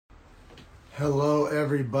Hello,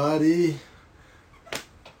 everybody.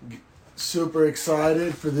 Super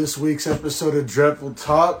excited for this week's episode of Dreadful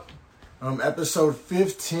Talk. Episode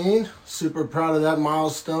 15. Super proud of that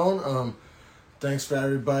milestone. Thanks for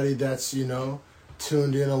everybody that's,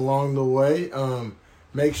 tuned in along the way.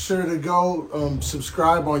 Make sure to go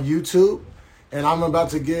subscribe on YouTube. And I'm about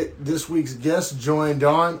to get this week's guest joined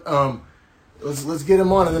on. Let's get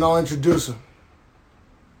him on and then I'll introduce him.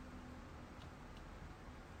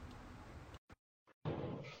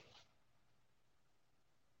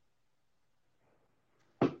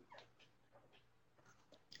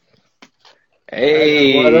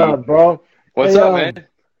 Hey, What up, bro? what's Hey, up, man?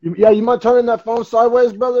 you might turn that phone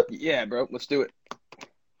sideways, brother? Yeah, bro, let's do it.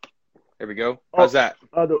 There we go. Oh, How's that?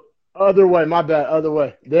 other way, my bad, other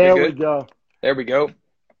way. You There we good? go. There we go.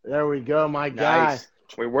 There we go, my guy. Nice.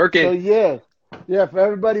 We're So working. yeah, for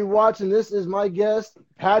everybody watching, this is my guest,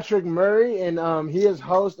 Patrick Murray, and he is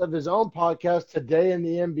host of his own podcast, Today in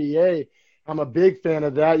the NBA. I'm a big fan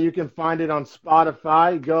of that. You can find it on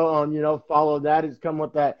Spotify. Go on, follow that. It's come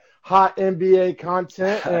with that hot NBA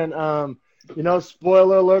content. And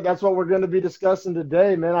spoiler alert, that's what we're going to be discussing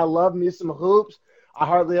today, man. I love me some hoops. I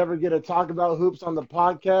hardly ever get to talk about hoops on the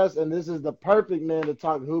podcast, and this is the perfect man to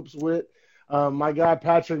talk hoops with. My guy,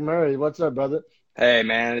 Patrick Murray. What's up, brother? Hey,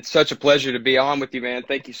 man, it's such a pleasure to be on with you, man.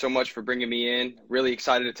 Thank you so much for bringing me in. Really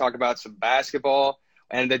excited to talk about some basketball.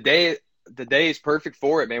 And the day is perfect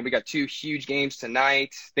for it, man. We got two huge games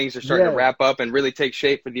tonight. Things are starting to Yeah, wrap up and really take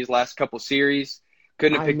shape for these last couple series.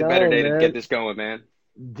 Couldn't have I picked a better know, day to get man. this going, man.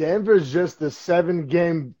 Denver's just the seven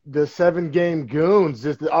game goons.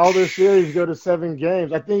 Just all their series go to 7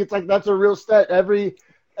 games. I think it's like that's a real stat.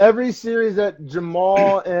 Every series that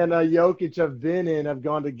Jamal and Jokic have been in have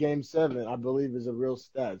gone to game 7. I believe is a real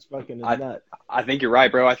stat. It's fucking I nuts. I think you're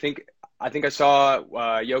right, bro. I think I saw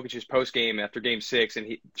Jokic's post game after Game 6,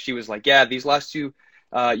 and she was like, "Yeah, these last two,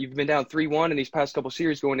 you've been down 3-1 in these past couple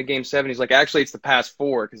series going to Game 7." He's like, "Actually, it's the past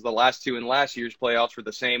 4 because the last two in last year's playoffs were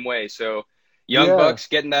the same way." So, young Yeah, Bucks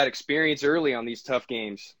getting that experience early on these tough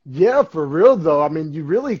games. yeah, for real though. I mean, you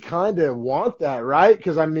really kind of want that, right?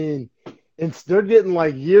 Because I mean, they're getting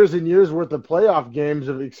like years and years worth of playoff games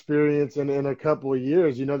of experience in a couple of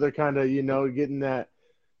years. They're kind of getting that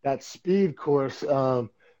speed course.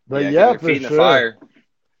 But Yeah, getting yeah, their for feet in the sure. fire.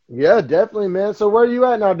 Yeah, definitely, man. So where are you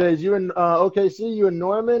at nowadays? You in OKC? You in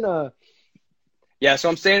Norman? Yeah, so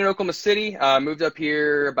I'm staying in Oklahoma City. Moved up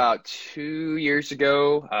here about 2 years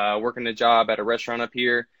ago, working a job at a restaurant up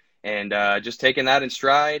here, and just taking that in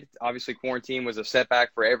stride. Obviously, quarantine was a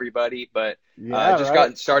setback for everybody, but Yeah, just right.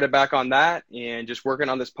 got started back on that and just working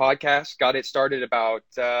on this podcast. Got it started about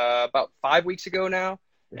 5 weeks ago now,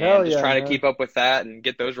 and Hell just yeah, trying to man. keep up with that and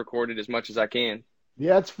get those recorded as much as I can.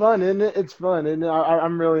 Yeah, it's fun, isn't it? It's fun, and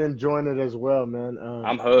I'm really enjoying it as well, man.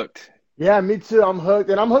 I'm hooked. Yeah, me too. I'm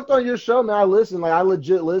hooked, and I'm hooked on your show, man. I listen, like I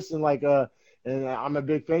legit listen, and I'm a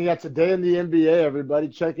big fan. Yeah, Today in the NBA, everybody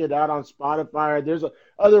check it out on Spotify. There's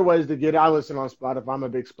other ways to get it. I listen on Spotify. I'm a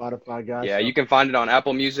big Spotify guy, Yeah, so you can find it on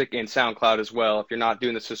Apple Music and SoundCloud as well. If you're not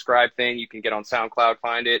doing the subscribe thing, you can get on SoundCloud,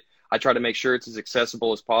 find it. I try to make sure it's as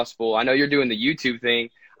accessible as possible. I know you're doing the YouTube thing.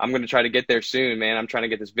 I'm going to try to get there soon, man. I'm trying to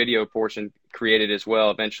get this video portion created as well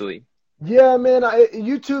eventually. yeah, man.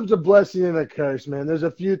 YouTube's a blessing and a curse, man. There's a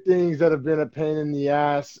few things that have been a pain in the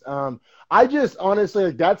ass. I just honestly,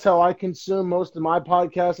 like, that's how I consume most of my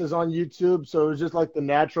podcasts is on YouTube. So it was just like the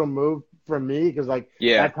natural move for me because like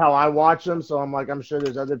Yeah. that's how I watch them. So I'm like, I'm sure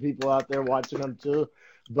there's other people out there watching them too.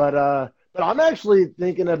 But I'm actually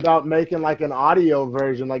thinking about making like an audio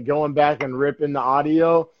version, like going back and ripping the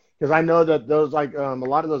audio because I know that those like a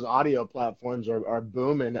lot of those audio platforms are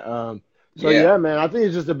booming. So Yeah. yeah, man, I think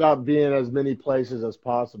it's just about being as many places as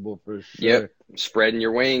possible for Yep. sure. Spreading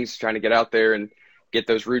your wings, trying to get out there and get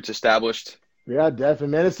those roots established. Yeah, definitely,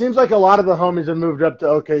 man. It seems like a lot of the homies have moved up to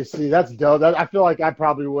OKC. That's dope. I feel like I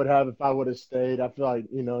probably would have if I would have stayed. I feel like,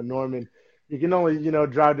 Norman, you can only,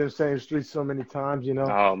 drive them same streets so many times.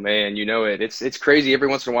 Oh man, you know it. It's crazy every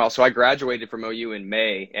once in a while. So I graduated from OU in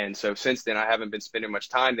May, and so since then I haven't been spending much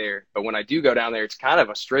time there. But when I do go down there, it's kind of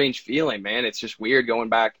a strange feeling, man. It's just weird going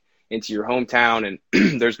back into your hometown,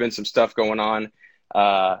 and there's been some stuff going on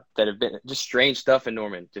that have been just strange stuff in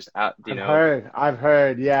Norman, just out, I've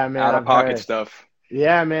heard. Yeah, man, out of I've pocket heard. stuff.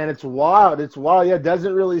 Yeah, man, it's wild. It's wild. Yeah, it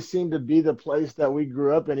doesn't really seem to be the place that we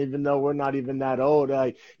grew up in, even though we're not even that old.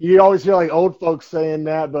 Like you always hear like old folks saying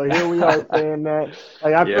that, but here we are saying that.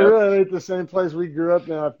 Like I feel Yep. really ain't the same place we grew up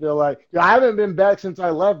in. I feel like yeah, I haven't been back since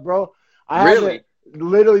I left, bro. I haven't Really?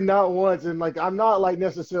 literally not once, and like I'm not like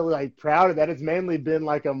necessarily like proud of that. It's mainly been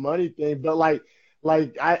like a money thing, but like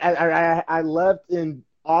I left in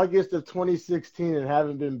August of 2016 and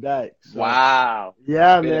haven't been back. So, Wow.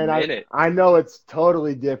 yeah, Been a man. minute. I know it's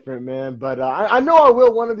totally different, man. But I know I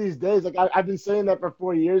will one of these days. Like I've been saying that for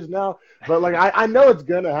 4 years now. But like I know it's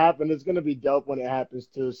gonna happen. It's gonna be dope when it happens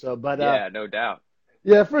too. So, but Yeah, no doubt.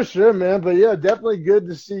 yeah, for sure, man. But yeah, definitely good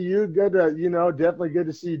to see you. Good to, definitely good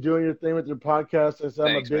to see you doing your thing with your podcast. As I'm a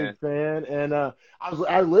Thanks, big man. fan, and I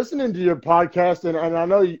was listening to your podcast, and I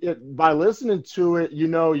know by listening to it,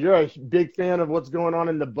 you're a big fan of what's going on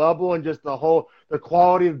in the bubble and just the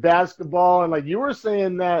quality of basketball, and like you were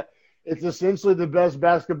saying that it's essentially the best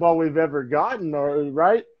basketball we've ever gotten, or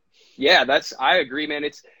right? Yeah, I agree, man.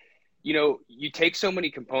 You take so many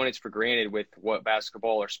components for granted with what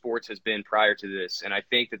basketball or sports has been prior to this. And I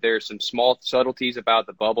think that there's some small subtleties about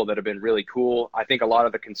the bubble that have been really cool. I think a lot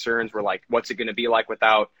of the concerns were like, what's it going to be like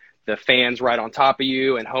without the fans right on top of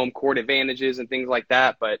you and home court advantages and things like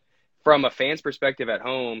that. But from a fan's perspective at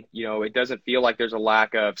home, it doesn't feel like there's a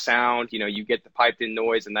lack of sound. You get the piped in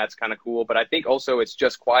noise, and that's kind of cool. But I think also it's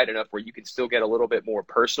just quiet enough where you can still get a little bit more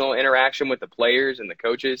personal interaction with the players and the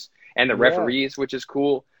coaches and the Yeah. referees, which is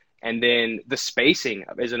cool. And then the spacing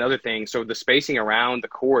is another thing. So the spacing around the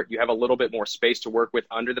court, you have a little bit more space to work with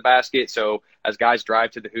under the basket. So as guys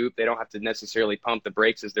drive to the hoop, they don't have to necessarily pump the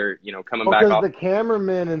brakes as they're, coming back Because off. the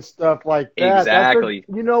cameramen and stuff like that. Exactly.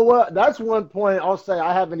 You know what? That's one point I'll say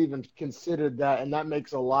I haven't even considered that, and that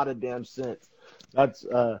makes a lot of damn sense. That's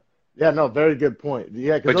yeah, no, very good point.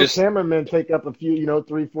 Yeah, because But those just cameramen take up a few,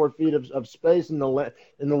 3-4 feet of space in the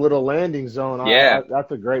little landing zone. Yeah. That's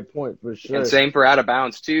a great point for sure. And same for out of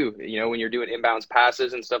bounds too. When you're doing inbounds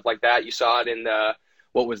passes and stuff like that, you saw it in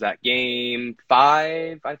what was that, game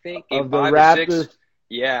 5, I think? Game Of the 5 or Raptors. 6?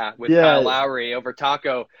 Yeah, with Yeah. Kyle Lowry over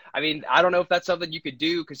Taco. I mean, I don't know if that's something you could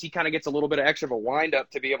do because he kind of gets a little bit of extra of a wind up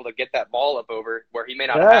to be able to get that ball up over where he may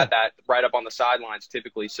not have Yeah. had that right up on the sidelines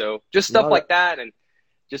typically. So just stuff No. like that, and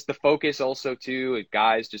just the focus also too,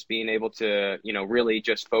 guys just being able to, really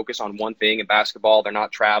just focus on one thing in basketball. They're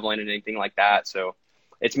not traveling and anything like that. So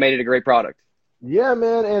it's made it a great product. Yeah,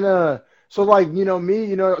 man, and so like me,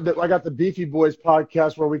 I got the Beefy Boys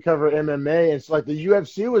podcast where we cover MMA, and it's like the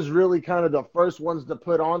UFC was really kind of the first ones to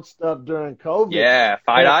put on stuff during COVID. Yeah,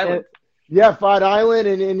 Fight Island. Yeah, Fight Island,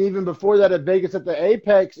 and even before that at Vegas at the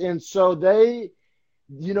Apex, and so they,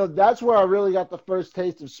 that's where I really got the first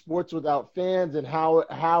taste of sports without fans and how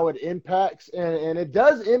it impacts, and it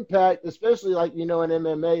does impact, especially like in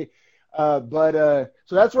MMA.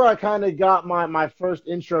 So that's where I kind of got my first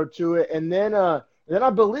intro to it, and then I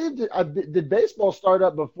believe did baseball start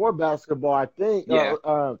up before basketball? I think.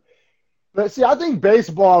 Yeah. But see, I think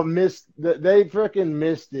baseball they freaking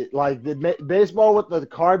missed it. Like baseball with the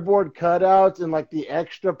cardboard cutouts and like the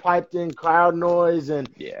extra piped in crowd noise, and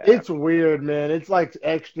Yeah. it's weird, man. It's like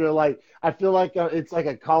extra. Like I feel like it's like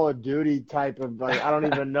a Call of Duty type of like I don't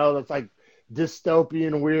even know. That's like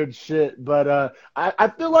dystopian weird shit. But I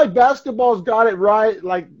feel like basketball's got it right.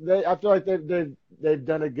 Like I feel like they've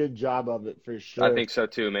done a good job of it for sure. I think so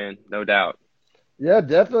too, man. No doubt. Yeah,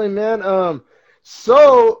 definitely, man.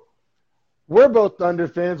 So we're both Thunder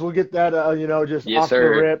fans. We'll get that, just Yes, off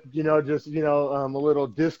sir. the rip. A little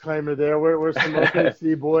disclaimer there. We're some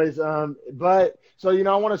OKC boys. But so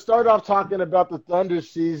I want to start off talking about the Thunder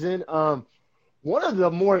season. One of the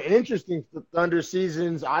more interesting Thunder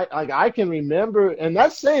seasons I can remember, and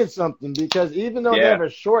that's saying something because even though they Yeah. have a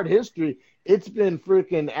short history, it's been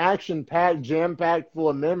freaking action-packed, jam-packed, full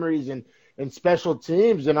of memories and special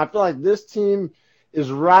teams. And I feel like this team is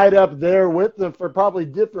right up there with them for probably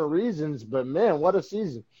different reasons. But, man, what a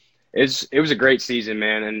season. It was a great season,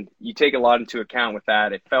 man, and you take a lot into account with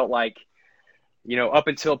that. It felt like, up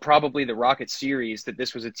until probably the Rockets series, that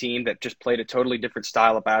this was a team that just played a totally different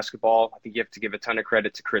style of basketball. I think you have to give a ton of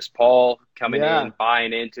credit to Chris Paul coming in,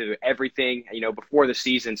 buying into everything. Before the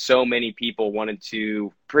season, so many people wanted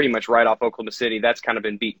to pretty much write off Oklahoma City. That's kind of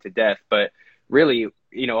been beaten to death. But really,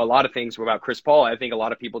 a lot of things were about Chris Paul. I think a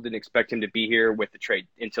lot of people didn't expect him to be here with the trade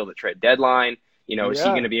until the trade deadline. Is he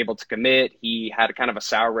going to be able to commit? He had kind of a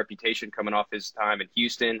sour reputation coming off his time in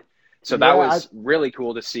Houston. So that was really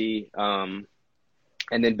cool to see.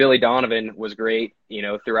 And then Billy Donovan was great,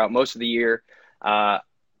 throughout most of the year.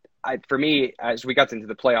 For me, as we got into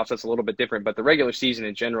the playoffs, that's a little bit different. But the regular season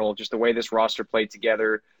in general, just the way this roster played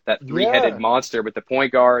together, that three-headed monster with the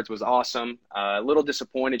point guards was awesome. A little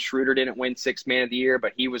disappointed Schroeder didn't win Sixth Man of the Year,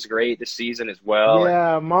 but he was great this season as well.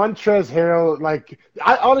 Yeah, Montrezl Harrell.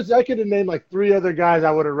 I could have named like 3 other guys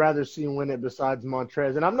I would have rather seen win it besides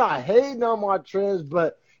Montrez. And I'm not hating on Montrez,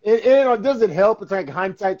 but it doesn't help. It's like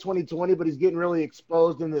hindsight 2020, but he's getting really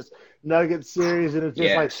exposed in this Nuggets series, and it's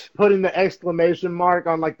just like Yes. putting the exclamation mark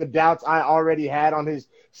on like the doubts I already had on his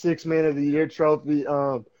Sixth Man of the Year trophy.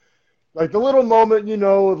 Like the little moment,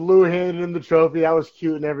 with Lou handing him the trophy, that was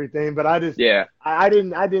cute and everything. But Yeah. I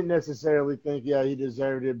didn't necessarily think, yeah, he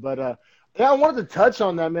deserved it. But yeah, I wanted to touch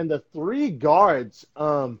on that, man. The three guards.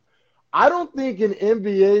 I don't think an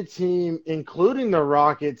NBA team, including the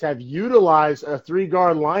Rockets, have utilized a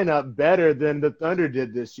three-guard lineup better than the Thunder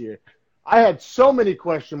did this year. I had so many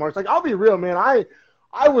question marks. Like, I'll be real, man.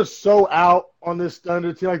 I was so out on this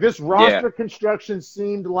Thunder team. Like, this roster construction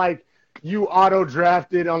seemed like you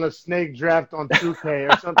auto-drafted on a snake draft on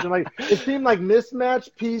 2K or something. Like, it seemed like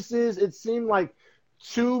mismatched pieces. It seemed like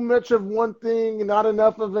too much of one thing, not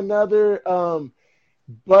enough of another.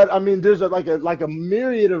 But I mean, there's like a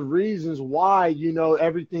myriad of reasons why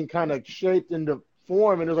everything kind of shaped into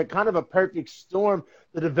form, and it was like kind of a perfect storm.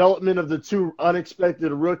 The development of the two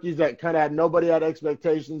unexpected rookies that kind of nobody had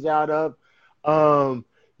expectations out of.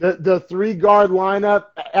 The three guard lineup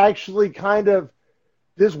actually kind of.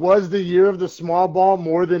 This was the year of the small ball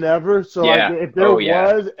more than ever. So like, if there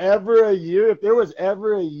was ever a year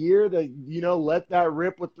that let that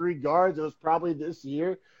rip with three guards, it was probably this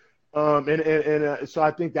year. So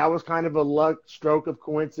I think that was kind of a luck stroke of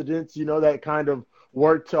coincidence, that kind of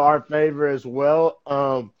worked to our favor as well.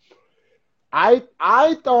 I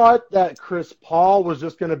thought that Chris Paul was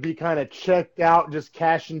just going to be kind of checked out, just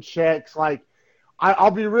cashing checks. Like,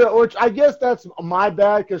 I'll be real, which I guess that's my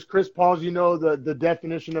bad because Chris Paul's, the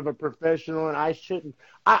definition of a professional, and I shouldn't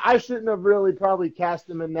have really probably cast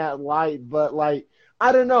him in that light. But, like,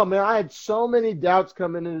 I don't know, man. I had so many doubts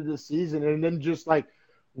coming into the season, and then just, like,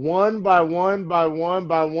 one by one,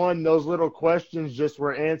 those little questions just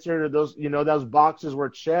were answered, or those boxes were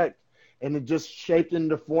checked, and it just shaped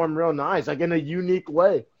into form real nice, like in a unique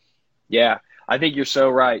way. Yeah, I think you're so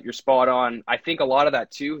right. You're spot on. I think a lot of that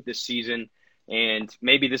too this season, and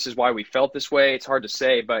maybe this is why we felt this way. It's hard to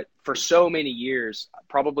say, but for so many years,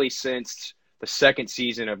 probably since the second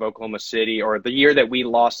season of Oklahoma City, or the year that we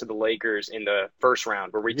lost to the Lakers in the first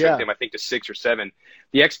round, where we took them, I think, to 6 or 7,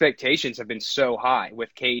 the expectations have been so high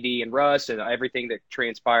with KD and Russ and everything that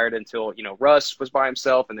transpired until, Russ was by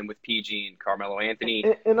himself, and then with PG and Carmelo Anthony.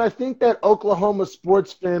 And I think that Oklahoma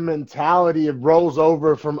sports fan mentality rolls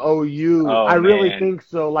over from OU. I really think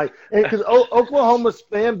so. Like, because Oklahoma's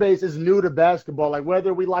fan base is new to basketball, like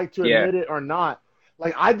whether we like to admit it or not.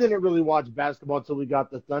 Like, I didn't really watch basketball until we got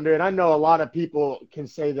the Thunder, and I know a lot of people can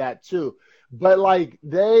say that too. But, like,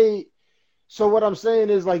 so what I'm saying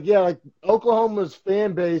is, like, yeah, like, Oklahoma's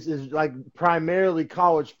fan base is, like, primarily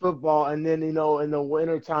college football, and then, in the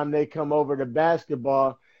wintertime they come over to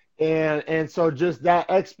basketball. And so just that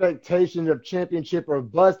expectation of championship or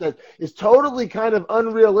bust that is totally kind of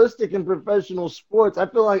unrealistic in professional sports. I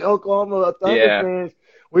feel like Oklahoma Thunder fans,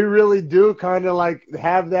 we really do kind of like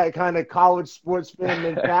have that kind of college sports fan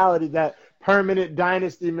mentality, that permanent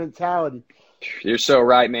dynasty mentality. You're so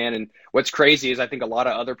right, man. And what's crazy is I think a lot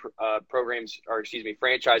of other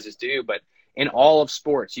franchises do, but in all of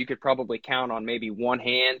sports, you could probably count on maybe one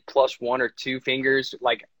hand plus one or two fingers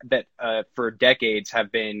like that for decades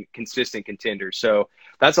have been consistent contenders. So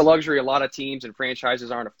that's a luxury a lot of teams and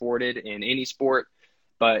franchises aren't afforded in any sport.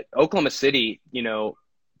 But Oklahoma City,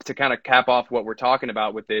 to kind of cap off what we're talking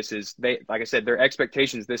about with this is like I said, their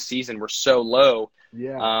expectations this season were so low.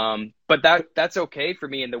 Yeah. But that's okay for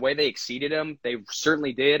me. And the way they exceeded them, they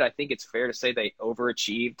certainly did. I think it's fair to say they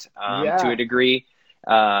overachieved to a degree.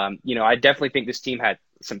 I definitely think this team had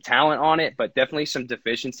some talent on it, but definitely some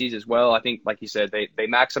deficiencies as well. I think, like you said, they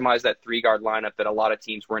maximized that three-guard lineup that a lot of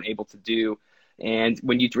teams weren't able to do. And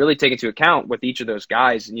when you really take into account with each of those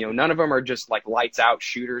guys, none of them are just like lights out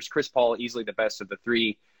shooters. Chris Paul, easily the best of the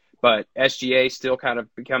three. But SGA still kind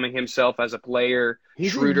of becoming himself as a player.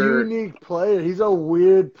 He's Schroeder, a unique player. He's a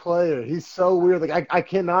weird player. He's so weird. Like I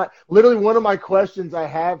cannot – literally one of my questions I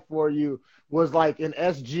have for you was like an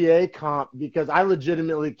SGA comp because I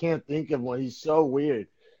legitimately can't think of one. He's so weird.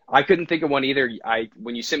 I couldn't think of one either.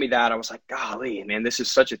 When you sent me that, I was like, golly, man, this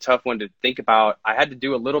is such a tough one to think about. I had to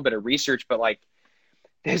do a little bit of research, but like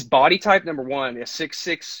his body type, number one, a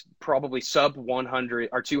 6'6", probably sub 100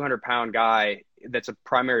 or 200-pound guy that's a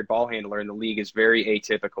primary ball handler in the league is very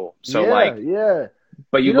atypical. So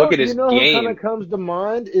but you look at his game. Who kind of comes to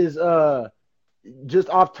mind is just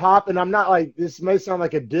off top, and I'm not like, this may sound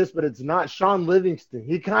like a diss, but it's not, Sean Livingston.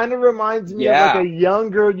 He kind of reminds me of like a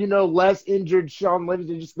younger, less injured Sean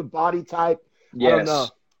Livingston, just the body type. Yes. I don't know.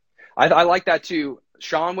 I like that too.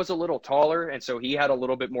 Sean was a little taller, and so he had a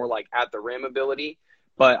little bit more like at the rim ability.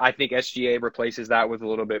 but I think SGA replaces that with a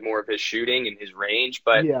little bit more of his shooting and his range.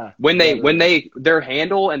 But Yeah, when definitely. their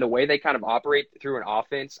handle and the way they kind of operate through an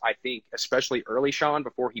offense, I think especially early Sean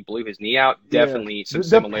before he blew his knee out, Yeah. definitely some The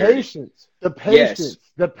similarities. patience, the Yes.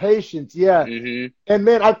 patience, the patience. Yeah. Hmm. And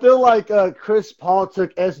man, I feel like Chris Paul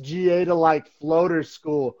took SGA to like floater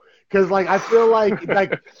school because like I feel like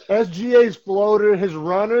SGA's floater, his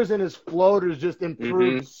runners and his floaters just Hmm.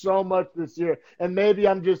 improved so much this year. And maybe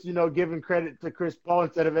I'm just giving credit to Chris Paul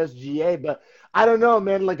instead of SGA, but I don't know,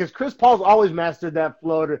 man. Like, because Chris Paul's always mastered that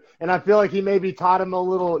floater, and I feel like he maybe taught him a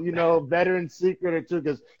little veteran secret or two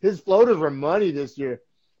because his floaters were money this year.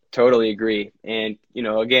 Totally agree. And,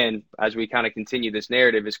 again, as we kind of continue this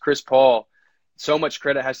narrative, is Chris Paul, so much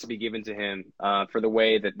credit has to be given to him for the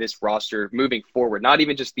way that this roster moving forward, not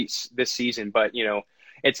even just this season, but,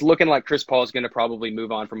 it's looking like Chris Paul is going to probably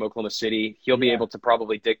move on from Oklahoma City. He'll be Yeah, able to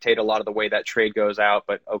probably dictate a lot of the way that trade goes out,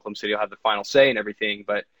 but Oklahoma City will have the final say and everything.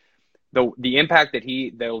 But the impact that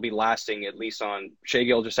will be lasting, at least on Shai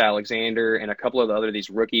Gilgeous-Alexander and a couple of the other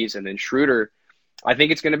these rookies, and then Schroeder, I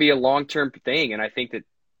think it's going to be a long-term thing. And I think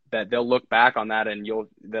that they'll look back on that and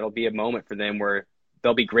that'll be a moment for them where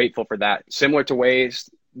they'll be grateful for that, similar to ways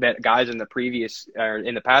that guys in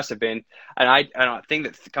the past have been. And I think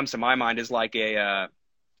that comes to my mind is like a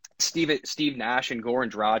Steve Nash and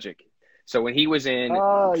Goran Dragic. So when he was in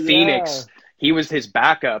oh yeah, Phoenix, he was his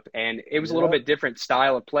backup, and it was a little yep, bit different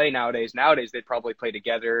style of play nowadays. Nowadays, they'd probably play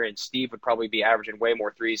together, and Steve would probably be averaging way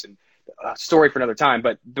more threes. And story for another time.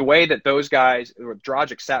 But the way that those guys,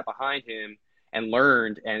 Dragic sat behind him and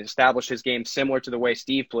learned and established his game similar to the way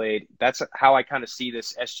Steve played, that's how I kind of see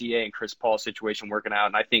this SGA and Chris Paul situation working out.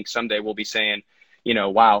 And I think someday we'll be saying,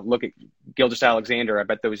 wow, look at Gilgeous-Alexander. I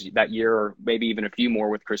bet that year or maybe even a few more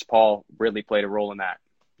with Chris Paul really played a role in that.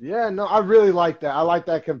 yeah. No, I really like that. I like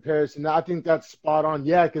that comparison. I think that's spot on.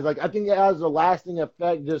 Yeah, because like I think it has a lasting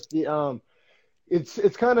effect. Just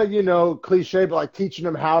it's kind of cliche, but like teaching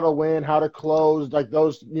them how to win, how to close, like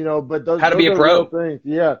those But those How to be those a are real pro. things.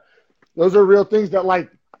 Yeah, those are real things that like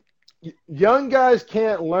young guys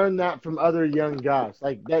can't learn that from other young guys.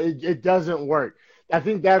 Like that, it doesn't work. I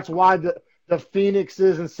think that's why the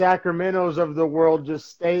Phoenixes and Sacramentos of the world just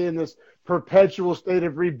stay in this perpetual state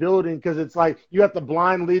of rebuilding because it's like you have the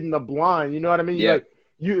blind leading the blind. You know what I mean? You Yep.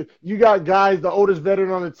 like you got guys. The oldest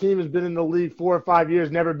veteran on the team has been in the league 4 or 5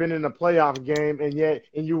 years, never been in a playoff game, and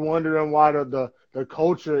you wondering why the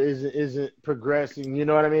culture isn't progressing. You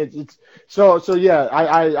know what I mean? It's so yeah.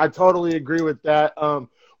 I totally agree with that.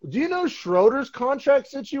 Do you know Schroeder's contract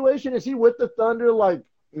situation? Is he with the Thunder like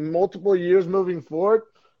multiple years moving forward?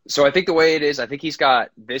 So I think the way it is, I think he's got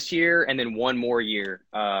this year and then one more year.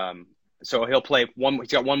 So he'll play one.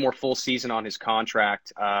 He's got one more full season on his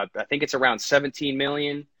contract. I think it's around 17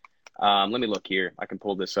 million. Let me look here. I can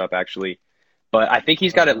pull this up actually. But I think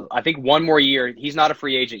he's got I think one more year. He's not a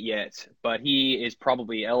free agent yet, but he is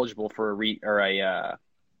probably eligible for a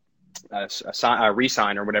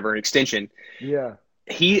re-sign or whatever, an extension. Yeah.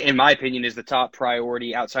 He, in my opinion, is the top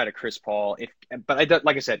priority outside of Chris Paul.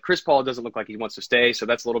 Like I said, Chris Paul doesn't look like he wants to stay, so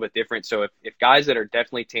that's a little bit different. So if guys that are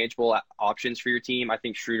definitely tangible options for your team, I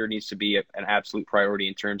think Schroeder needs to be an absolute priority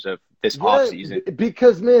in terms of this Yeah, offseason.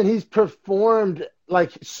 because man, he's performed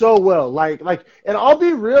like so well. And I'll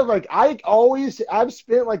be real. Like I've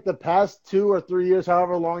spent like the past 2 or 3 years,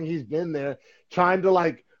 however long he's been there, trying to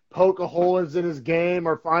like poke a hole in his game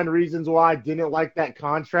or find reasons why I didn't like that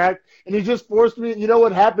contract. And he just forced me. You know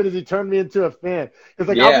what happened is he turned me into a fan. It's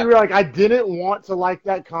like I'll be Yeah. real. Like I didn't want to like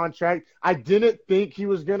that contract. I didn't think he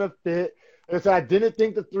was gonna fit. I didn't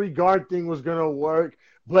think the three guard thing was gonna work.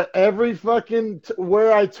 But every fucking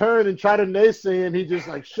where I turn and try to naysay him, he just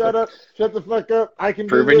like, shut up, shut the fuck up. I can do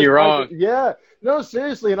Proving this. you wrong. Yeah, no,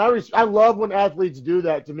 seriously. And I love when athletes do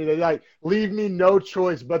that to me. They like leave me no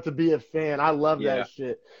choice but to be a fan. I love Yeah. that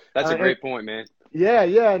shit. That's a And great point, man. yeah,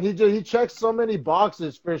 yeah, and he checks so many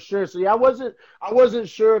boxes for sure. So yeah, I wasn't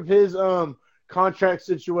sure of his contract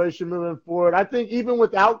situation moving forward. I think even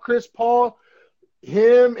without Chris Paul,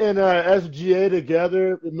 him and SGA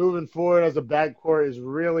together moving forward as a backcourt is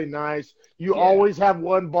really nice. You Yeah. always have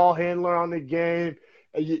one ball handler on the game.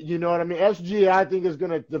 You know what I mean? SGA, I think, is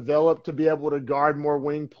going to develop to be able to guard more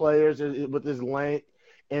wing players with his length.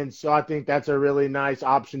 And so I think that's a really nice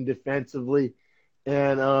option defensively.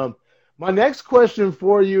 And my next question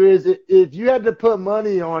for you is if you had to put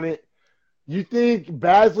money on it, you think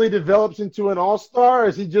Basley develops into an all-star, or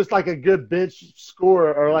is he just like a good bench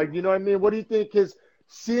scorer? Or like, you know what I mean? What do you think his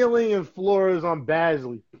ceiling and floor is on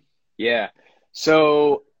Basley? Yeah.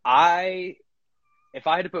 So if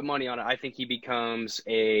I had to put money on it, I think he becomes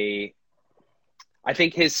I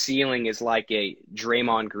think his ceiling is like a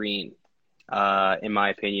Draymond Green. in my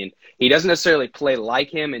opinion. He doesn't necessarily play like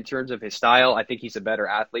him in terms of his style. I think he's a better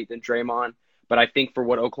athlete than Draymond. But I think for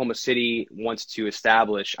what Oklahoma City wants to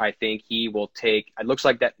establish, I think he will take – it looks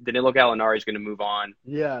like that Danilo Gallinari is going to move on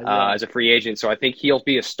as a free agent. So I think he'll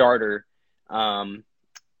be a starter. What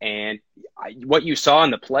you saw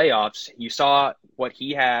in the playoffs, you saw what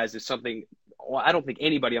he has is something – well, I don't think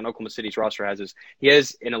anybody on Oklahoma City's roster has this. He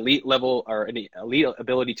has an elite level or an elite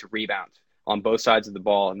ability to rebound on both sides of the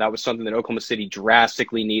ball. And that was something that Oklahoma City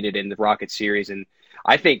drastically needed in the Rocket series. And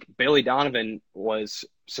I think Billy Donovan was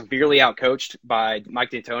severely outcoached by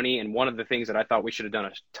Mike D'Antoni. And one of the things that I thought we should have done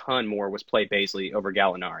a ton more was play Bazley over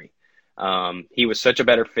Gallinari. He was such a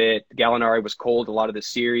better fit. Gallinari was cold a lot of the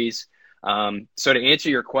series. So to answer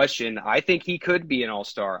your question, I think he could be an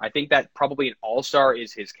all-star. I think that probably an all-star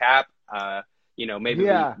is his cap. Maybe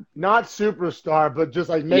not superstar, but just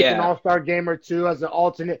like make an all-star game or two as an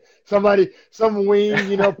alternate. Some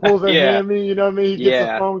wing, pulls a hammy, you know what I mean? He gets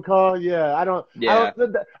a phone call.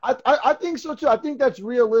 I think so too. I think that's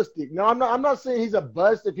realistic. No, I'm not saying he's a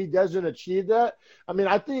bust if he doesn't achieve that. I mean,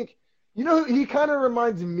 I think, he kind of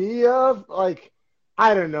reminds me of like,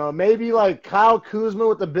 I don't know, maybe like Kyle Kuzma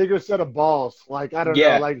with a bigger set of balls. Like, I don't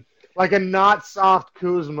know, like a not soft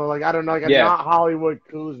Kuzma. Like, I don't know, like a not Hollywood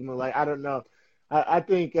Kuzma. Like, I don't know. I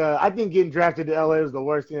think getting drafted to LA was the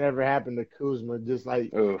worst thing that ever happened to Kuzma. Just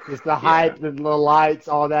the hype, the lights,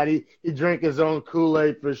 all that. He drank his own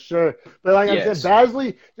Kool-Aid for sure. But like I said,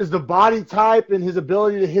 Bazley, just the body type and his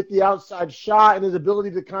ability to hit the outside shot and his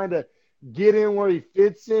ability to kind of get in where he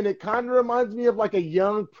fits in. It kind of reminds me of like a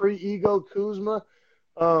young pre-ego Kuzma.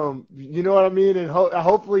 You know what I mean? And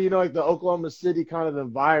hopefully, like the Oklahoma City kind of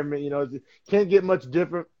environment, it can't get much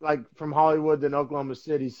different like from Hollywood than Oklahoma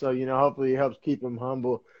City. So, hopefully it helps keep him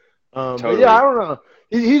humble. Totally. But yeah, I don't know.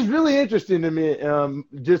 He's really interesting to me.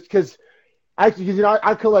 Just because actually,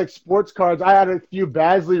 I collect sports cards. I had a few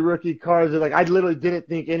Bazley rookie cards that I literally didn't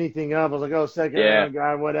think anything of. I was like, oh, second round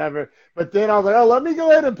guy, whatever. But then I was like, oh, let me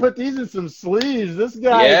go ahead and put these in some sleeves. This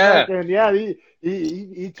guy,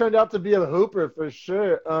 he turned out to be a hooper for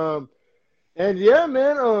sure. So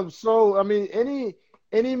I mean,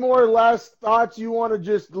 any more last thoughts you want to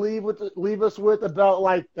just leave us with about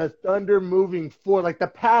like the Thunder moving forward, like the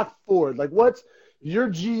path forward? Like, what's your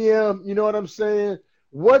GM? You know what I'm saying?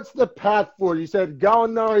 What's the path forward? You said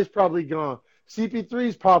Gallinari's probably gone.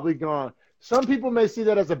 CP3's probably gone. Some people may see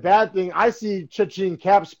that as a bad thing. I see cha-ching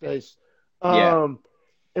cap space. And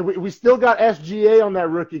we still got SGA on that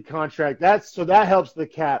rookie contract. That helps the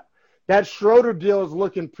cap. That Schroeder deal is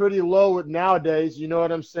looking pretty low nowadays. You know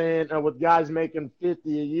what I'm saying? With guys making $50 a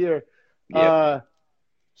year.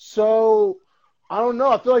 So I don't know.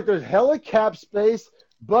 I feel like there's hella cap space.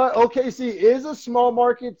 But OKC is a small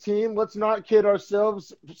market team. Let's not kid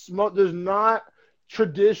ourselves. There's not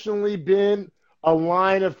traditionally been a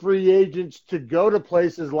line of free agents to go to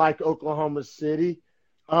places like Oklahoma City.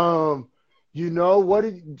 What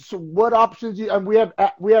options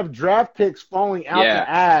we have draft picks falling out the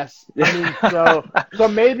ass. I mean, so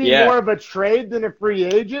maybe more of a trade than a free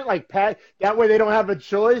agent. Like that way they don't have a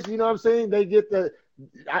choice. You know what I'm saying? They get the.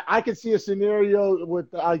 I could see a scenario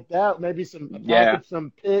with like that, maybe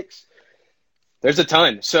some picks. There's a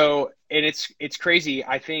ton. So, and it's crazy.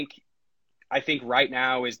 I think right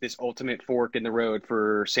now is this ultimate fork in the road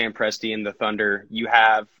for Sam Presti and the Thunder. You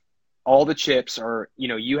have all the chips, or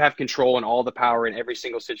you have control and all the power in every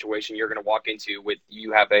single situation you're going to walk into.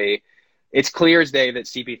 It's clear as day that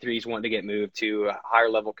CP3 is wanting to get moved to a higher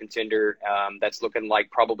level contender. That's looking like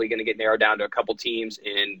probably going to get narrowed down to a couple teams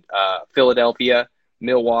in Philadelphia,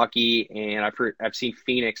 Milwaukee, and I've seen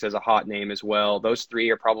Phoenix as a hot name as well. Those three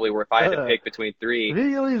are probably where if I had to pick between three. If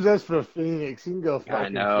he leaves us for Phoenix, he can go fuck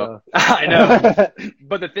himself. I know.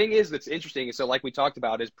 But the thing is that's interesting is, so like we talked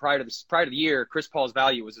about, is prior to the year, Chris Paul's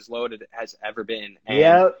value was as low as it has ever been.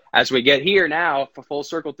 And as we get here now, for full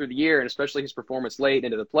circle through the year, and especially his performance late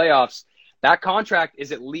into the playoffs, that contract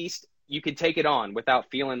is at least you can take it on without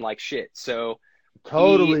feeling like shit. So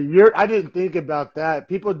totally. I didn't think about that.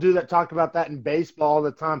 People do that, talk about that in baseball all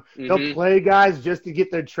the time. They'll play guys just to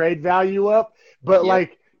get their trade value up, but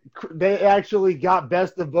like they actually got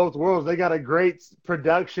best of both worlds. They got a great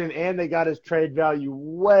production and they got his trade value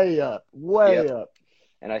way up.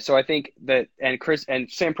 And so I think that, and Chris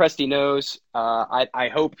and Sam Presti knows,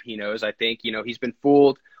 I hope he knows, I think, he's been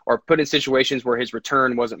fooled or put in situations where his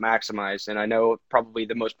return wasn't maximized. And I know probably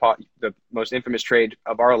the most infamous trade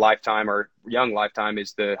of our lifetime or young lifetime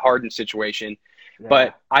is the Harden situation. Yeah.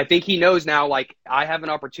 But I think he knows now, like, I have an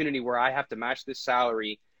opportunity where I have to match this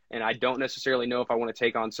salary, and I don't necessarily know if I want to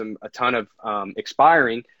take on a ton of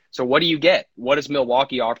expiring. So what do you get? What does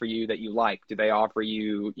Milwaukee offer you that you like? Do they offer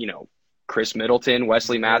you, Chris Middleton,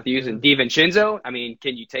 Wesley Matthews, and DiVincenzo. I mean,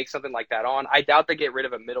 can you take something like that on? I doubt they get rid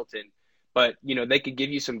of a Middleton, but, they could give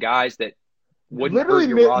you some guys that wouldn't hurt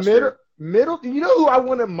your roster. Middleton, you know who I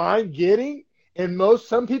wouldn't mind getting? And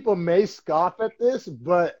some people may scoff at this,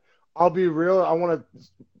 but I'll be real.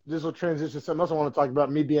 This will transition to something else I want to talk about,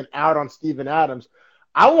 me being out on Steven Adams.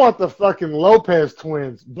 I want the fucking Lopez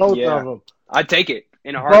twins, both of them. I'd take it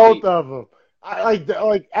in a heartbeat. Both of them. I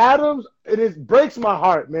like Adams. Breaks my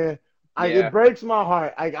heart, man. It breaks my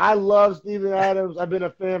heart. I love Steven Adams. I've been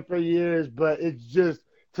a fan for years, but it's just,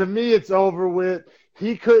 to me, it's over with.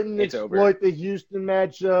 He couldn't exploit the Houston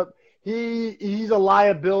matchup. He's a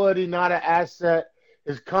liability, not an asset.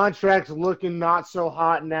 His contract's looking not so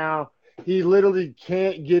hot now. He literally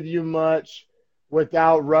can't give you much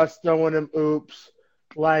without Russ throwing him oops.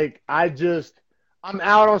 I'm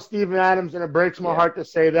out on Steven Adams, and it breaks my heart to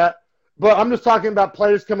say that. But I'm just talking about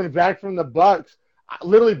players coming back from the Bucks.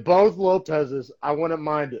 Literally both Lopez's. I wouldn't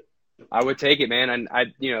mind it. I would take it, man. And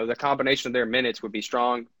the combination of their minutes would be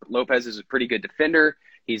strong. Lopez is a pretty good defender.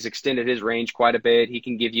 He's extended his range quite a bit. He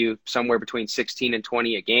can give you somewhere between 16 and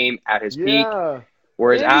 20 a game at his peak.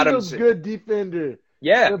 Whereas Adams is a good defender.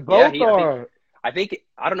 Yeah, they both are. I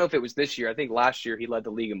don't know if it was this year. I think last year he led the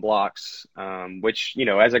league in blocks, which,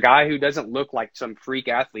 as a guy who doesn't look like some freak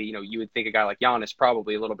athlete, you would think a guy like Giannis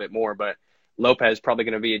probably a little bit more, but Lopez probably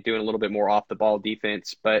going to be doing a little bit more off the ball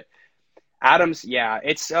defense. But Adams,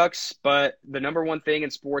 it sucks, but the number one thing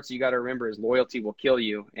in sports you got to remember is loyalty will kill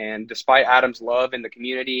you. And despite Adams' love in the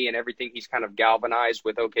community and everything he's kind of galvanized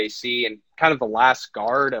with OKC and kind of the last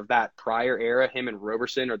guard of that prior era, him and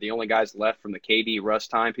Roberson are the only guys left from the KD Russ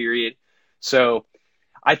time period. So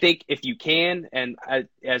I think if you can, and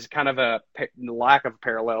as kind of a lack of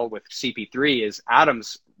parallel with CP3 is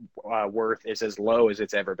Adams' worth is as low as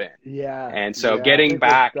it's ever been. Yeah. And so getting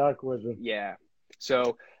back. Stuck with him. Yeah.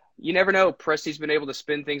 So you never know. Presti's been able to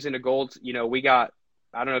spin things into gold. We got,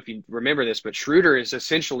 I don't know if you remember this, but Schroeder is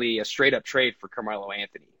essentially a straight up trade for Carmelo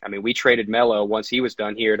Anthony. I mean, we traded Melo once he was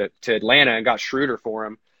done here to Atlanta and got Schroeder for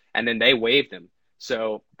him, and then they waived him.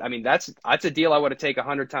 So, I mean, that's a deal I would have taken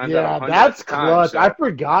 100 times out of 100. Yeah, that's clutch. So. I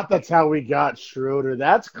forgot that's how we got Schroeder.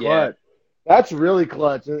 That's clutch. Yeah. That's really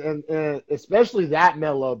clutch, and especially that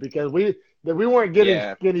Melo, because we weren't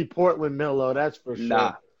getting skinny Portland Melo. That's for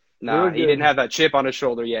sure. Nah, he didn't have that chip on his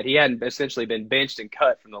shoulder yet. He hadn't essentially been benched and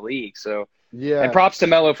cut from the league. So, and props to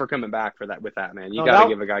Melo for coming back with that, man. You got to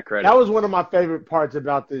give a guy credit. That was one of my favorite parts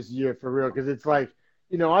about this year, for real, because it's like,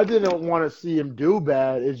 I didn't want to see him do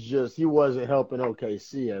bad. It's just he wasn't helping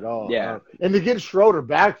OKC at all. Yeah. And to get Schroeder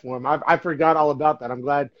back for him, I forgot all about that. I'm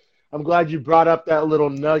glad you brought up that little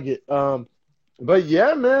nugget. But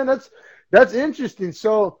yeah, man, that's interesting.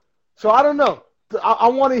 So I don't know. I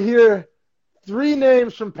want to hear 3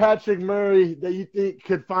 names from Patrick Murray that you think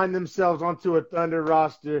could find themselves onto a Thunder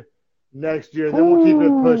roster next year. Then we'll keep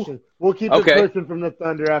it pushing. We'll keep it pushing from the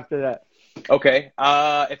Thunder after that. Okay.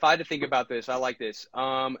 If I had to think about this, I like this.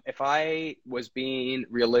 If I was being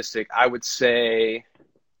realistic, I would say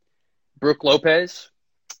Brook Lopez.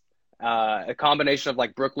 A combination of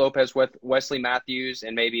like Brook Lopez with Wesley Matthews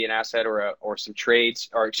and maybe an asset or some trades,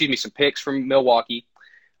 or excuse me, some picks from Milwaukee.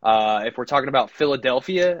 If we're talking about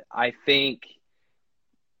Philadelphia, I think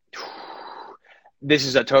this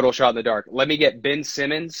is a total shot in the dark. Let me get Ben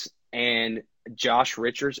Simmons and Josh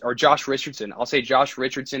Richardson. I'll say Josh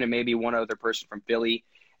Richardson and maybe one other person from Philly.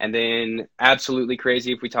 And then absolutely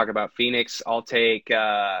crazy, if we talk about Phoenix, I'll take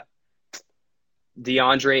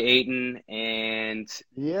DeAndre Ayton and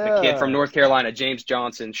the kid from North Carolina, James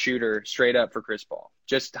Johnson, shooter, straight up for Chris Paul.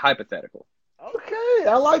 Just hypothetical. Okay,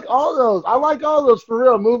 I like all those for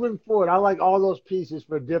real. Moving forward, I like all those pieces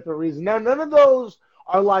for different reasons. Now, none of those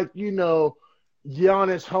are like,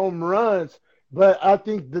 Giannis home runs, but I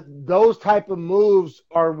think those type of moves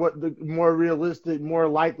are what the more realistic, more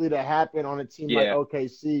likely to happen on a team like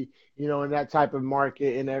OKC, in that type of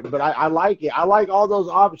market. But I like it. I like all those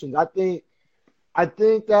options. I think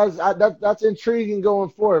that's intriguing going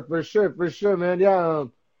forward for sure, man. Yeah.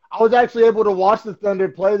 I was actually able to watch the Thunder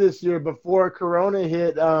play this year before Corona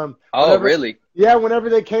hit. Really? Yeah, whenever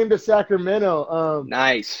they came to Sacramento.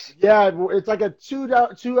 Nice. Yeah, it's like a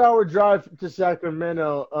 2-hour drive to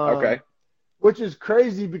Sacramento. Okay. Which is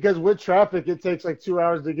crazy because with traffic, it takes like 2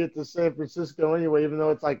 hours to get to San Francisco anyway, even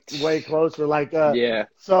though it's like way closer.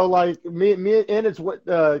 So like me and it's what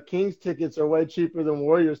Kings tickets are way cheaper than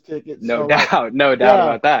Warriors tickets. No doubt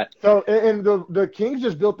about that. So and the Kings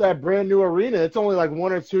just built that brand new arena. It's only like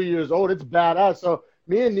 1 or 2 years old. It's badass. So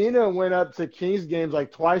me and Nina went up to Kings games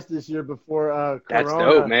like twice this year before Corona. That's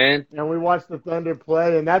dope, man. And we watched the Thunder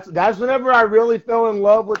play, and that's whenever I really fell in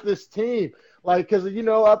love with this team. Like, because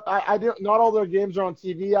I didn't. Not all their games are on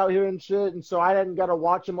TV out here and shit, and so I hadn't got to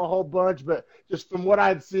watch them a whole bunch. But just from what I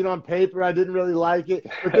had seen on paper, I didn't really like it.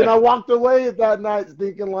 But then I walked away at that night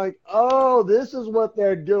thinking like, oh, this is what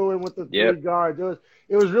they're doing with the three guards.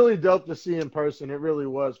 It was really dope to see in person. It really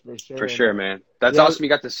was for sure. For sure, man. That's awesome. You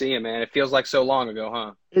got to see him, man. It feels like so long ago,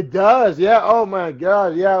 huh? It does, yeah. Oh my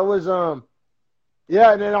God, yeah. It was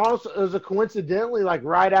Yeah, and then also it was coincidentally like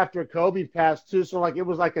right after Kobe passed too, so like it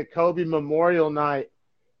was like a Kobe memorial night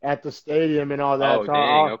at the stadium and all that. Oh, so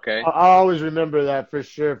dang, okay. I always remember that for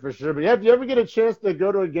sure. But yeah, if you ever get a chance to go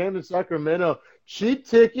to a game in Sacramento, cheap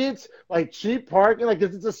tickets, like cheap parking, like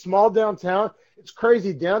 'cause it's a small downtown. It's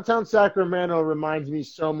crazy. Downtown Sacramento reminds me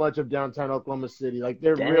so much of downtown Oklahoma City. Like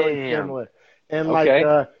they're really similar. And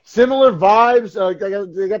like similar vibes.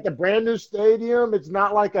 They got the brand new stadium. It's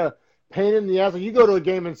not like a pain in the ass. Like you go to a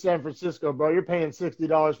game in San Francisco, bro, you're paying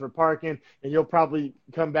 $60 for parking, and you'll probably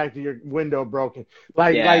come back to your window broken.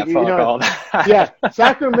 Like all that. Yeah,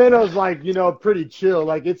 Sacramento's like pretty chill.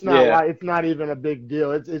 Like it's not it's not even a big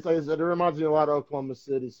deal. It's like it reminds me a lot of Oklahoma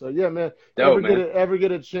City. So yeah, man. Dope, ever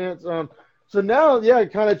get a chance? So now,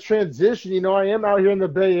 kind of transition. I am out here in the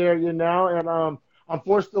Bay Area now, and I'm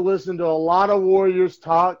forced to listen to a lot of Warriors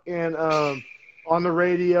talk and on the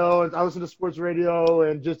radio, and I listen to sports radio,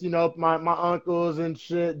 and just my uncles and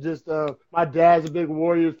shit. Just my dad's a big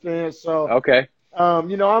Warriors fan, so I'm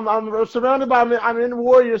surrounded by. I'm in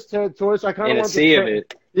Warriors territory, so I kind of want to sea of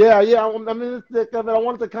it. Yeah, I'm in the thick of it. I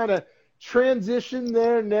wanted to kind of transition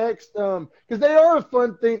there next, because they are a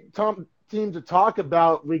fun team to talk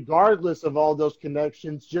about, regardless of all those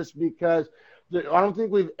connections. Just because I don't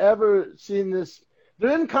think we've ever seen this.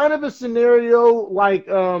 They're in kind of a scenario like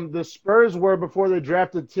the Spurs were before they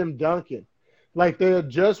drafted Tim Duncan. Like they had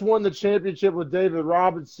just won the championship with David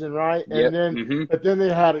Robinson, right? And then, but then they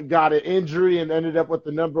got an injury and ended up with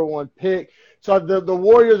the number 1 pick. So the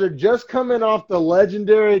Warriors are just coming off the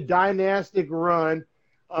legendary dynastic run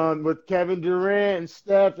with Kevin Durant and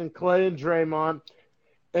Steph and Clay and Draymond.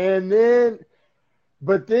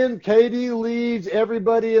 But then KD leaves,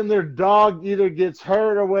 everybody and their dog either gets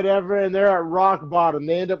hurt or whatever, and they're at rock bottom.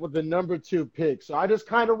 They end up with the number 2 pick. So I just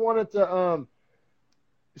kind of wanted to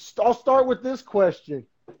I'll start with this question.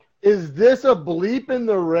 Is this a bleep in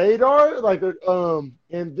the radar?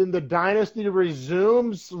 And then the dynasty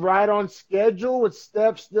resumes right on schedule with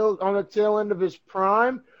Steph still on the tail end of his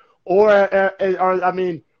prime? Or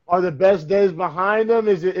are the best days behind them?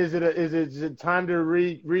 Is it time to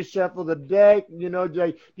reshuffle the deck?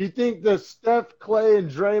 Do you think the Steph, Clay, and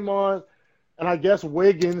Draymond, and I guess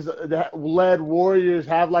Wiggins that led Warriors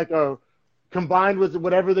have combined with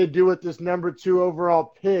whatever they do with this number 2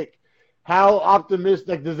 overall pick? How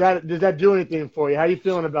optimistic does that do anything for you? How are you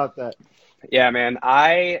feeling about that? Yeah, man,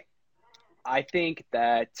 I think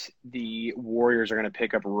that the Warriors are going to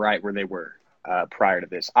pick up right where they were prior to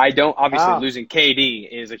this. Obviously losing KD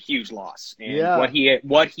is a huge loss, and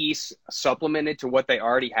what he supplemented to what they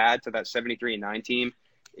already had to that 73-9 team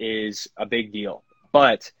is a big deal.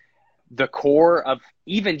 But the core of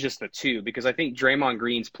even just the 2, because I think Draymond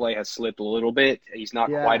Green's play has slipped a little bit. He's not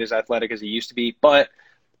quite as athletic as he used to be, but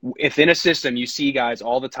if in a system you see guys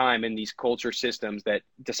all the time in these culture systems that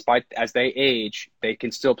despite as they age, they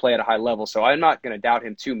can still play at a high level. So I'm not going to doubt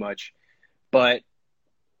him too much, but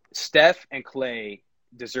Steph and Clay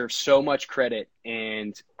deserve so much credit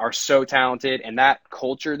and are so talented, and that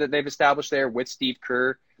culture that they've established there with Steve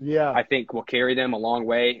Kerr, I think will carry them a long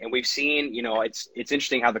way. And we've seen, it's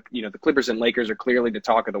interesting how the Clippers and Lakers are clearly the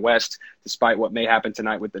talk of the West, despite what may happen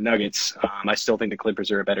tonight with the Nuggets. I still think the Clippers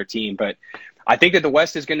are a better team, but I think that the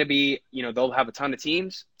West is going to be, they'll have a ton of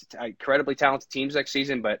teams, incredibly talented teams next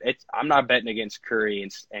season, but I'm not betting against Curry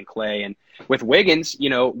and Clay. And with Wiggins,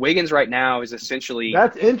 Wiggins right now is essentially –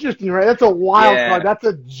 That's interesting, right? That's a wild card. That's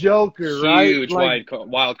a joker, right? Huge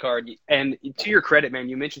wild card. And to your credit, man,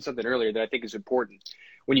 you mentioned something earlier that I think is important.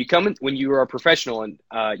 When you are a professional and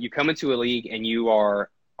you come into a league and you are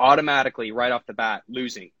automatically right off the bat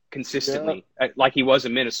losing consistently, like he was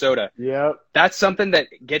in Minnesota, that's something that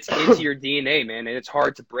gets into your DNA, man, and it's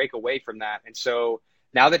hard to break away from that. And so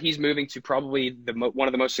now that he's moving to probably one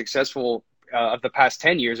of the most successful of the past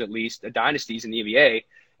 10 years, at least, dynasties in the NBA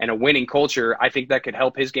and a winning culture, I think that could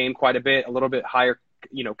help his game quite a bit. A little bit higher,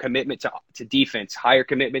 commitment to defense, higher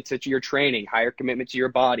commitment to your training, higher commitment to your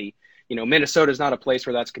body. Minnesota is not a place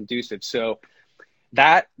where that's conducive. So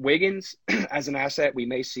that Wiggins as an asset, we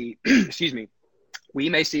may see, we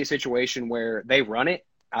may see a situation where they run it.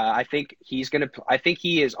 I think he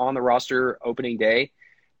is on the roster opening day,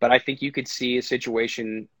 but I think you could see a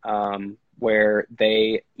situation where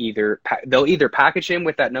they'll either package him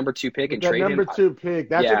with that number 2 pick and trade him. Number 2 pick.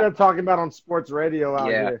 That's what they're talking about on sports radio out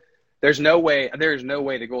here. There's no way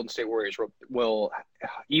the Golden State Warriors will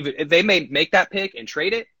even, they may make that pick and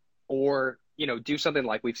trade it, or do something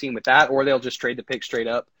like we've seen with that, or they'll just trade the pick straight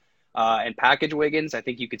up and package Wiggins. I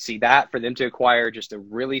think you could see that for them to acquire just a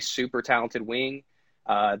really super talented wing.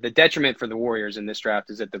 The detriment for the Warriors in this draft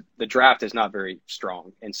is that the draft is not very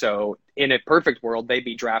strong. And so in a perfect world, they'd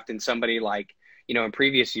be drafting somebody like, in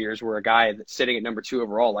previous years where a guy that's sitting at number 2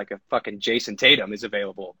 overall, like a fucking Jason Tatum, is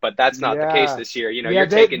available. But that's not the case this year.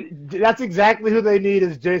 That's exactly who they need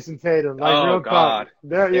is Jason Tatum. Oh, God.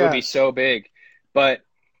 It would be so big. But,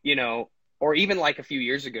 or even like a few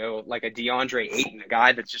years ago, like a DeAndre Ayton, a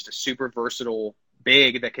guy that's just a super versatile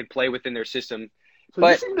big that could play within their system. So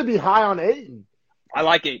you seem to be high on Ayton. I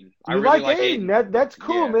like Ayton. I really like Ayton. That's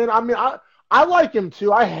cool, man. I mean, I like him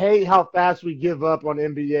too. I hate how fast we give up on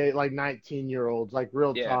NBA, like 19-year-olds, like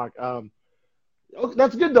real talk.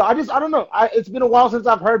 That's good though. I don't know. It's been a while since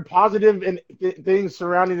I've heard positive things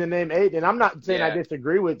surrounding the name Ayton. And I'm not saying I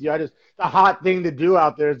disagree with you. The hot thing to do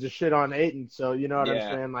out there is to shit on Ayton. So you know what I'm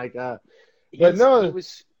saying? Like, he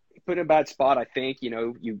was put in a bad spot. I think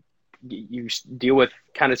you deal with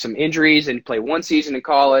kind of some injuries and play one season in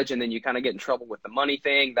college, and then you kind of get in trouble with the money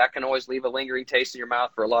thing. That can always leave a lingering taste in your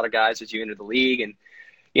mouth for a lot of guys as you enter the league. And,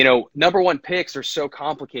 number 1 picks are so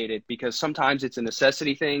complicated because sometimes it's a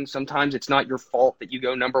necessity thing. Sometimes it's not your fault that you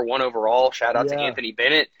go number 1 overall. Shout out to Anthony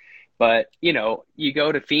Bennett. But, you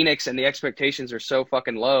go to Phoenix and the expectations are so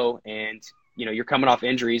fucking low, and, you're coming off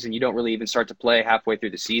injuries and you don't really even start to play halfway through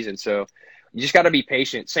the season. So you just got to be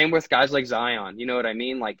patient. Same with guys like Zion. You know what I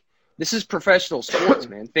mean? Like, this is professional sports,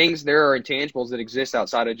 man. There are intangibles that exist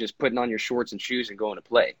outside of just putting on your shorts and shoes and going to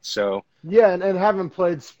play. So and having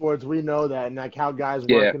played sports, we know that, and like how guys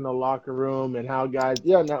work in the locker room and how guys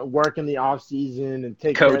work in the off season and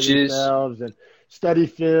take care of themselves and study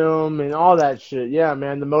film and all that shit. Yeah,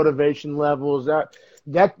 man, the motivation levels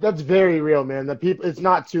that's very real, man. The people, it's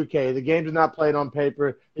not 2K. The games are not played on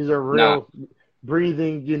paper. These are real. No.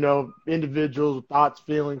 Breathing, individuals, thoughts,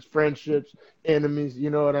 feelings, friendships, enemies, you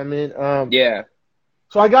know what I mean?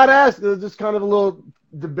 So I got to ask, just kind of a little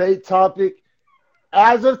debate topic.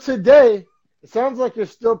 As of today, it sounds like you're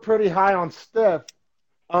still pretty high on Steph.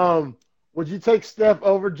 Would you take Steph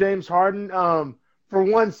over James Harden for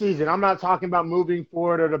one season? I'm not talking about moving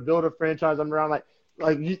forward or to build a franchise. I'm around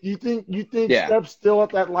like you think Steph's still at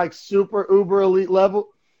that like super uber elite level?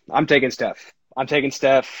 I'm taking Steph.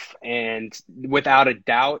 And without a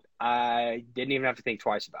doubt, I didn't even have to think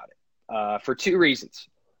twice about it for 2 reasons.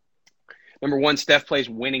 Number 1, Steph plays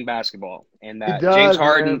winning basketball, and that James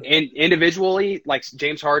Harden individually, like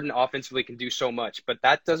James Harden offensively can do so much, but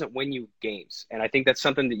that doesn't win you games. And I think that's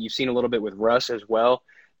something that you've seen a little bit with Russ as well.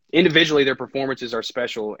 Individually, their performances are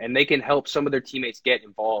special, and they can help some of their teammates get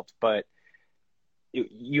involved, but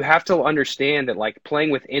you have to understand that like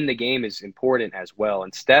playing within the game is important as well.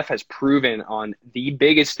 And Steph has proven on the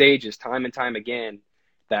biggest stages time and time again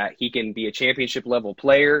that he can be a championship level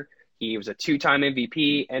player. He was a 2-time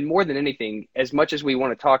MVP. And more than anything, as much as we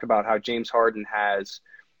want to talk about how James Harden has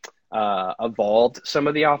evolved some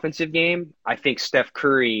of the offensive game, I think Steph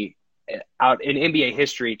Curry out in NBA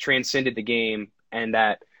history transcended the game, and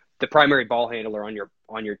that the primary ball handler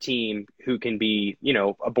on your team who can be,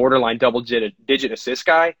 a borderline double-digit assist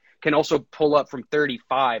guy can also pull up from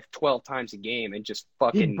 35 12 times a game and just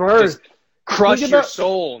fucking just crush your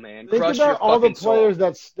soul, man. Think about all the players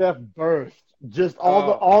that Steph birthed. Just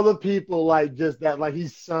all the people like just that, like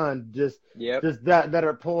his son, just that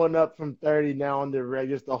are pulling up from 30 now on the reg,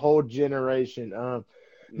 just the whole generation.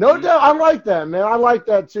 No doubt, I like that, man. I like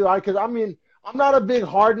that too. Because I'm not a big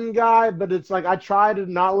Harden guy, but it's like I try to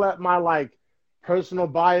not let my like personal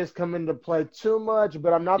bias come into play too much.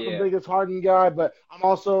 But I'm not the biggest Harden guy. But I'm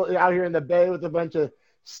also out here in the Bay with a bunch of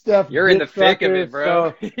Steph. You're in the thick of it,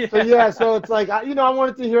 bro. So it's like I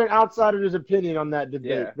wanted to hear an outsider's opinion on that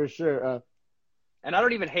debate for sure. And I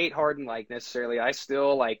don't even hate Harden like necessarily. I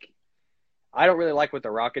still I don't really like what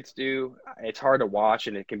the Rockets do. It's hard to watch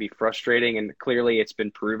and it can be frustrating. And clearly it's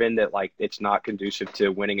been proven that it's not conducive to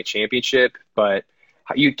winning a championship. But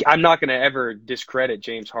I'm not going to ever discredit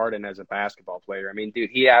James Harden as a basketball player. I mean,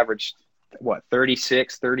 dude, he averaged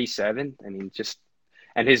 36, 37. I mean,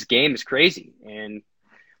 and his game is crazy.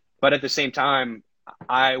 But at the same time,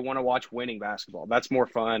 I want to watch winning basketball. That's more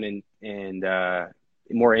fun and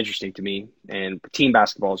more interesting to me. And team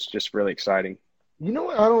basketball is just really exciting. You know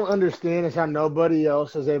what I don't understand is how nobody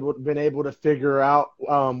else has been able to figure out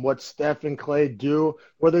what Steph and Clay do,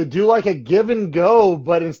 where they do like a give and go,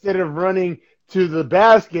 but instead of running to the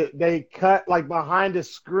basket, they cut like behind a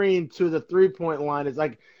screen to the 3-point line. It's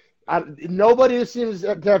like nobody seems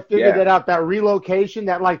to have figured that out. That relocation,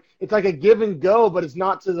 that like it's like a give and go, but it's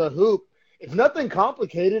not to the hoop. It's nothing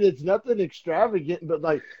complicated. It's nothing extravagant, but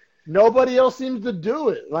like nobody else seems to do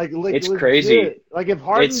it. Like it's legit. crazy. Like if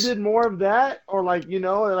Harden did more of that, or I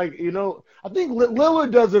think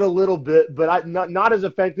Lillard does it a little bit, but not as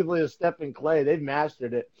effectively as Steph and Clay. They've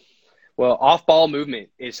mastered it. Well, off-ball movement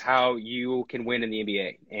is how you can win in the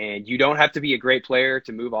NBA, and you don't have to be a great player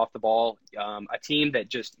to move off the ball. A team that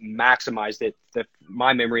just maximized it,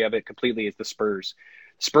 my memory of it completely, is the Spurs.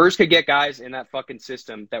 Spurs could get guys in that fucking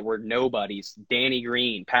system that were nobodies. Danny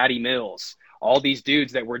Green, Patty Mills, all these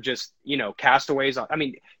dudes that were just, castaways. I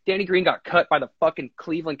mean, Danny Green got cut by the fucking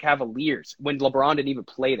Cleveland Cavaliers when LeBron didn't even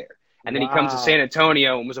play there. And then he comes to San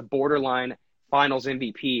Antonio and was a borderline finals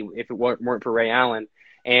MVP if it weren't for Ray Allen.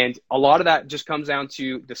 And a lot of that just comes down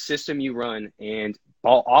to the system you run and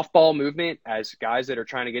off-ball movement as guys that are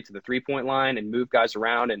trying to get to the three-point line and move guys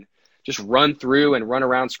around and just run through and run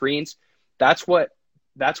around screens. That's why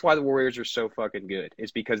the Warriors are so fucking good,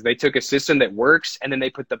 is because they took a system that works and then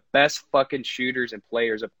they put the best fucking shooters and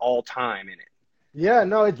players of all time in it. Yeah,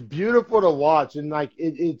 no, it's beautiful to watch. And like,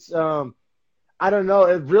 it's I don't know.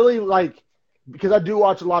 It really because I do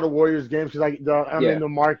watch a lot of Warriors games because I'm in the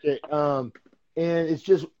market. And it's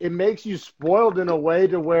just, it makes you spoiled in a way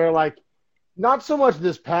to where, like, not so much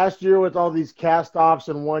this past year with all these cast-offs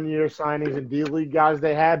and one-year signings and D-League guys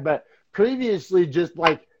they had, but previously just,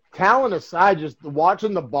 like, talent aside, just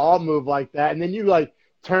watching the ball move like that. And then you, like,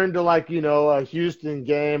 turn to, like, a Houston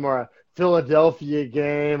game or a Philadelphia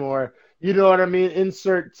game or, you know what I mean,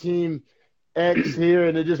 insert team X here,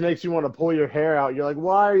 and it just makes you want to pull your hair out. You're like,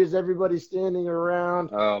 why is everybody standing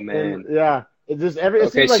around? Oh, man. And,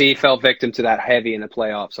 OKC fell victim to that heavy in the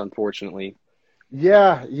playoffs, unfortunately.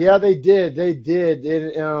 Yeah, they did. They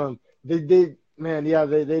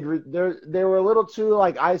were a little too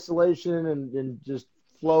like isolation and just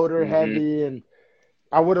floater heavy, and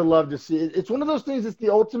I would have loved to see it. It's one of those things. It's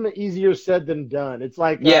the ultimate easier said than done. It's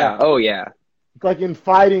like It's like in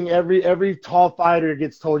fighting, every tall fighter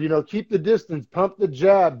gets told, keep the distance, pump the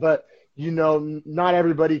jab, but not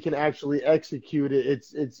everybody can actually execute it.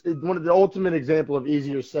 It's one of the ultimate example of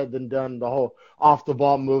easier said than done, the whole off the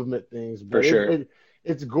ball movement things. But for sure.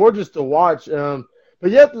 It's gorgeous to watch. But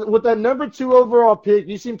yeah, with that number 2 overall pick,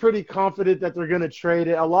 you seem pretty confident that they're going to trade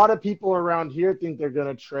it. A lot of people around here think they're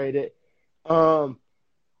going to trade it. I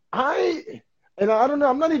don't know.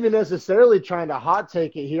 I'm not even necessarily trying to hot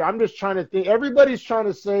take it here. I'm just trying to think. Everybody's trying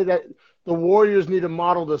to say that the Warriors need to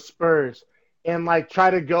model the Spurs and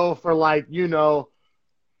try to go for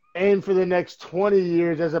aim for the next 20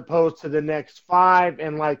 years as opposed to the next 5,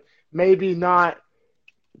 and maybe not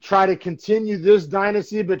try to continue this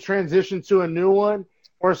dynasty but transition to a new one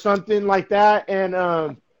or something like that. And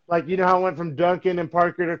how it went from Duncan and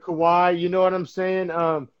Parker to Kawhi, you know what I'm saying?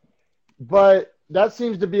 But that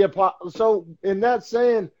seems to be so in that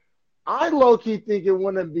saying, I low-key think it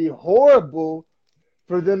wouldn't be horrible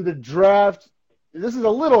for them to draft. This is a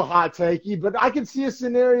little hot takey, but I can see a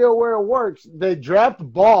scenario where it works. They draft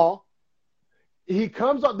Ball. He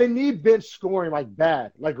comes up. They need bench scoring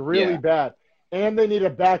bad, really bad. And they need a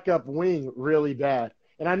backup wing really bad.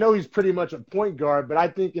 And I know he's pretty much a point guard, but I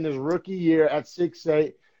think in his rookie year at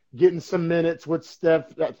 6'8", getting some minutes with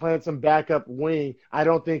Steph, playing some backup wing, I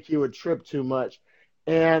don't think he would trip too much.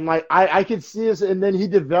 And I could see this, and then he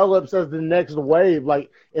develops as the next wave,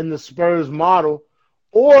 in the Spurs model,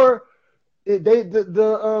 or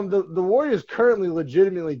the Warriors currently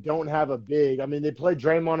legitimately don't have a big. I mean, they play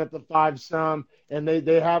Draymond at the 5 some, and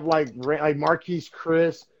they have Marquise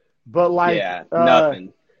Chris, but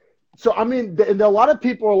nothing. So I mean, and a lot of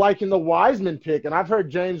people are liking the Wiseman pick, and I've heard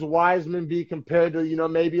James Wiseman be compared to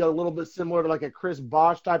maybe a little bit similar to a Chris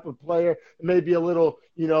Bosh type of player, maybe a little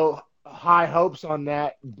high hopes on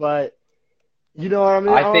that, but you know what I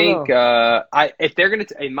mean. I think if they're gonna,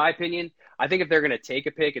 in my opinion. I think if they're going to take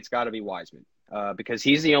a pick, it's got to be Wiseman because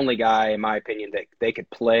he's the only guy, in my opinion, that they could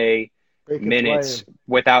play minutes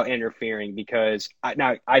without interfering. Because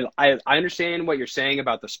I understand what you're saying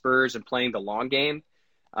about the Spurs and playing the long game.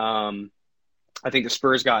 I think the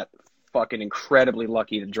Spurs got fucking incredibly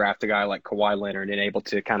lucky to draft a guy like Kawhi Leonard and able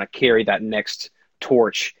to kind of carry that next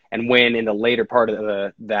torch and win in the later part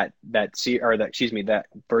of that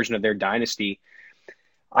version of their dynasty.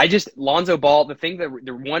 Lonzo Ball, the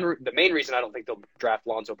main reason I don't think they'll draft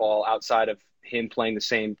Lonzo Ball outside of him playing the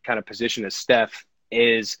same kind of position as Steph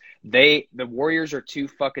is the Warriors are too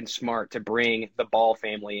fucking smart to bring the Ball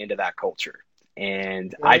family into that culture.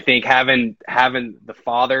 And I think having the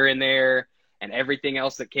father in there and everything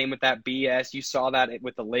else that came with that BS. You saw that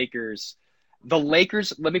with the Lakers. The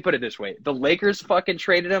Lakers, let me put it this way. The Lakers fucking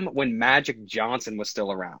traded him when Magic Johnson was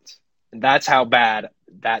still around. That's how bad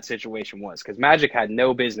that situation was, because Magic had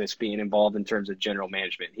no business being involved in terms of general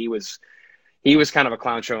management. He was kind of a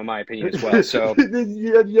clown show in my opinion as well. So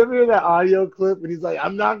you ever hear that audio clip when he's like,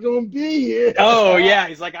 "I'm not gonna be here"? Oh yeah,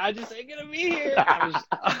 he's like, "I just ain't gonna be here."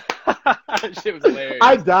 That shit was hilarious.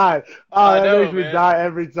 I died. I know, makes me man. die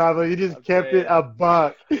every time. But he just kept it a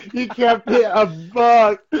buck. He kept it a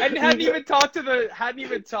buck. And hadn't even talked to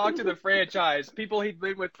the franchise, people he'd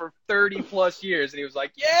been with for 30 plus years, and he was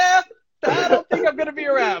like, "Yeah, I don't think I'm gonna be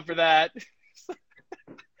around for that."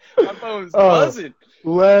 My phone's buzzing.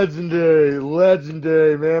 Legendary,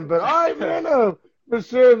 man. But all right, man. For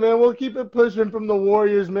sure, man. We'll keep it pushing from the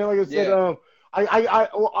Warriors, man. Like I said,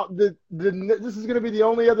 this is gonna be the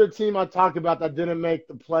only other team I talk about that didn't make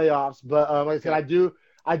the playoffs. But like I said,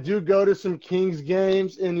 I do go to some Kings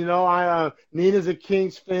games, and Nina's a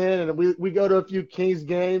Kings fan, and we go to a few Kings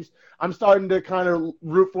games. I'm starting to kind of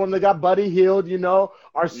root for them. They got Buddy Hield,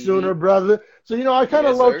 our Sooner brother. So I kind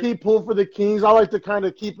of low key pull for the Kings. I like to kind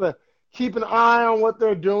of keep an eye on what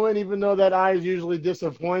they're doing, even though that eye is usually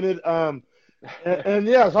disappointed. So I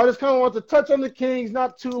just kind of want to touch on the Kings,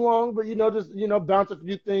 not too long, but bounce a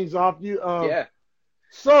few things off you. My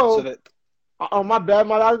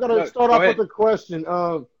bad, I gotta start off with a question.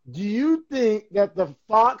 Do you think that the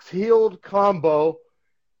Fox Hield combo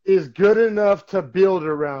is good enough to build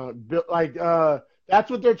around? That's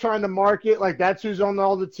what they're trying to market. Like, that's who's on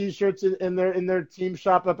all the T-shirts in their team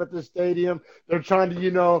shop up at the stadium. They're trying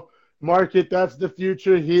to market. That's the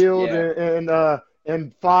future Hield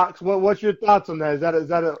and Fox. What's your thoughts on that?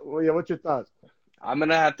 What's your thoughts? I'm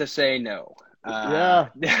gonna have to say no.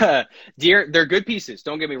 They're good pieces.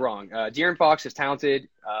 Don't get me wrong. De'Aaron Fox is talented.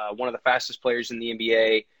 One of the fastest players in the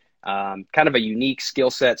NBA. Kind of a unique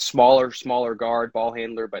skill set, smaller guard, ball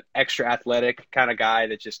handler, but extra athletic kind of guy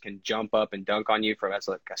that just can jump up and dunk on you as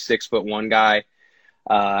like a 6'1" guy.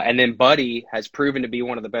 And then Buddy has proven to be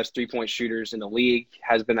one of the best 3-point shooters in the league,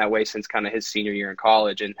 has been that way since kind of his senior year in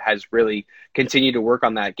college, and has really continued to work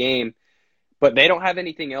on that game. But they don't have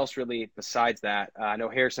anything else really besides that. I know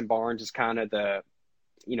Harrison Barnes is kind of the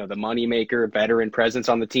moneymaker, veteran presence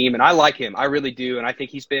on the team. And I like him. I really do. And I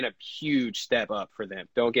think he's been a huge step up for them.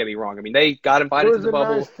 Don't get me wrong. I mean, they got invited to the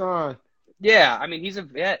bubble. Nice time. Yeah. I mean, he's a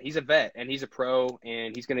vet. He's a vet, and he's a pro,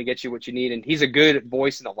 and he's going to get you what you need. And he's a good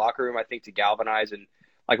voice in the locker room, I think, to galvanize. And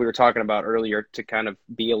like we were talking about earlier, to kind of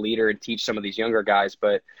be a leader and teach some of these younger guys.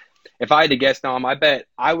 But if I had to guess, Dom,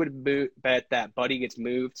 I would bet that Buddy gets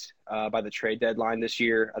moved by the trade deadline this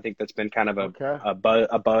year. I think that's been kind of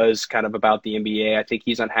a buzz kind of about the NBA. I think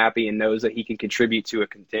he's unhappy and knows that he can contribute to a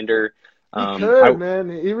contender. He could, man.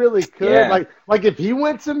 He really could. Yeah. Like if he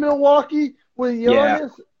went to Milwaukee with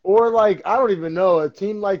Giannis, or I don't even know, a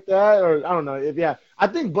team like that, or I don't know. I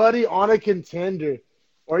think Buddy on a contender,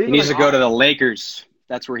 or even he needs to go to the Lakers.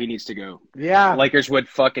 That's where he needs to go. Yeah. Lakers would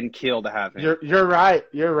fucking kill to have him. You're right.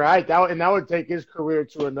 That would take his career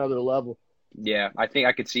to another level. Yeah, I think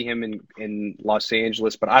I could see him in Los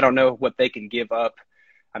Angeles, but I don't know what they can give up.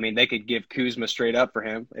 I mean, they could give Kuzma straight up for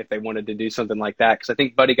him if they wanted to do something like that, because I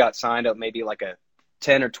think Buddy got signed up maybe like a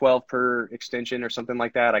 10 or 12 per extension or something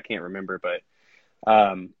like that. I can't remember, but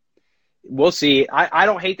we'll see. I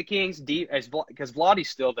don't hate the Kings because Vlade's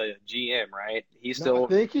still the GM, right? I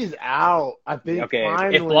think he's out. I think okay.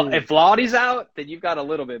 Finally. If Vlade's out, then you've got a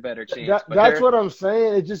little bit better chance. That's what I'm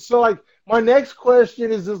saying. It's just so my next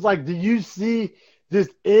question is just do you see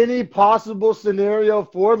just any possible scenario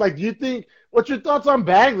for it? Do you think? What's your thoughts on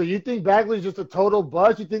Bagley? You think Bagley's just a total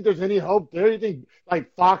bust? You think there's any hope there? You think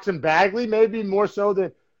Fox and Bagley maybe more so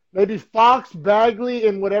than? Maybe Fox, Bagley,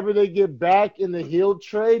 and whatever they get back in the Hield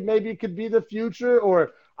trade maybe could be the future,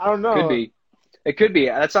 or I don't know. It could be.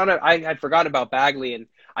 That's on. I had forgotten about Bagley, and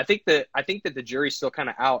I think that the jury's still kind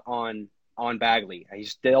of out on Bagley.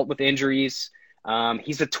 He's dealt with injuries.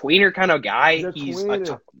 He's a tweener kind of guy. He's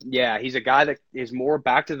a guy that is more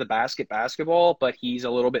back to the basketball, but he's a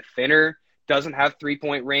little bit thinner. Doesn't have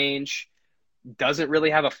 3-point range. Doesn't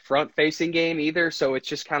really have a front-facing game either, so it's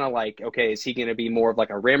just kind of okay, is he going to be more of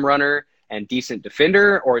a rim runner and decent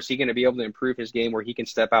defender, or is he going to be able to improve his game where he can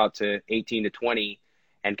step out to 18 to 20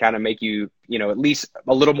 and kind of make you, at least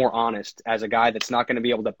a little more honest as a guy that's not going to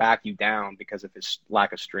be able to back you down because of his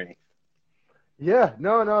lack of strength? Yeah,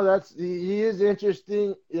 no, he is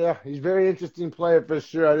interesting. Yeah, he's a very interesting player for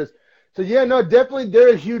sure. Definitely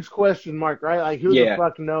they're a huge question mark, right? Who the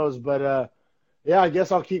fuck knows, but I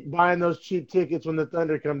guess I'll keep buying those cheap tickets when the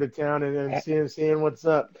Thunder come to town and seeing what's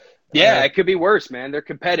up. Yeah, it could be worse, man. They're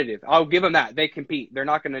competitive. I'll give them that. They compete. They're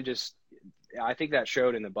not going to just I think that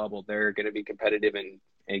showed in the bubble. They're going to be competitive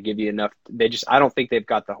and give you enough. I don't think they've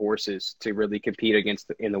got the horses to really compete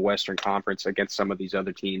in the Western Conference against some of these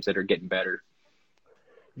other teams that are getting better.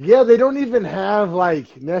 Yeah, they don't even have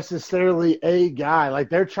like necessarily a guy. Like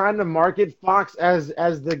they're trying to market Fox as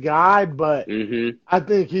the guy, but I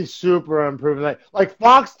think he's super unproven. Like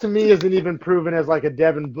Fox to me isn't even proven as like a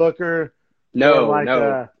Devin Booker. No,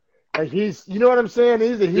 like he's, you know what I'm saying?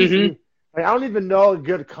 He's like, I don't even know a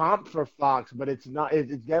good comp for Fox, but it's not.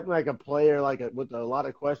 It's definitely like a player with a lot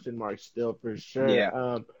of question marks still for sure. Yeah,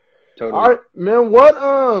 totally. All right, man. What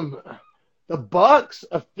the Bucks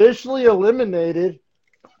officially eliminated.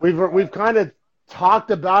 We've kind of talked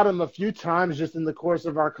about him a few times just in the course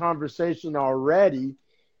of our conversation already,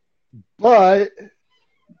 but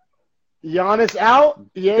Giannis out?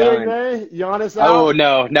 Yay or nay? Giannis out? Oh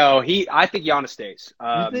no. I think Giannis stays.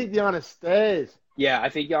 You think Giannis stays? Yeah, I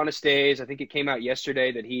think Giannis stays. I think it came out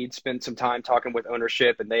yesterday that he'd spent some time talking with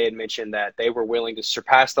ownership, and they had mentioned that they were willing to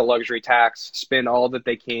surpass the luxury tax, spend all that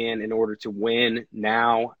they can in order to win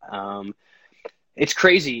now. It's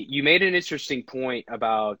crazy. You made an interesting point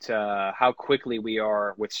about how quickly we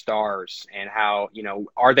are with stars and how,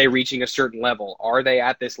 are they reaching a certain level? Are they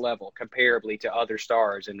at this level comparably to other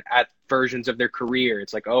stars and at versions of their career?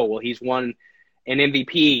 It's like, oh, well, he's won an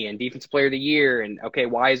MVP and Defensive Player of the Year. And, okay,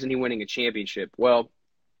 why isn't he winning a championship? Well,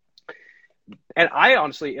 and I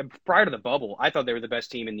honestly, prior to the bubble, I thought they were the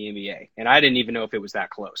best team in the NBA. And I didn't even know if it was that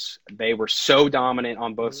close. They were so dominant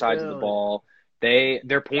on both sides of the ball.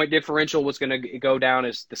 Their point differential was going to go down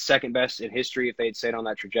as the second best in history if they'd stayed on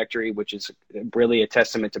that trajectory, which is really a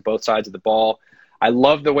testament to both sides of the ball. I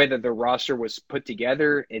love the way that their roster was put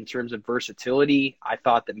together in terms of versatility. I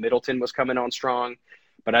thought that Middleton was coming on strong.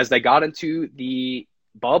 But as they got into the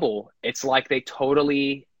bubble, it's like they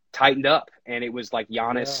totally tightened up. And it was like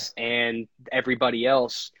Giannis and everybody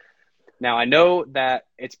else. Now, I know that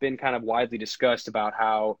it's been kind of widely discussed about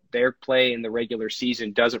how their play in the regular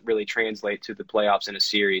season doesn't really translate to the playoffs in a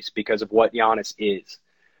series because of what Giannis is.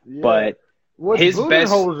 Yeah. But his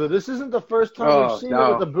Budenholzer, this isn't the first time we've seen it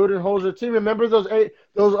with the Budenholzer team. Remember those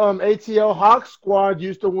ATL Hawks squad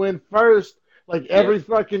used to win first like every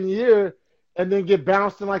fucking year and then get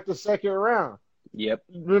bounced in like the second round. Yep.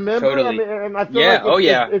 Remember? Totally. I mean, and I feel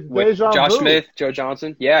like it's with Josh Smith, Joe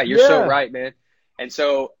Johnson. Yeah, you're so right, man. And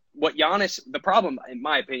so the problem, in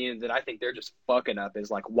my opinion, that I think they're just fucking up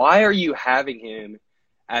is like, why do you have him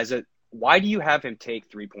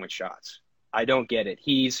take 3-point shots? I don't get it.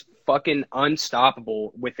 He's fucking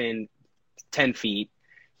unstoppable within 10 feet.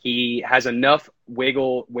 He has enough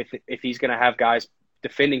wiggle if he's going to have guys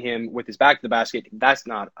defending him with his back to the basket. That's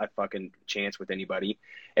not a fucking chance with anybody.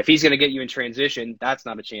 If he's going to get you in transition, that's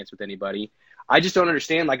not a chance with anybody. I just don't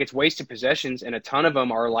understand. Like, it's wasted possessions, and a ton of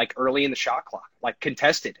them are like early in the shot clock, like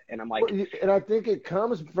contested. And I'm like, and I think it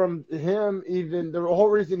comes from him. Even the whole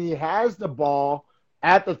reason he has the ball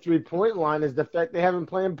at the 3-point line is the fact they haven't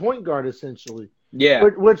playing point guard essentially. Yeah,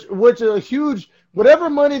 which is a huge. Whatever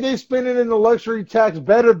money they spending in the luxury tax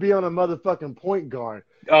better be on a motherfucking point guard.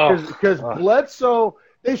 Because Bledsoe.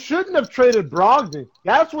 They shouldn't have traded Brogdon.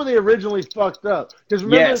 That's where they originally fucked up. Because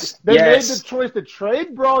remember, they made the choice to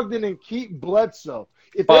trade Brogdon and keep Bledsoe.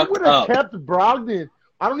 If they would have kept Brogdon,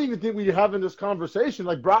 I don't even think we'd be having this conversation.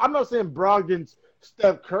 Like, I'm not saying Brogdon's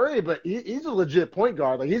Steph Curry, but he's a legit point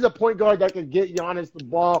guard. Like, he's a point guard that can get Giannis the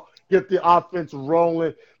ball, get the offense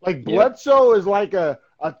rolling. Like, Bledsoe is like a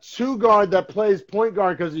 2-guard that plays point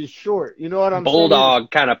guard because he's short. You know what I'm saying?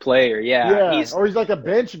 Bulldog kind of player, yeah. Or he's like a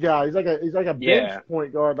bench guy. He's like a bench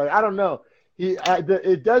point guard. Like, I don't know.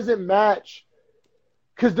 It doesn't match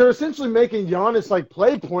because they're essentially making Giannis like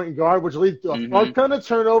play point guard, which leads to a fuck ton of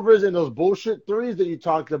turnovers and those bullshit threes that you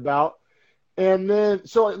talked about. And then,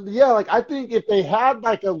 I think if they had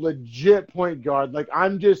like a legit point guard, like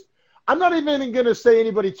I'm not even gonna say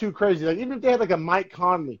anybody too crazy. Like even if they had like a Mike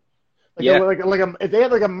Conley. If they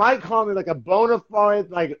had like a Mike Conley, like a bona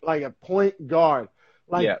fide, like a point guard,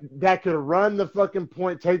 that could run the fucking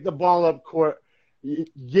point, take the ball up court,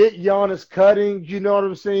 get Giannis cutting, you know what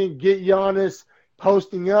I'm saying? Get Giannis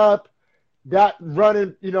posting up, that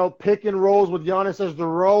running, pick and rolls with Giannis as the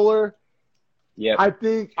roller. Yeah, I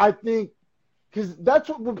think because that's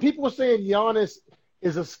what when people are saying Giannis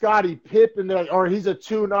is a Scottie Pippen, or he's a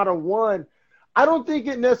 2, not a 1. I don't think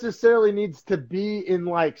it necessarily needs to be in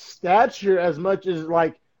like stature as much as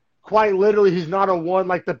like quite literally he's not a 1,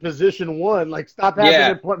 like the position 1. Like stop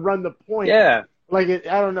having to run the point. Yeah. Like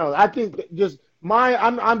I don't know. I think just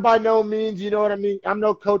I'm by no means, you know what I mean? I'm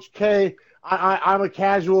no Coach K. I'm a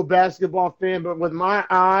casual basketball fan, but with my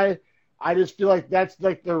eye, I just feel like that's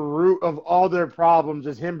like the root of all their problems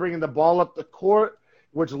is him bringing the ball up the court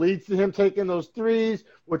which leads to him taking those threes,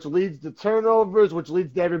 which leads to turnovers, which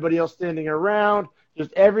leads to everybody else standing around.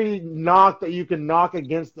 Just every knock that you can knock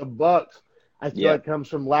against the Bucks, I feel like comes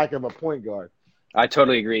from lack of a point guard. I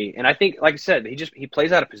totally agree. And I think, like I said, he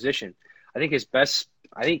plays out of position. I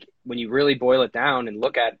think when you really boil it down and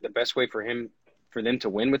look at the best way for them to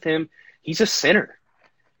win with him, he's a center.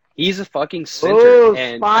 He's a fucking center. Oh,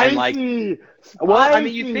 and like, spicy. well, I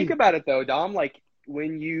mean, you think about it though, Dom, like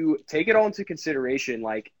when you take it all into consideration,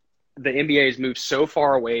 like the NBA has moved so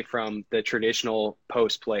far away from the traditional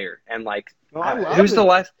post player. And like, who's the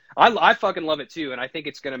last? I fucking love it too. And I think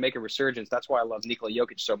it's going to make a resurgence. That's why I love Nikola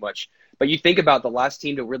Jokic so much. But you think about the last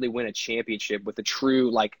team to really win a championship with a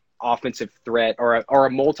true like offensive threat or a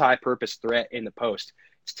multi-purpose threat in the post.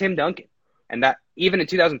 It's Tim Duncan. And that even in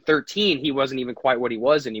 2013, he wasn't even quite what he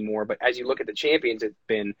was anymore. But as you look at the champions, it's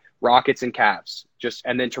been Rockets and Cavs,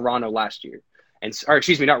 and then Toronto last year. Or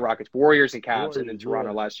excuse me, not Rockets, Warriors and Cavs, and then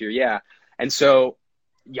Toronto last year. Yeah. And so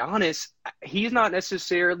Giannis, he's not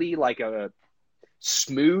necessarily like a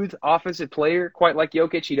smooth offensive player, quite like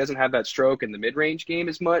Jokic. He doesn't have that stroke in the mid-range game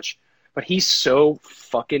as much, but he's so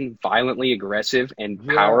fucking violently aggressive and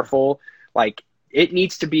powerful. Like it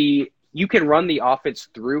needs to be, you can run the offense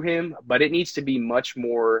through him, but it needs to be much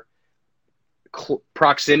more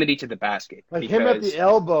proximity to the basket. Like him at the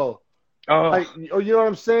elbow. Oh, like, you know what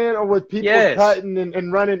I'm saying? Or with people cutting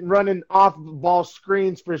and running off ball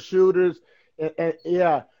screens for shooters. And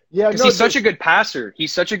yeah. Because he's such a good passer.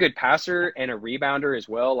 He's such a good passer and a rebounder as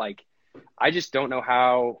well. Like, I just don't know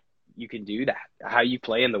how you can do that, how you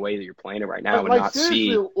play in the way that you're playing it right now and not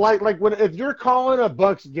see. Like if you're calling a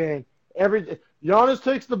Bucks game, Giannis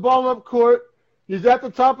takes the ball up court, he's at the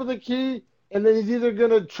top of the key, and then he's either going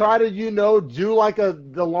to try to, do like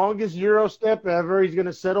the longest Euro step ever. He's going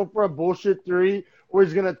to settle for a bullshit three, or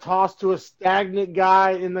he's going to toss to a stagnant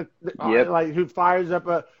guy in like who fires up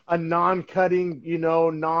a non-cutting,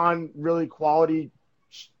 non-really quality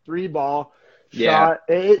three ball shot.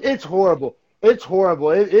 It's horrible. It's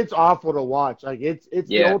horrible. It's awful to watch. Like it's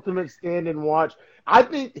the ultimate stand and watch. I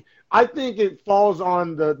think it falls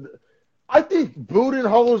on I think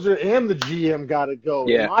Budenholzer and the GM got to go,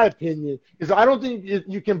 in my opinion, because I don't think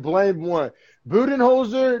you can blame one.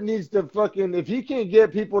 Budenholzer needs to if he can't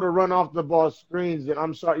get people to run off the ball screens, then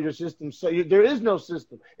I'm sorry, your system. There is no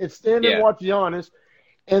system. It's stand and watch Giannis.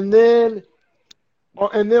 And then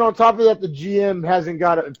on top of that, the GM hasn't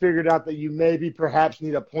got it figured out that you perhaps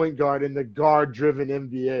need a point guard in the guard-driven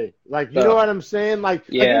NBA. Like, you know what I'm saying? Like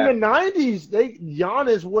in the 90s,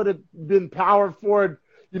 Giannis would have been power forward,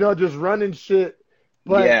 just running shit.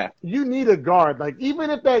 But you need a guard. Like, even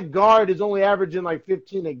if that guard is only averaging like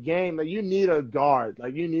 15 a game, like, you need a guard.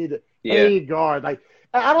 Like, you need a guard. Like,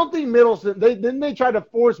 I don't think Middleton. They tried to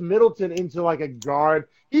force Middleton into like a guard.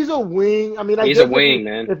 He's a wing. I mean, he's a wing,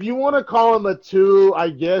 man. If you want to call him a two, I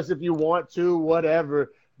guess if you want to,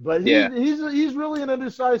 whatever. But he's really an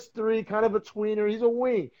undersized three, kind of a tweener. He's a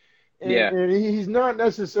wing. And he's not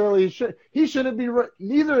necessarily he shouldn't be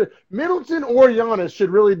neither Middleton or Giannis should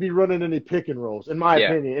really be running any pick and rolls, in my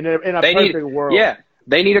opinion. In a perfect world,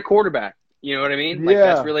 they need a quarterback. You know what I mean? Like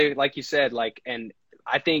that's really, like you said. Like, and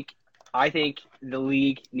I think the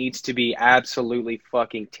league needs to be absolutely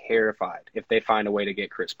fucking terrified if they find a way to get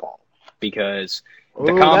Chris Paul, because the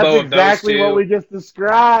combo of those two. That's exactly what we just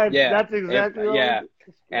described. Yeah, that's exactly what we just described.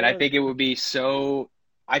 And I think it would be so.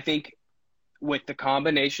 I think, with the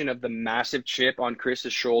combination of the massive chip on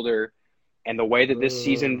Chris's shoulder and the way that this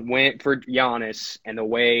season went for Giannis and the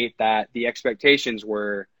way that the expectations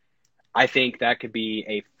were, I think that could be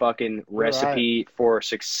a fucking recipe for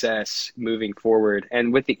success moving forward.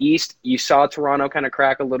 And with the East, you saw Toronto kind of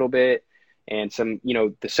crack a little bit, and the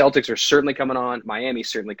Celtics are certainly coming on. Miami's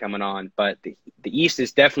certainly coming on, but the East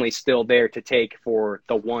is definitely still there to take for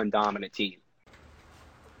the one dominant team.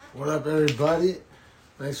 What up, everybody?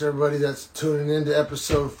 Thanks, everybody that's tuning in to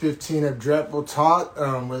episode 15 of Dreadful Talk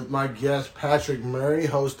with my guest, Patrick Murray,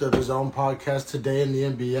 host of his own podcast, Today in the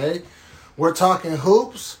NBA. We're talking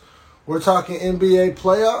hoops. We're talking NBA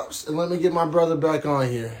playoffs. And let me get my brother back on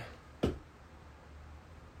here.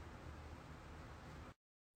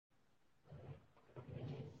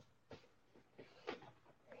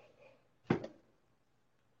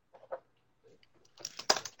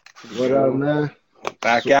 What up, man?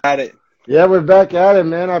 Back at it. Yeah, we're back at it,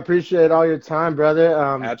 man. I appreciate all your time, brother.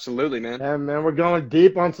 Absolutely, man. And, man, we're going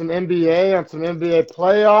deep on some NBA, on some NBA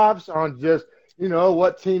playoffs, on just,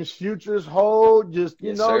 what teams' futures hold, just,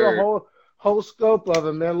 the whole scope of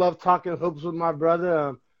it, man. Love talking hoops with my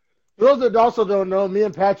brother. For those that also don't know, me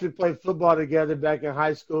and Patrick played football together back in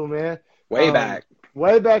high school, man. Way back.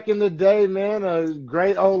 way back in the day, man, a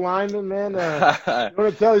great old lineman, man. You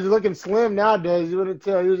want to tell he's looking slim nowadays. You want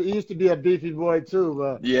to tell he used to be a beefy boy too.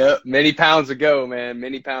 But Yeah, many pounds ago, man.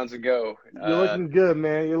 Many pounds ago. you're looking good,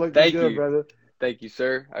 man. You're looking Thank good, you. brother. Thank you,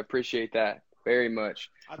 sir. I appreciate that very much.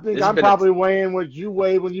 I think This has I'm been probably weighing what you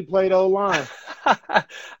weighed when you played O-line.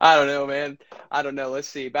 I don't know, man. I don't know. Let's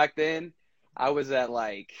see. Back then, I was at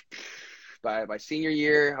by my senior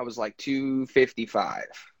year, I was like 255.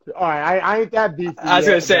 All right, I ain't that beefy I was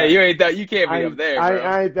yet, gonna say but you can't be up there, bro.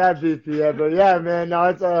 I ain't that beefy yet, but yeah, man. No,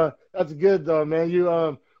 it's that's good though, man.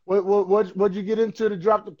 You what'd you get into to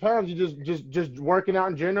drop the pounds? You just working out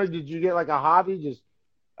in general? Did you get like a hobby? Just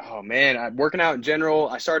Oh man, I'm working out in general.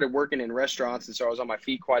 I started working in restaurants, and so I was on my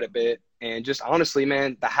feet quite a bit. And just honestly,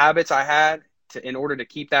 man, the habits I had in order to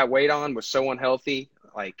keep that weight on was so unhealthy.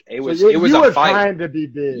 Like it was you a were fight. trying to be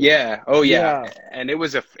big. Yeah. Oh yeah. Yeah. And it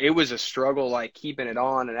was a struggle, like keeping it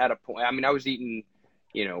on. And at a point, I mean, I was eating,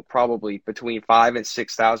 probably between 5,000 and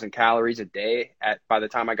 6,000 calories a day by the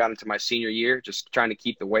time I got into my senior year, just trying to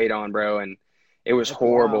keep the weight on, bro. And it was That's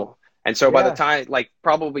horrible. wild. And so by the Yeah. time, like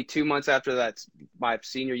probably 2 months after that, my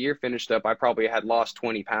senior year finished up, I probably had lost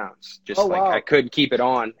 20 pounds. Just Oh, like wow. I couldn't keep it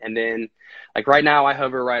on. And then like right now I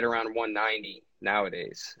hover right around 190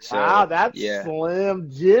 nowadays. So, Wow, that's yeah. Slim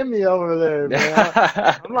Jimmy over there, man.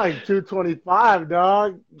 I'm like 225,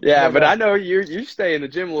 dog. Yeah, but I I know you stay in the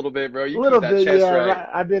gym a little bit, bro. You a little keep that bit, chest yeah. right. Right.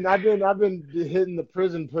 I've been hitting the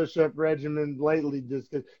prison push-up regimen lately, just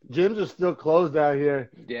because gyms are still closed out here.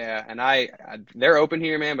 Yeah, and they're open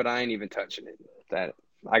here, man, but I ain't even touching it. That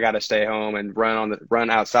I got to stay home and run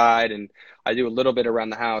outside, and I do a little bit around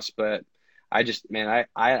the house, but I just, man,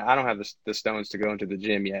 I don't have the stones to go into the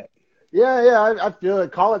gym yet. Yeah, I feel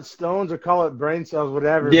it. Call it stones or call it brain cells,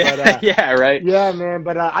 whatever. Yeah, But yeah, right. yeah, man.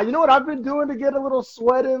 But you know what I've been doing to get a little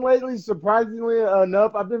sweat in lately? Surprisingly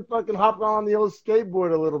enough, I've been fucking hopping on the old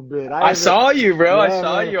skateboard a little bit. I saw you, bro. I Yeah,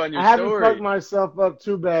 saw man. you on your I haven't story. fucked myself up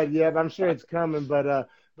too bad yet, but I'm sure it's coming. But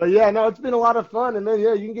yeah, no, it's been a lot of fun, and then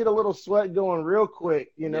yeah, you can get a little sweat going real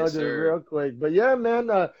quick, Yes, just sir. real quick. But yeah, man,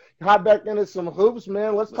 hop back into some hoops,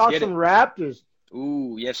 man. Let's talk get some it. Raptors.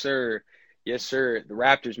 Ooh, yes, sir. Yes, sir. The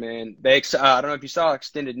Raptors, man. I don't know if you saw,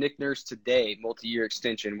 extended Nick Nurse today, multi-year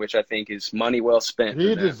extension, which I think is money well spent. He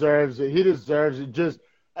for them. deserves it. He deserves it. Just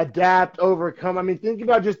adapt, overcome. I mean, think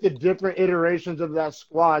about just the different iterations of that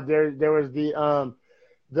squad. There was the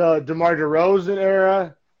DeMar DeRozan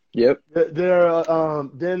era. Yep. Then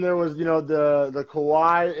there was the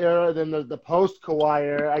Kawhi era. Then the post Kawhi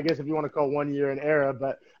era. I guess if you want to call 1 year an era,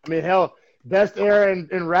 but I mean, hell, best era in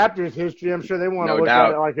Raptors history. I'm sure they want to No look doubt.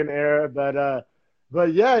 at it like an era,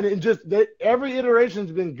 but yeah, and every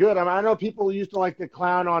iteration's been good. I mean, I know people used to like to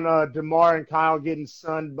clown on DeMar and Kyle getting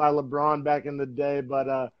sunned by LeBron back in the day,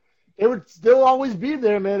 but it would still always be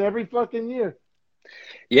there, man, every fucking year.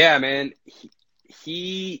 Yeah, man.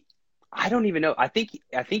 He I don't even know. I think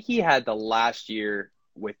he had the last year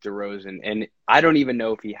with DeRozan, and I don't even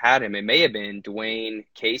know if he had him. It may have been Dwayne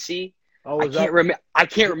Casey. Oh, I can't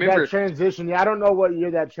remember. That transition. Yeah, I don't know what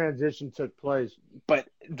year that transition took place. But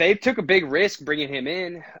they took a big risk bringing him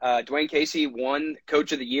in. Dwayne Casey won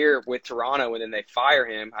Coach of the Year with Toronto, and then they fire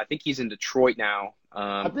him. I think he's in Detroit now.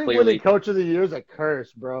 I think clearly. winning Coach of the Year is a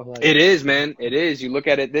curse, bro. Like, It is, man. It is. You look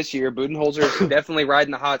at it this year, Budenholzer's definitely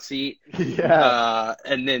riding the hot seat. yeah.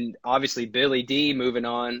 And then obviously Billy D moving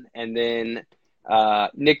on, and then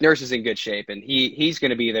Nick Nurse is in good shape, and he's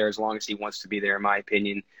going to be there as long as he wants to be there, in my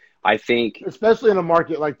opinion. I think, especially in a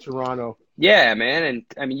market like Toronto. Yeah, man, and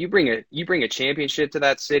I mean, you bring a championship to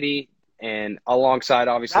that city, and alongside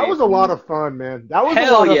obviously that was a lot of fun, man. That was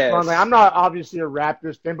Hell a lot of yes. fun. Like, I'm not obviously a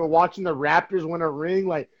Raptors fan, but watching the Raptors win a ring,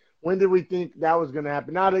 like, when did we think that was going to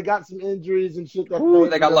happen? Now they got some injuries and shit.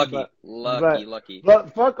 They got lucky. But, lucky.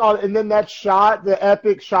 But fuck all. And then that shot, the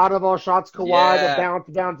epic shot of all shots, Kawhi, Yeah.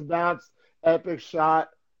 the bounce, epic shot.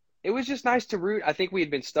 It was just nice to root. I think we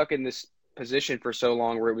had been stuck in this position for so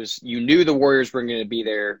long where you knew the Warriors were going to be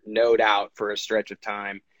there, no doubt, for a stretch of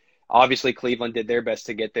time. Obviously, Cleveland did their best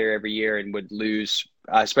to get there every year and would lose,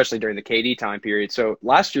 especially during the KD time period. So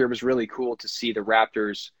last year it was really cool to see the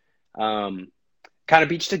Raptors kind of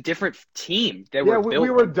be just a different team. We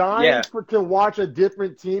were dying to watch a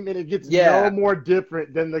different team, and it gets no more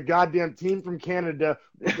different than the goddamn team from Canada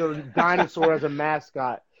with the dinosaur as a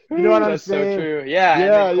mascot. You know what I'm saying? So true. Yeah,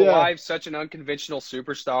 and then Kawhi's such an unconventional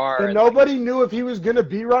superstar. And nobody knew if he was going to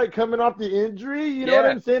be right coming off the injury. You know what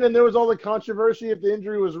I'm saying? And there was all the controversy if the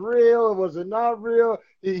injury was real, was it not real.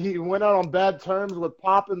 He went out on bad terms with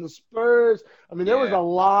Pop and the Spurs. I mean, there was a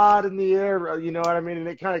lot in the air, you know what I mean? And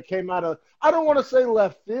it kind of came out of, I don't want to say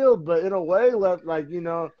left field, but in a way,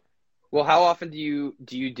 Well, how often do you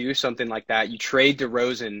do something like that? You trade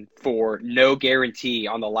DeRozan for no guarantee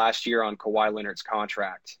on the last year on Kawhi Leonard's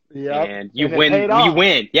contract, Yep. and you And it win. paid You off.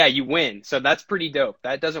 win. Yeah, you win. So that's pretty dope.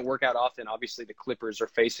 That doesn't work out often. Obviously, the Clippers are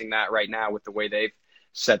facing that right now with the way they've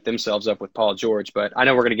set themselves up with Paul George. But I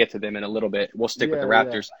know we're going to get to them in a little bit. We'll stick with the Yeah,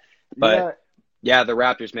 Raptors. yeah. But yeah, the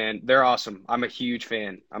Raptors, man, they're awesome. I'm a huge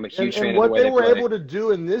fan. I'm a huge fan And of the what way they they were play. able to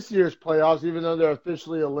do in this year's playoffs, even though they're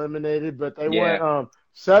officially eliminated, but they Yeah. went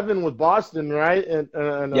 7 with Boston, right? Yep.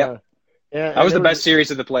 And That was it the best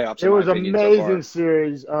series of the playoffs. It in my was opinion, so amazing far.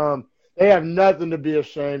 series. They have nothing to be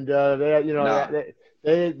ashamed of. Nah.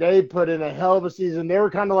 They put in a hell of a season. They were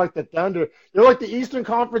kind of like the Thunder. They're like the Eastern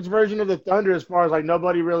Conference version of the Thunder as far as like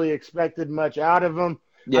nobody really expected much out of them.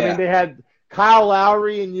 Yeah. I mean, they had Kyle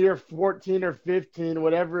Lowry in year 14 or 15,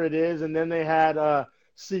 whatever it is, and then they had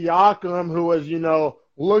Siakam, who was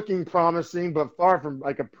looking promising but far from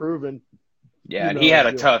like a proven. Yeah, and he had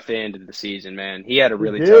a tough end of the season, man. He had a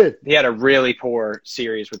really poor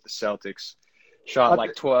series with the Celtics. Shot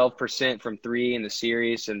like 12% from 3 in the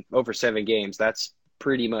series and over 7 games. That's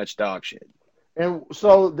pretty much dog shit. And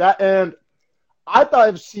I thought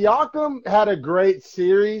if Siakam had a great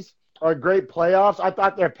series or great playoffs, I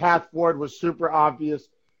thought their path forward was super obvious.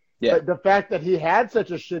 Yeah. But the fact that he had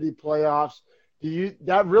such a shitty playoffs,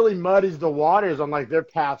 that really muddies the waters on like their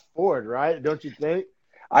path forward, right? Don't you think?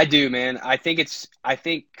 I do, man. I think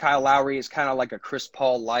Kyle Lowry is kind of like a Chris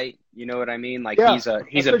Paul light. You know what I mean? Like he's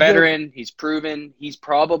a veteran. He's proven. He's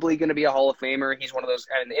probably going to be a Hall of Famer. He's one of those.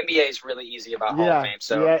 And the NBA is really easy about Hall of Fame,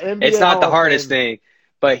 so it's not the hardest thing.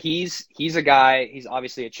 But he's a guy. He's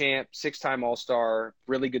obviously a champ, 6-time All-Star,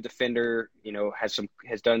 really good defender.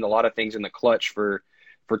 Has done a lot of things in the clutch for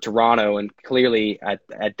Toronto, and clearly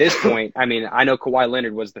at this point, I mean, I know Kawhi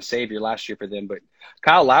Leonard was the savior last year for them, but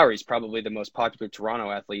Kyle Lowry is probably the most popular Toronto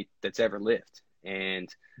athlete that's ever lived, and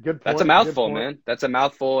that's a mouthful, man. That's a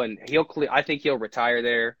mouthful, and I think he'll retire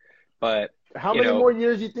there. But how many more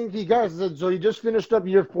years do you think he got? So he just finished up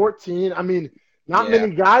year 14. I mean, not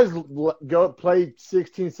many guys go play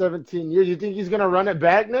 16, 17 years. You think he's going to run it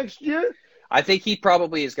back next year? I think he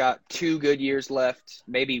probably has got 2 good years left,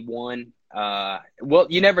 maybe 1. Well,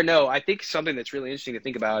 you never know. I think something that's really interesting to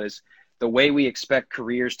think about is the way we expect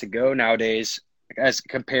careers to go nowadays as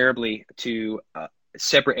comparably to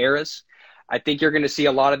separate eras. I think you're going to see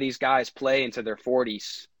a lot of these guys play into their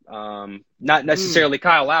 40s. Not necessarily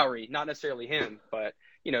Kyle Lowry, not necessarily him, but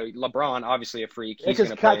LeBron, obviously a freak. He's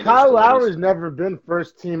going to play. Kyle Lowry's never been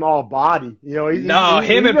first team all body.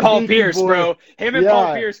 Him and Paul Pierce, bro. Him and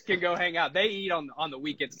Paul Pierce can go hang out. They eat on the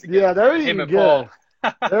weekends together. Yeah, they're eating good. Paul.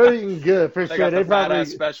 They're eating good for sure. They probably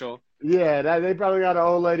special. Yeah, they probably got an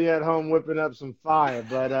old lady at home whipping up some fire.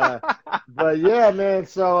 But yeah, man.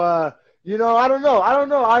 So I don't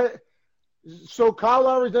know. So Kyle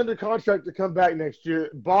Lowry's under contract to come back next year,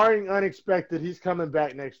 barring unexpected. He's coming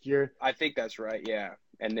back next year. I think that's right. Yeah,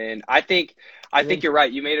 and then I think you're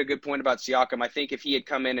right. You made a good point about Siakam. I think if he had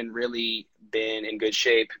come in and really been in good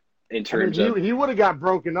shape in terms of, he would have got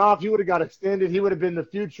broken off. He would have got extended. He would have been the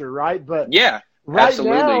future, right? But yeah. Right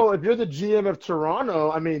absolutely. now, if you're the GM of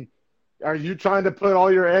Toronto, I mean, are you trying to put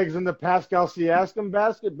all your eggs in the Pascal Siakam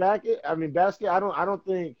basket?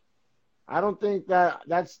 I don't think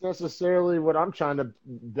that's necessarily what I'm trying to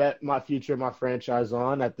bet my future, my franchise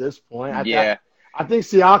on at this point. I think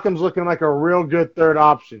Siakam's looking like a real good third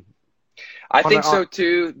option. I think so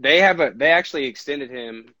too. They actually extended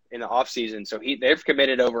him in the offseason, so they've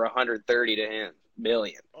committed over $130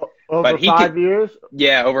 million. Over 5 years?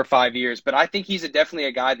 Yeah, over 5 years. But I think he's definitely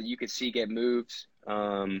a guy that you could see get moved.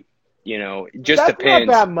 Just that's depends.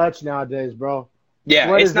 Not that much nowadays, bro. Yeah,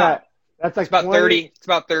 what it's not. That's like it's about 20? 30. It's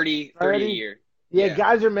about 30 a year. Yeah,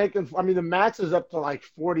 guys are making. I mean, the max is up to like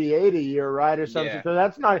 48 a year, right, or something. Yeah. So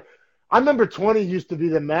that's not. I remember 20 used to be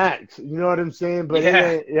the max. You know what I'm saying? But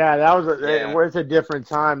it's a different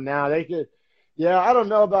time now. They could. Yeah, I don't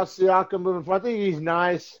know about Siakam moving forward. I think he's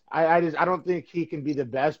nice. I don't think he can be the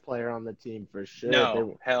best player on the team for sure.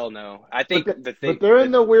 No, hell no. I think but they're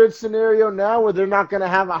in the weird scenario now where they're not going to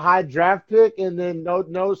have a high draft pick, and then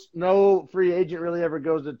no free agent really ever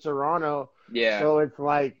goes to Toronto. Yeah. So it's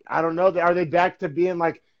like I don't know. Are they back to being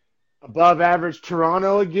like above average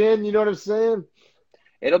Toronto again? You know what I'm saying?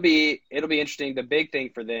 It'll be interesting. The big thing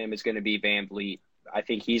for them is going to be Van Vliet. I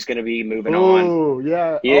think he's going to be moving on. Oh,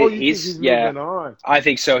 yeah. He's moving on. I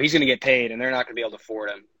think so. He's going to get paid, and they're not going to be able to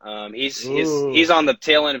afford him. He's on the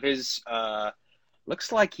tail end of his.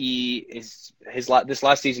 Looks like this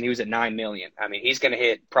last season he was at $9 million. I mean, he's going to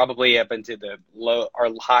hit probably up into the low or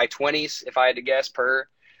high 20s if I had to guess per.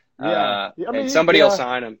 Yeah. And somebody will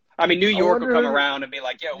sign him. I mean, New I York will wonder come who around and be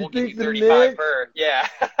like, "Yo, you we'll give you think the 35 Knicks. per." Yeah,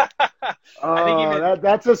 I think Oh, even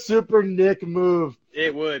that's a super Nick move.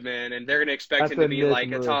 it would, man. And they're gonna expect That's him to a be Nick like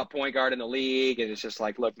a move. top point guard in the league, and it's just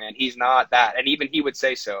like, look, man, he's not that. And even he would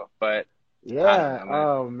say so, but I don't Yeah.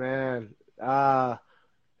 know, man. Oh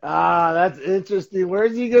man. That's interesting.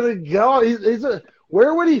 Where's he gonna go? He's a.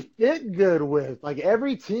 Where would he fit good with? Like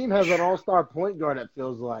every team has an all-star point guard. It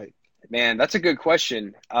feels like. Man, that's a good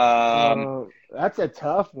question. That's a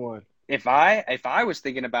tough one. If I was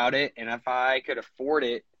thinking about it, and if I could afford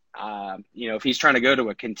it, if he's trying to go to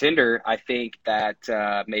a contender, I think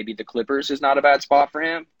that maybe the Clippers is not a bad spot for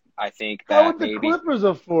him. I think How that would the maybe Clippers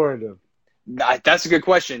afford him? that's a good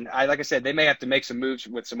question. Like I said, they may have to make some moves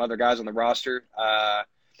with some other guys on the roster.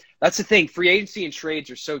 That's the thing. Free agency and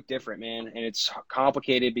trades are so different, man, and it's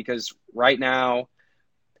complicated because right now,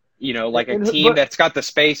 like a team that's got the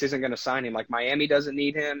space isn't going to sign him. Like Miami doesn't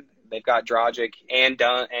need him. They've got Dragic and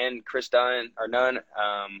Dunn and Chris Dunn or none.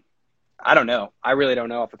 I don't know. I really don't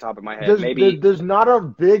know off the top of my head. There's not a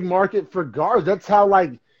big market for guards. That's how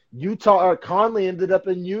like Utah or Conley ended up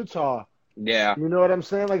in Utah. Yeah. You know what I'm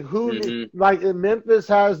saying? Like like Memphis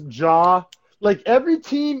has Ja. Like every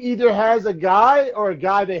team either has a guy or a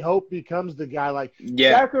guy they hope becomes the guy. Like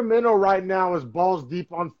Sacramento right now is balls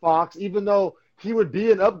deep on Fox, even though he would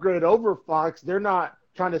be an upgrade over Fox. They're not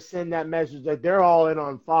trying to send that message that they're all in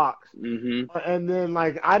on Fox. Mm-hmm. And then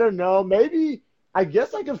like I don't know, maybe I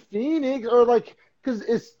guess like a Phoenix or like because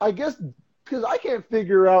I can't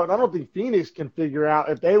figure out, and I don't think Phoenix can figure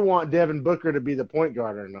out if they want Devin Booker to be the point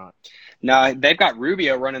guard or not. No, they've got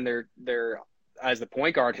Rubio running their as the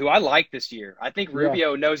point guard, who I like this year. I think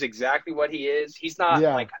Rubio knows exactly what he is. He's not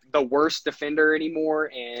like the worst defender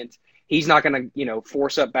anymore, and he's not going to,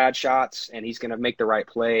 force up bad shots, and he's going to make the right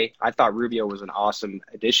play. I thought Rubio was an awesome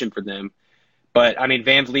addition for them. But, I mean,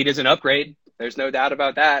 Van Vliet is an upgrade. There's no doubt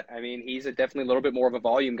about that. I mean, he's definitely a little bit more of a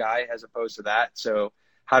volume guy as opposed to that. So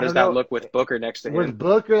how does that look with Booker next to him? With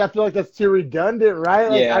Booker, I feel like that's too redundant, right?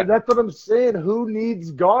 Like, that's what I'm saying. Who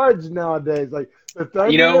needs guards nowadays? Like the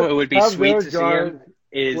Thunder, it would be sweet to see him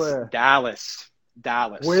is Dallas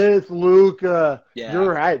with Luka. Yeah.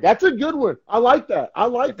 You're right. That's a good one. I like that.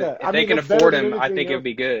 If they can afford him, I think it would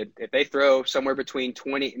be good. If they throw somewhere between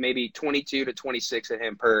 20, maybe 22 to 26 at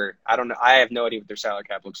him per, I don't know. I have no idea what their salary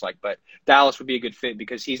cap looks like, but Dallas would be a good fit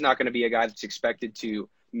because he's not going to be a guy that's expected to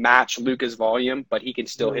match Luka's volume, but he can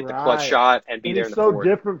still hit the clutch shot and be there in the fourth. He's so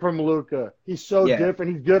different from Luka. He's so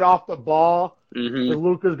different. He's good off the ball. Mm-hmm.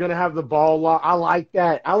 Luka's going to have the ball a lot. I like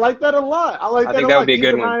that. I like that a lot. I think that would be a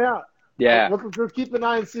good one. Eye out. Yeah. Let's keep an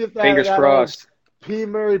eye and see if that fingers crossed. P.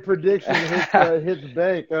 Murray prediction hits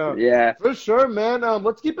bank. Yeah. For sure, man.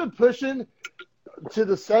 Let's keep it pushing to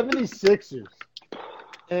the 76ers.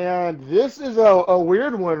 And this is a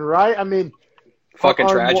weird one, right? I mean, fucking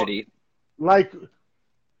tragedy.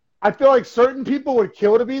 I feel like certain people would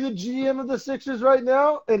kill to be the GM of the Sixers right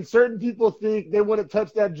now, and certain people think they wouldn't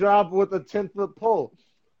touch that job with a 10-foot pole.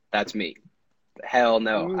 That's me. Hell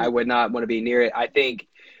no. I would not want to be near it. I think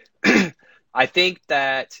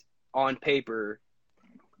that on paper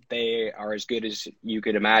they are as good as you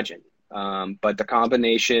could imagine. But the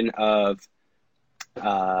combination of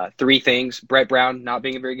three things: Brett Brown not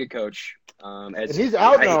being a very good coach. And he's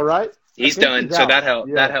out now, right? He's done, so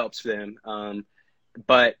that helps them.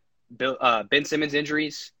 But Ben Simmons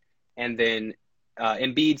injuries, and then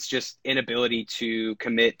Embiid's just inability to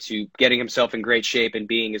commit to getting himself in great shape and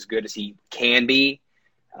being as good as he can be.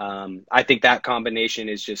 I think that combination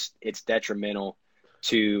is it's detrimental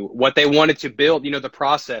to what they wanted to build, the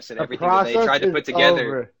process and everything that they tried to put together.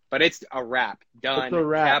 Over. But it's a wrap. Done. It's a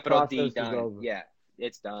wrap. Capital D, Process done. Yeah,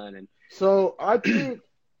 it's done. And so I think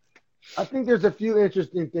there's a few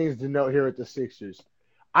interesting things to note here at the Sixers.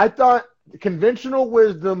 I thought conventional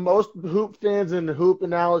wisdom, most hoop fans and hoop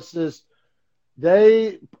analysis,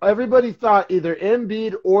 everybody thought either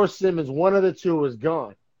Embiid or Simmons, one of the two was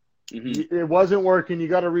gone. Mm-hmm. It wasn't working. You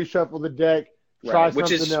got to reshuffle the deck, try something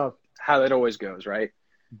else. Which is how it always goes, right?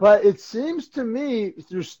 But it seems to me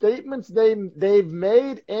through statements they've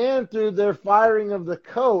made and through their firing of the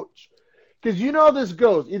coach, because how this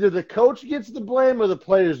goes. Either the coach gets the blame or the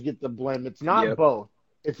players get the blame. It's not both.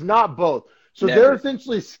 It's not both. So they're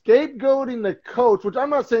essentially scapegoating the coach, which I'm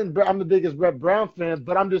not saying I'm the biggest Brett Brown fan,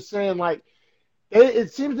 but I'm just saying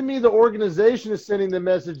it seems to me the organization is sending the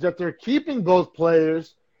message that they're keeping both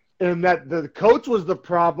players and that the coach was the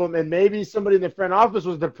problem and maybe somebody in the front office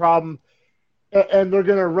was the problem, and they're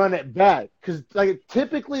going to run it back. Because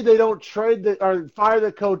typically they don't trade or fire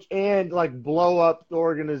the coach and blow up the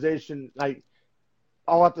organization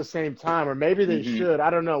all at the same time, or maybe they should. I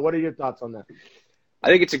don't know. What are your thoughts on that? I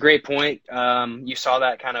think it's a great point. You saw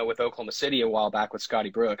that kind of with Oklahoma City a while back with Scotty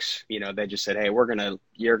Brooks. You know, they just said, "Hey,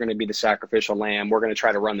 you're gonna be the sacrificial lamb. We're gonna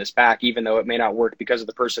try to run this back, even though it may not work because of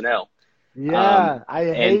the personnel." Yeah, I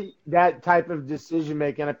hate that type of decision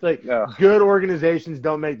making. I feel like good organizations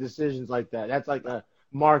don't make decisions like that. That's like a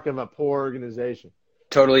mark of a poor organization.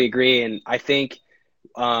 Totally agree, and I think,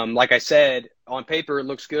 like I said, on paper it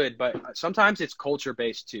looks good, but sometimes it's culture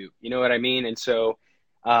based too. You know what I mean? And so.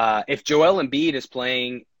 If Joel Embiid is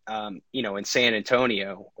playing, in San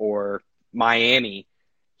Antonio or Miami,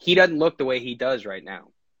 he doesn't look the way he does right now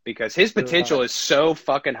because his potential is so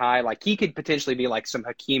fucking high. Like he could potentially be like some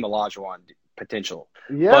Hakeem Olajuwon potential,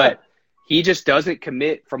 but he just doesn't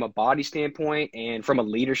commit from a body standpoint and from a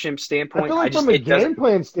leadership standpoint. I feel like from a game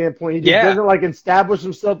plan standpoint, he just doesn't like establish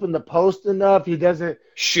himself in the post enough. He doesn't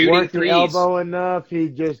work the elbow enough. He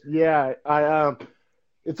just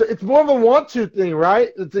It's more of a want-to thing, right?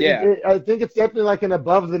 I think it's definitely like an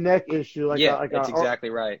above-the-neck issue. That's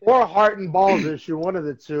exactly right. Or a heart and balls issue, one of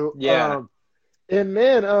the two. Yeah.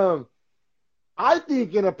 I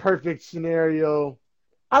think in a perfect scenario,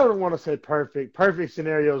 I don't want to say perfect. Perfect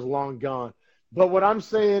scenario is long gone. But what I'm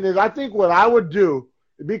saying is I think what I would do,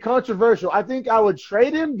 it'd be controversial, I think I would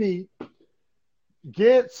trade Embiid,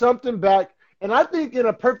 get something back, and I think in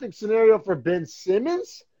a perfect scenario for Ben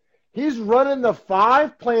Simmons – he's running the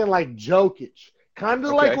 5 playing like Jokic. Kind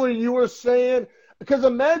of like what you were saying. Because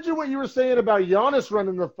imagine what you were saying about Giannis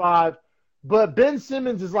running the 5, but Ben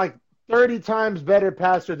Simmons is like 30 times better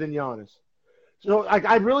passer than Giannis. So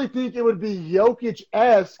I really think it would be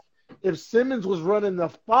Jokic-esque if Simmons was running the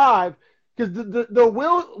 5. Because the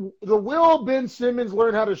will Ben Simmons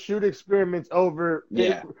learn how to shoot experiments over.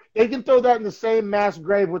 Yeah. They can throw that in the same mass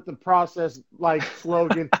grave with the process like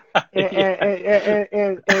slogan, and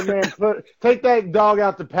take that dog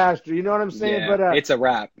out the pasture. You know what I'm saying? Yeah, but it's a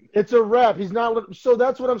wrap. It's a wrap. He's not. So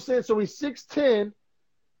that's what I'm saying. So he's 6'10".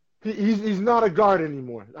 He's not a guard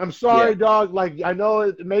anymore. I'm sorry, dog. Like I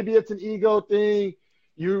know maybe it's an ego thing.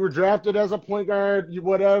 You were drafted as a point guard.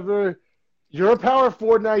 Whatever. You're a power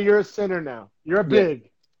forward now. You're a center now. You're a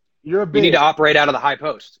big. You're a big. You need to operate out of the high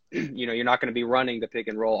post. You're not going to be running the pick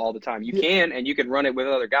and roll all the time. You can, and you can run it with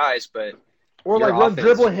other guys, but run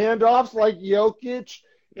dribble handoffs like Jokic,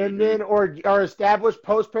 and then or establish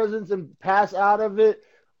post presence and pass out of it.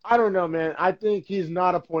 I don't know, man. I think he's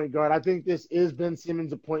not a point guard. I think this is Ben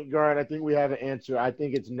Simmons a point guard. I think we have an answer. I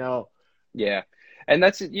think it's no. Yeah. And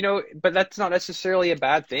that's, but that's not necessarily a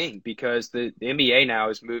bad thing because the NBA now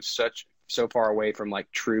has moved so far away from like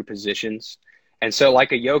true positions. And so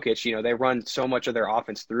like a Jokic, they run so much of their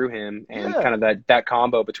offense through him and kind of that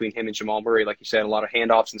combo between him and Jamal Murray, like you said, a lot of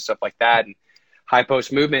handoffs and stuff like that and high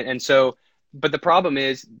post movement. And so, but the problem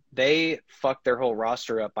is they fucked their whole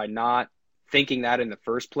roster up by not thinking that in the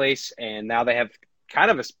first place. And now they have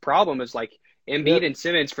kind of a problem is like Embiid and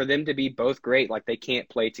Simmons, for them to be both great, like they can't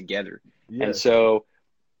play together. Yes. And so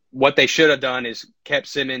what they should have done is kept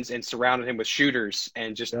Simmons and surrounded him with shooters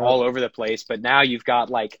and just all over the place. But now you've got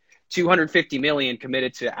like $250 million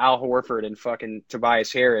committed to Al Horford and fucking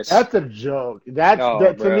Tobias Harris. That's a joke. To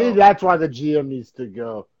me, that's why the GM needs to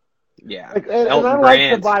go. Yeah. And I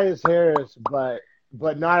like Tobias Harris, but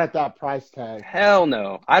not at that price tag. Hell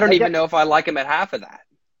no. I don't even know if I like him at half of that.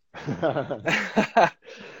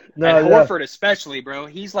 And Horford especially, bro,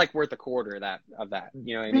 he's like worth a quarter of that.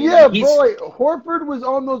 You know what I mean? Yeah, Horford was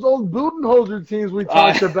on those old Budenholzer teams we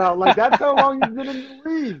talked about. Like that's how long he's been in the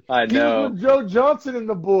league. I know. He was with Joe Johnson and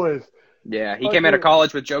the boys. Yeah, he came out of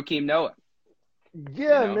college with Joakim Noah.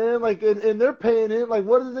 Yeah, man. Like, and thare paying him. Like,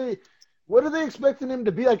 what are they expecting him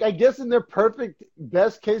to be? Like, I guess in their perfect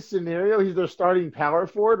best case scenario, he's their starting power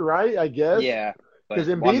forward, right? I guess. Yeah. Because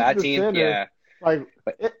on that team, center,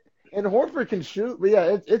 and Horford can shoot,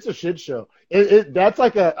 but it's a shit show. That's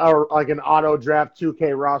like an auto draft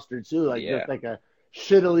 2K roster too, just like a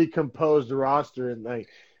shittily composed roster, and like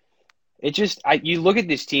it just you look at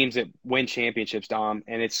these teams that win championships, Dom,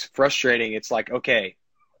 and it's frustrating. It's like, okay,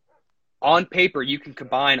 on paper you can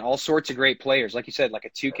combine all sorts of great players, like you said, like a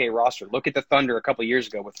 2K roster. Look at the Thunder a couple of years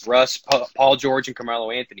ago with Russ, Paul George, and Carmelo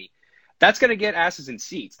Anthony. That's going to get asses in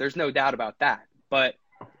seats. There's no doubt about that, but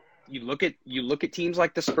you look at teams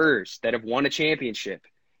like the Spurs that have won a championship.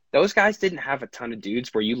 Those guys didn't have a ton of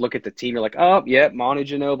dudes where you look at the team, you're like, oh, yeah, Manu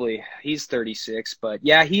Ginobili, he's 36. But,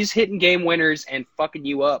 yeah, he's hitting game winners and fucking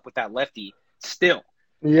you up with that lefty still.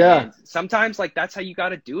 Yeah. And sometimes, like, that's how you got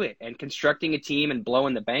to do it. And constructing a team and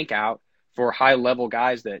blowing the bank out for high-level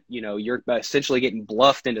guys that, you're essentially getting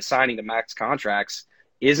bluffed into signing the max contracts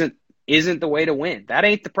isn't the way to win. That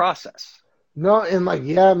ain't the process. No, and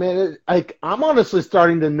man, I'm honestly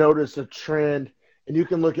starting to notice a trend and you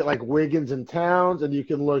can look at like Wiggins and Towns, and you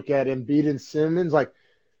can look at Embiid and Simmons, like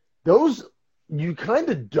those you kind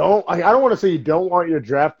of don't. I don't want to say you don't want your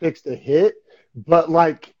draft picks to hit, but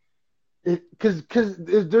like because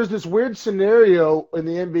there's this weird scenario in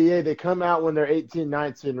the NBA. They come out when they're 18,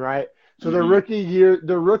 19, right? So their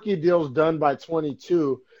rookie deal's done by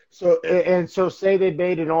 22. So say they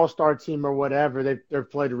made an all-star team or whatever.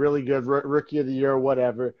 They've played really good, rookie of the year or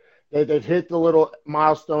whatever. They've hit the little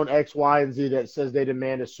milestone X, Y, and Z that says they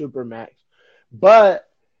demand a supermax. But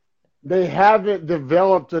they haven't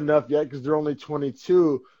developed enough yet because they're only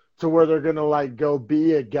 22 to where they're going to like go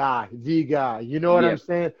be a guy, the guy. You know what I'm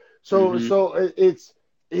saying? So it's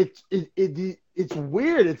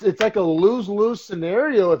weird. It's like a lose-lose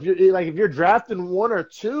scenario if you're drafting one or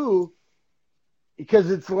two,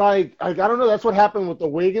 because it's like I don't know. That's what happened with the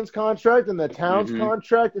Wiggins contract and the Towns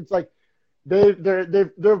contract. It's like they're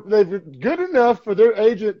good enough for their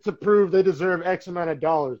agent to prove they deserve X amount of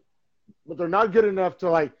dollars, but they're not good enough to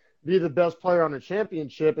like be the best player on a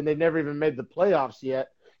championship, and they've never even made the playoffs yet.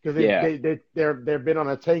 Because they've been on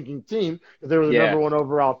a tanking team because they were the number one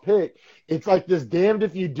overall pick. It's like this damned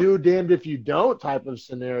if you do, damned if you don't type of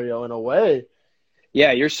scenario in a way.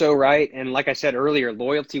 Yeah, you're so right. And like I said earlier,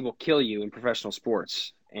 loyalty will kill you in professional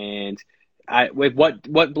sports. And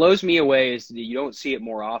what blows me away is that you don't see it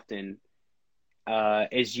more often.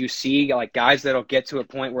 Is you see like guys that'll get to a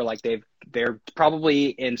point where like they're probably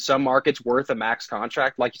in some markets worth a max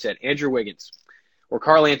contract, like you said, Andrew Wiggins or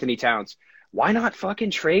Karl Anthony Towns. Why not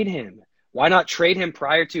fucking trade him? Why not trade him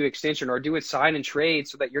prior to extension or do a sign and trade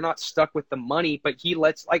so that you're not stuck with the money? But he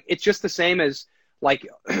lets like it's just the same as like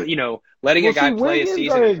letting a guy play a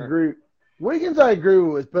season. Wiggins, I agree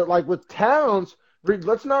with, but like with Towns,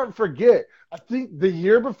 let's not forget. I think the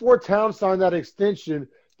year before Towns signed that extension,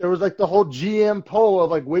 there was like the whole GM poll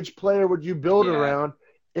of like which player would you build around,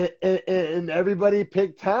 and everybody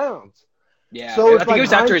picked Towns. Yeah, so I think it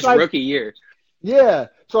was after his rookie year. Yeah,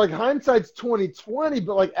 so like hindsight's 20/20,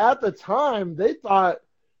 but like at the time they thought,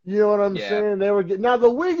 you know what I'm saying? They were now the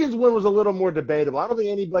Wiggins one was a little more debatable. I don't think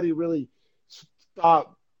anybody really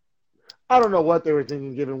thought. I don't know what they were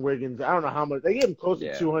thinking giving Wiggins. I don't know how much they gave him close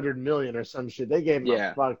to $200 million or some shit. They gave him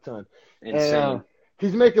a fuck ton. Insane. And,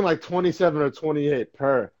 he's making like 27 or 28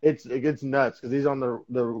 per. It gets nuts because he's on the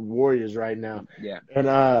Warriors right now.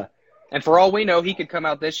 Yeah. And for all we know, he could come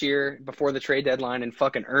out this year before the trade deadline and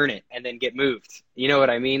fucking earn it and then get moved. You know what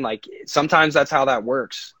I mean? Like sometimes that's how that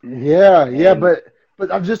works. Yeah, but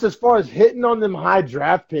I'm just as far as hitting on them high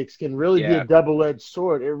draft picks can really be a double-edged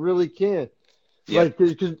sword. It really can. Yeah. Like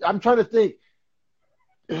because I'm trying to think,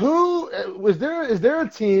 is there a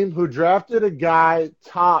team who drafted a guy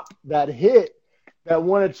top that hit that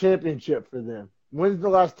won a championship for them? When's the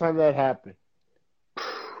last time that happened?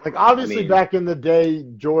 Like, obviously, back in the day,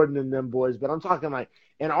 Jordan and them boys, but I'm talking like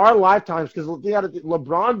in our lifetimes, because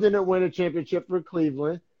LeBron didn't win a championship for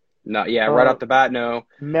Cleveland. No, right off the bat, no.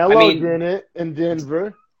 Melo didn't in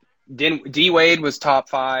Denver. D-Wade was top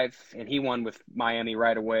 5, and he won with Miami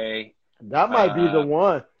right away. That might be the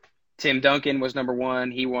one. Tim Duncan was number 1.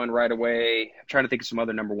 He won right away. I'm trying to think of some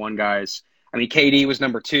other number 1 guys. I mean, KD was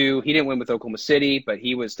number 2. He didn't win with Oklahoma City, but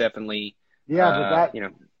he was definitely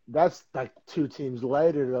that's like 2 teams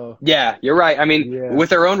later, though. Yeah, you're right. I mean, with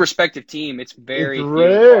their own respective team, it's very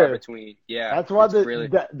rare between. Yeah, that's why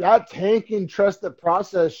that tank and trust the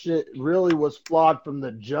process shit really was flawed from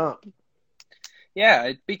the jump.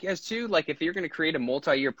 Yeah, because too, like if you're going to create a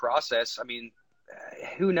multi-year process, I mean,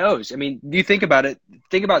 who knows? I mean, you think about it.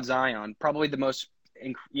 Think about Zion, probably the most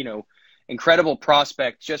incredible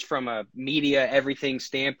prospect just from a media everything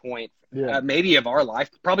standpoint, maybe of our life,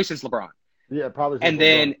 probably since LeBron. Yeah, probably. And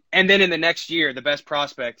then in the next year, the best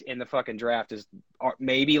prospect in the fucking draft is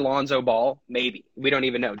maybe Lonzo Ball. Maybe. We don't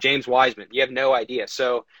even know. James Wiseman. You have no idea.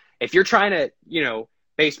 So if you're trying to,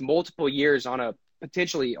 base multiple years on a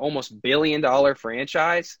potentially almost $1 billion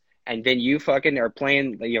franchise, and then you fucking are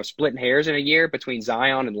playing, splitting hairs in a year between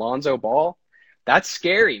Zion and Lonzo Ball, that's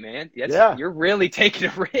scary, man. You're really taking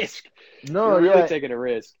a risk. No, you're really taking a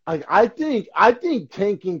risk. I think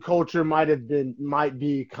tanking culture might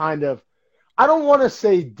be kind of, I don't want to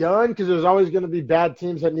say done because there's always going to be bad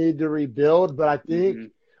teams that need to rebuild, but I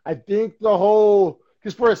think the whole,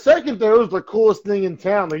 because for a second there, it was the coolest thing in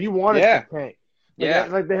town. Like you wanted to tank.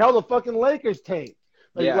 Like they held the fucking Lakers tank.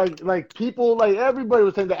 Like people, like everybody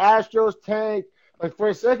was saying the Astros tank. Like for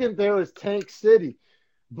a second there was Tank City.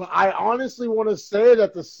 But I honestly want to say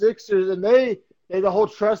that the Sixers, and they the whole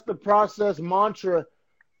trust the process mantra,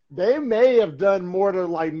 they may have done more to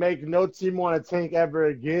like make no team want to tank ever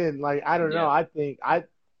again. Like I don't know. I think I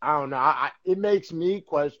don't know. It makes me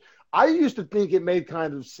question. I used to think it made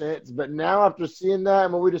kind of sense, but now after seeing that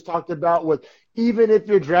and what we just talked about with even if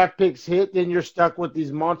your draft picks hit, then you're stuck with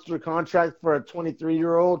these monster contracts for a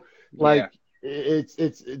 23-year-old. Yeah, Like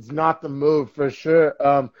it's not the move for sure.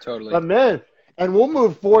 totally. But man, and we'll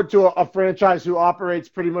move forward to a franchise who operates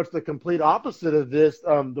pretty much the complete opposite of this,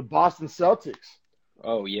 the Boston Celtics.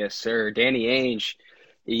 Oh yes, sir. Danny Ainge,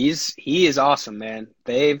 he is awesome, man.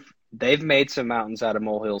 They've made some mountains out of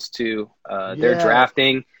molehills too. They're Yeah,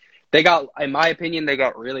 drafting. They got, in my opinion, they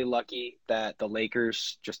got really lucky that the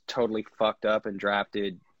Lakers just totally fucked up and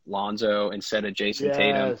drafted Lonzo instead of Jason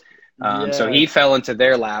Tatum. yes, So he yes. fell into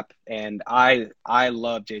their lap, and I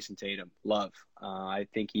love Jason Tatum. Love. I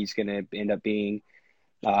think he's going to end up being.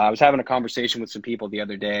 I was having a conversation with some people the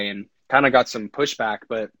other day and kind of got some pushback,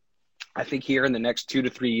 but I think here in the next 2 to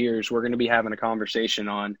 3 years, we're going to be having a conversation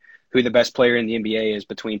on who the best player in the NBA is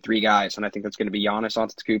between three guys, and I think that's going to be Giannis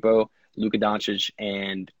Antetokounmpo, Luka Doncic,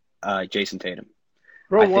 and Jason Tatum.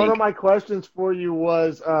 Bro, I one of think, my questions for you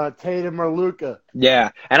was Tatum or Luca.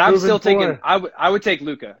 yeah, and I'm Moving still taking. forward. I would take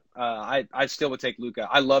Luka. I still would take Luka.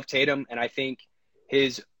 I love Tatum, and I think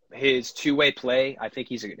his two-way play. I think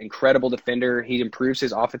he's an incredible defender. He improves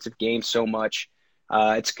his offensive game so much.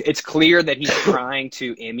 It's clear that he's trying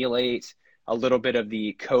to emulate a little bit of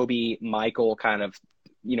the Kobe Michael kind of,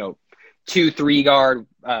 2-3 guard,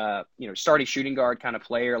 starting shooting guard kind of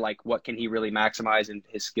player. Like, what can he really maximize in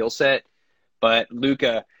his skill set? But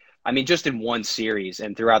Luka, I mean, just in one series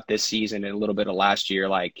and throughout this season and a little bit of last year,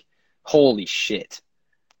 like, holy shit,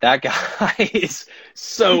 that guy is He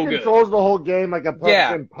so good. controls the whole game like a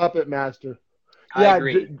Yeah, puppet master. I Yeah,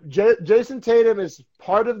 agree. Jason Tatum is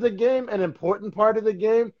part of the game, an important part of the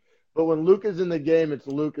game. But when Luka's in the game, it's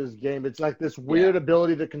Luka's game. It's like this Yeah, weird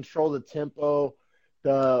ability to control the tempo,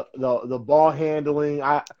 the ball handling.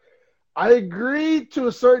 I agree to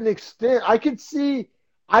a certain extent. I could see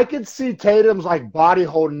Tatum's like body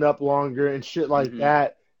holding up longer and shit like hmm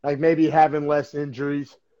that. Like maybe having less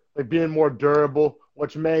injuries, like being more durable,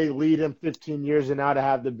 which may lead him 15 years and now to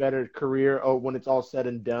have the better career when it's all said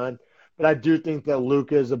and done. But I do think that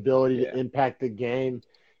Luka's ability to yeah. impact the game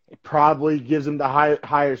probably gives him the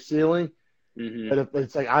higher ceiling. hmm But if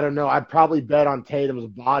it's like, I don't know, I'd probably bet on Tatum's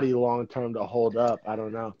body long term to hold up. I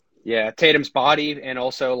don't know. Yeah, Tatum's body, and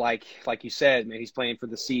also like you said, man, he's playing for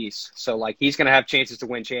the C's, so like he's gonna have chances to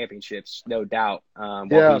win championships, no doubt, while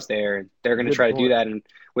Yeah, he's there, and they're gonna good try to do point. that. And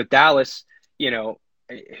with Dallas,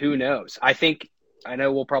 who knows? I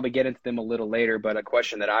know we'll probably get into them a little later, but a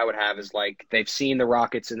question that I would have is like they've seen the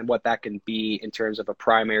Rockets and what that can be in terms of a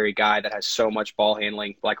primary guy that has so much ball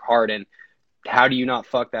handling, like Harden. How do you not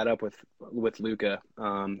fuck that up with Luka,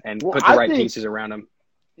 and Well, put the I right think pieces around him?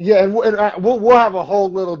 Yeah, and we'll have a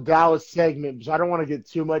whole little Dallas segment because I don't want to get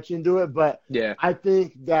too much into it, but Yeah. I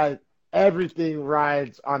think that everything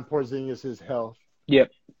rides on Porzingis' health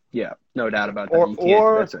Yep. Yeah. No doubt about that. or You can't.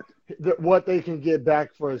 or That's it. what they can get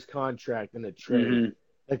back for his contract in a trade. hmm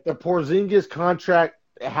Like the Porzingis contract,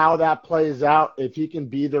 how that plays out, if he can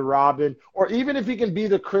be the Robin, or even if he can be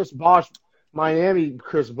the Chris Bosh, Miami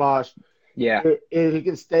Chris Bosh, Yeah. if he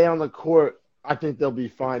can stay on the court, I think they'll be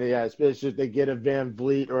fine. Yeah, especially if they get a Van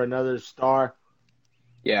Vliet or another star.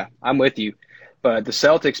 Yeah. I'm with you. But the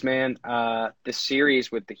Celtics, man, this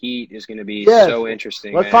series with the Heat is going to be Yes. so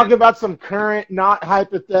interesting, Let's talk man. about some current, not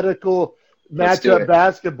hypothetical Let's do matchup it.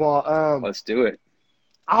 basketball. Let's do it. Heat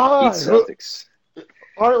Ah, Celtics.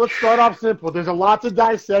 all right, let's start off simple. There's a lot to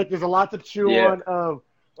dissect. There's a lot to chew Yeah. on.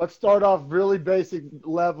 Let's start off really basic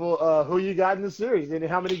level. Who you got in the series and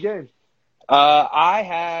how many games?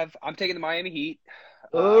 I'm taking the Miami Heat.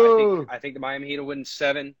 Oh, I think the Miami Heat will win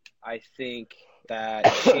 7. I think that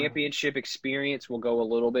championship experience will go a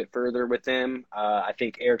little bit further with them. I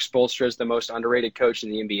think Eric Spoelstra is the most underrated coach in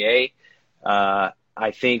the NBA.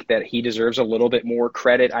 I think that he deserves a little bit more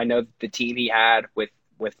credit. I know the team he had with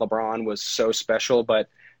LeBron was so special, but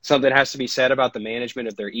something has to be said about the management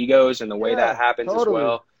of their egos and the way yeah, that happens as totally.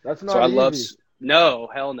 well. That's So not I love easy. no,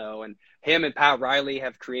 hell no. And him and Pat Riley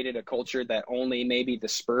have created a culture that only maybe the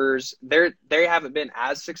Spurs, they haven't been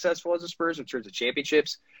as successful as the Spurs in terms of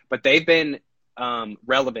championships, but they've been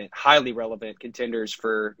relevant, highly relevant contenders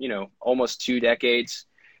for, almost 2 decades.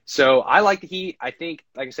 So I like the Heat. I think,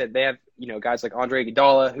 like I said, they have, guys like Andre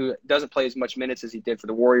Iguodala, who doesn't play as much minutes as he did for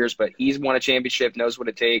the Warriors, but he's won a championship, knows what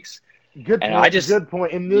it takes. Good And I point. just, Good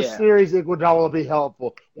point. In this yeah, series, Iguodala will be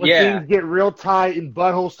helpful when yeah, things get real tight and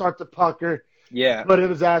buttholes start to pucker. yeah, Put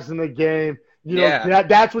his ass in the game. yeah,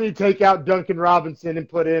 That's when you take out Duncan Robinson and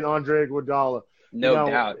put in Andre Iguodala. no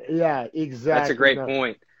doubt. Yeah, That's a exactly. great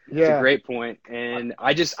point. It's a Yeah, great point. And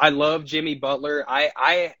I love Jimmy Butler.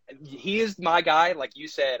 He is my guy, like you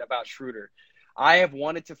said about Schroeder. I have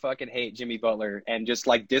wanted to fucking hate Jimmy Butler and just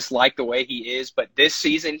like dislike the way he is, but this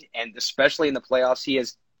season and especially in the playoffs, he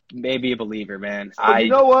has made me a believer, man. So you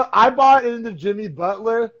know what? I bought into Jimmy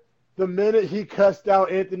Butler the minute he cussed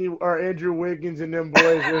out Andrew Wiggins and them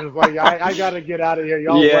boys. It was like, I got to get out of here.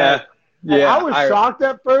 Y'all whack. Yeah. I was shocked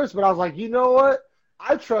at first, but I was like, you know what?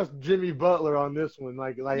 I trust Jimmy Butler on this one.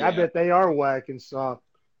 Like Yeah. I bet they are whack and soft.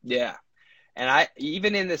 Yeah. And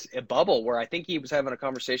even in this bubble where I think he was having a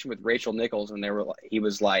conversation with Rachel Nichols and he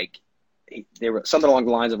was like, they were something along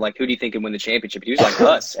the lines of like, who do you think can win the championship? And he was like,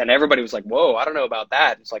 us. And everybody was like, whoa, I don't know about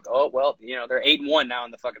that. It's like, oh, well, they're 8-1 now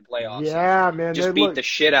in the fucking playoffs. Yeah, man. Just beat the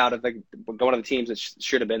shit out of one of the teams that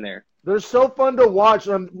should have been there. They're so fun to watch.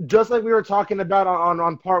 Just like we were talking about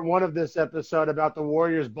on part 1 of this episode about the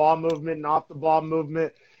Warriors ball movement and off the ball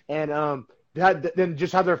movement. And then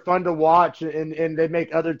just how they're fun to watch and they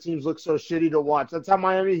make other teams look so shitty to watch. That's how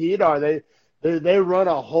Miami Heat are. They run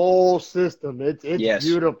a whole system. It's Yes.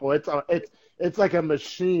 beautiful. It's like a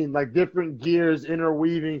machine, like different gears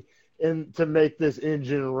interweaving to make this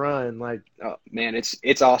engine run. Like, oh man,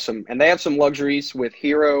 it's awesome. And they have some luxuries with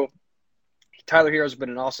Hero. Tyler Hero's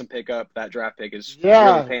been an awesome pickup. That draft pick is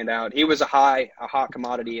really panned out. He was a hot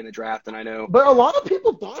commodity in the draft, and I know. But a lot of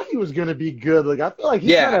people thought he was going to be good. Like I feel like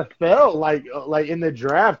he kind of fell like in the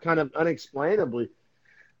draft, kind of unexplainably.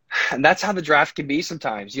 And that's how the draft can be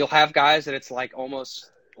sometimes. You'll have guys that it's like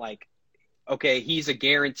almost like, okay, he's a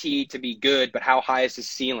guarantee to be good, but how high is his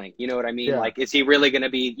ceiling? You know what I mean? Yeah. Like, is he really going to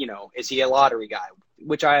be, is he a lottery guy?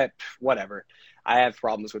 Which whatever. I have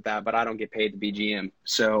problems with that, but I don't get paid to be GM.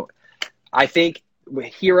 So I think with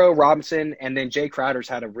Hero, Robinson, and then Jay Crowder's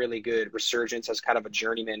had a really good resurgence as kind of a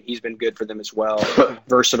journeyman. He's been good for them as well.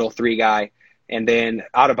 Versatile 3 guy. And then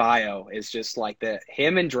Adebayo is just like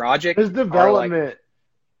him and Dragic. His development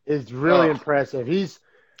is really impressive. He's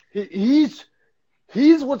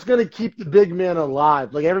what's going to keep the big man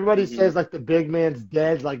alive. Like everybody says, like the big man's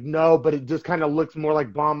dead. Like no, but it just kind of looks more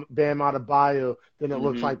like Bam Adebayo than it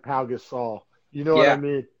looks like Pau Gasol. You know what I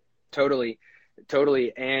mean? Totally.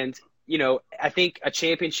 And I think a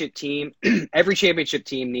championship team, every championship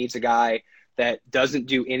team needs a guy that doesn't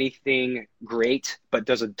do anything great, but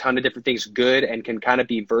does a ton of different things good and can kind of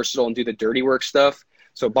be versatile and do the dirty work stuff.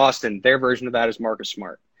 So Boston, their version of that is Marcus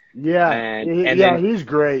Smart. Yeah, and he's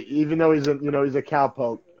great, even though he's a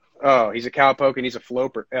cowpoke. Oh, he's a cowpoke and he's a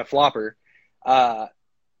flopper.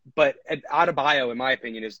 But Adebayo, in my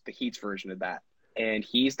opinion, is the Heat's version of that. And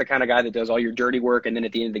he's the kind of guy that does all your dirty work, and then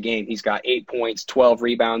at the end of the game, he's got 8 points, 12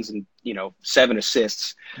 rebounds, and 7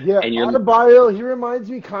 assists. Yeah, and Adebayo, he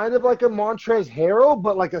reminds me kind of like a Montrezl Harrell,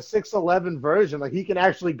 but like a 6'11" version. Like he can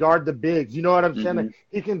actually guard the bigs. You know what I'm saying? Like,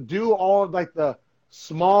 he can do all of like the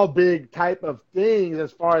small big type of things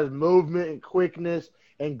as far as movement and quickness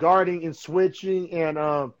and guarding and switching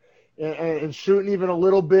and shooting even a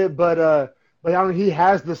little bit. But I mean, he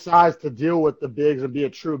has the size to deal with the bigs and be a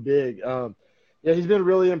true big. Yeah, he's been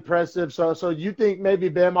really impressive. So you think maybe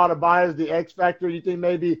Bam Adebayo is the X factor? You think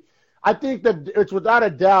I think that it's without a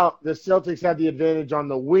doubt the Celtics have the advantage on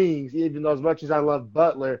the wings, even though as much as I love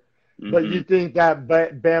Butler. But you think that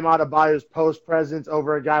Bam Adebayo's post presence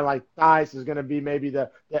over a guy like Theis is going to be maybe the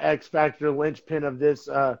X factor linchpin of this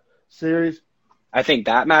series? I think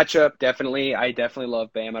that matchup definitely. I definitely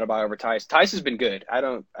love Bam Adebayo over Theis. Theis has been good. I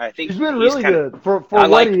think he's been really good for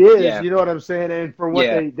what he is. Yeah. You know what I'm saying? And for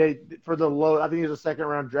what they for the low. I think he's a second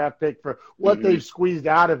round draft pick for what they've squeezed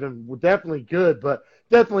out of him. Definitely good, but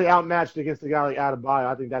definitely outmatched against a guy like Adebayo.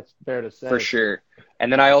 I think that's fair to say for sure.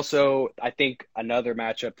 And then I think another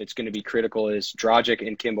matchup that's going to be critical is Dragic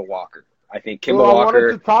and Kemba Walker. I think Kemba Walker. I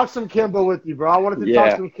wanted to talk some Kemba with you,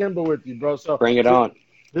 bro. So bring it on.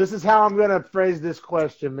 This is how I'm going to phrase this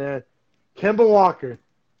question, man. Kemba Walker,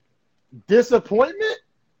 disappointment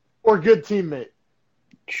or good teammate?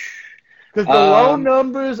 Because the low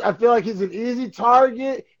numbers, I feel like he's an easy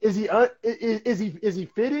target. Is he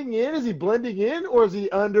fitting in? Is he blending in, or is he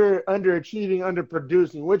underachieving,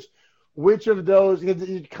 underproducing? Which of those? Because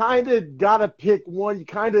you kind of got to pick one. You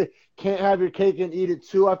kind of can't have your cake and eat it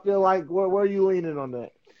too. I feel like where are you leaning on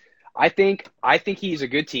that? I think he's a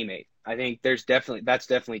good teammate. I think that's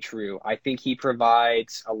definitely true. I think he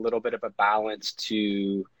provides a little bit of a balance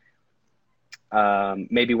to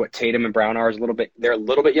maybe what Tatum and Brown are. They're a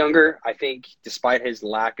little bit younger. I think despite his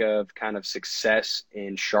lack of kind of success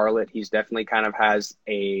in Charlotte, he's definitely kind of has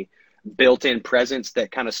a built-in presence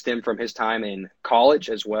that kind of stemmed from his time in college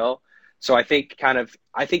as well. So I think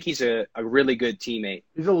he's a really good teammate.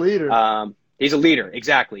 He's a leader. He's a leader,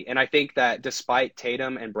 exactly. And I think that despite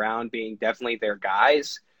Tatum and Brown being definitely their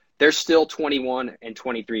guys, they're still 21 and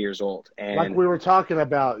 23 years old. And like we were talking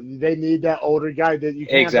about, they need that older guy that you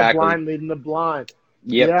can't have the blind leading the blind.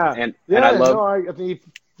 Yep. Yeah. And I love. No, I think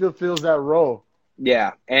he feels that role.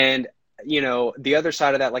 Yeah. And, the other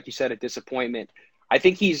side of that, like you said, a disappointment. I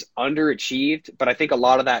think he's underachieved, but I think a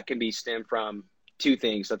lot of that can be stemmed from two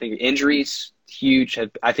things. I think injuries, huge.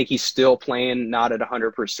 I think he's still playing not at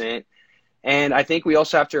 100%. And I think we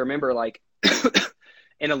also have to remember, like,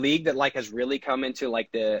 in a league that, like, has really come into,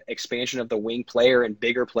 like, the expansion of the wing player and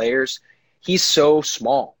bigger players, he's so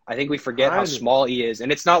small. I think we forget how small he is.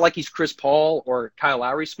 And it's not like he's Chris Paul or Kyle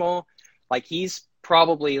Lowry small. Like, he's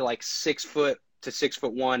probably, like, 6 foot to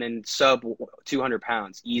 6'1" and sub 200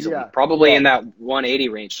 pounds easily, probably in that 180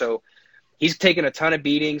 range. So he's taken a ton of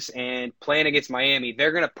beatings, and playing against Miami,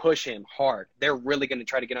 they're going to push him hard. They're really going to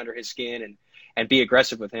try to get under his skin and be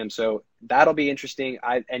aggressive with him. So that'll be interesting.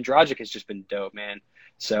 And Dragic has just been dope, man.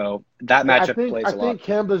 So that matchup plays a lot. I think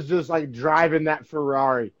Kemba's just like driving that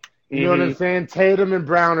Ferrari. You know what I'm saying? Tatum and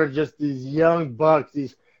Brown are just these young bucks,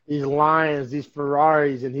 these lions, these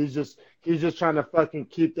Ferraris, and he's just trying to fucking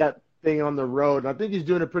keep that thing on the road. And I think he's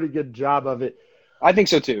doing a pretty good job of it. I think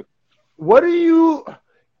so too.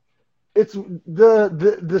 It's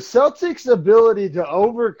the Celtics' ability to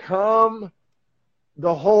overcome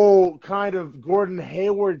the whole kind of Gordon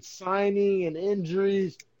Hayward signing and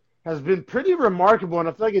injuries has been pretty remarkable, and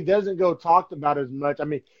I feel like it doesn't go talked about as much. I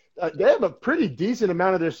mean, they have a pretty decent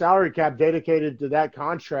amount of their salary cap dedicated to that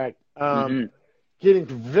contract, getting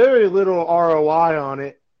very little ROI on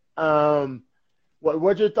it.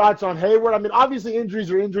 What's your thoughts on Hayward? I mean, obviously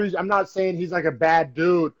injuries are injuries. I'm not saying he's like a bad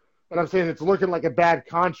dude, but I'm saying it's looking like a bad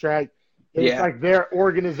contract. It's like their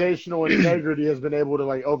organizational integrity has been able to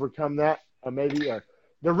like overcome that. The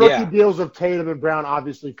rookie deals of Tatum and Brown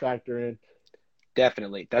obviously factor in.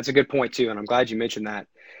 Definitely. That's a good point too, and I'm glad you mentioned that.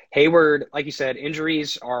 Hayward, like you said,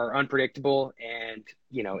 injuries are unpredictable, and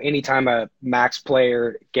anytime a max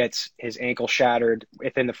player gets his ankle shattered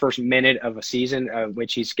within the first minute of a season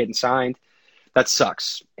which he's getting signed, that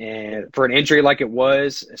sucks. And for an injury like it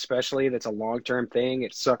was, especially that's a long-term thing,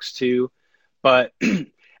 it sucks too. But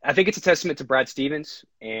I think it's a testament to Brad Stevens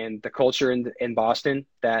and the culture in Boston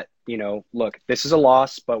that, look, this is a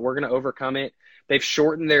loss, but we're going to overcome it. They've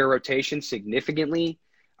shortened their rotation significantly.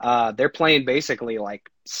 They're playing basically like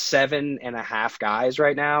 7.5 guys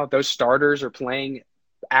right now. Those starters are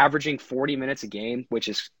averaging 40 minutes a game, which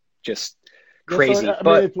is just crazy.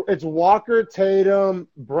 It's Walker, Tatum,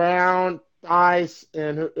 Brown, Ice,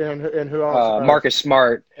 and who else? Marcus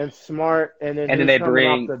Smart and then they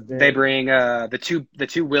bring the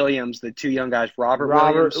two Williams, the two young guys, Robert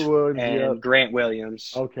Williams and Grant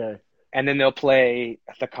Williams. Okay. And then they'll play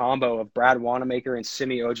the combo of Brad Wanamaker and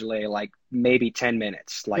Semi Ojeleye like maybe 10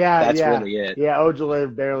 minutes. That's really it. Yeah,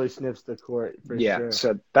 Ojeleye barely sniffs the court for sure.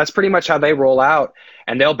 So that's pretty much how they roll out.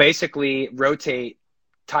 And they'll basically rotate.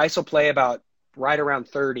 Tice will play about right around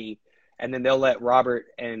 30, and then they'll let Robert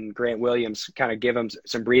and Grant Williams kind of give them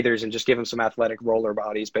some breathers and just give them some athletic roller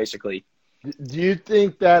bodies, basically. Do you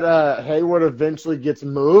think that Hayward eventually gets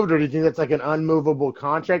moved, or do you think that's like an unmovable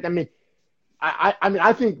contract? I mean,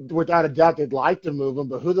 I think without a doubt they'd like to move him,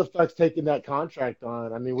 but who the fuck's taking that contract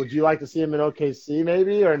on? I mean, would you like to see him in OKC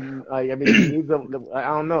maybe, or I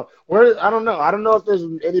don't know. I don't know. I don't know if there's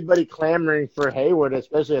anybody clamoring for Hayward,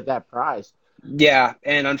 especially at that price. Yeah,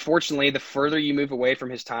 and unfortunately, the further you move away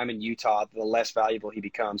from his time in Utah, the less valuable he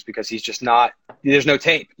becomes because he's just not. There's no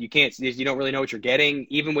tape. You don't really know what you're getting,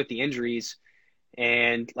 even with the injuries.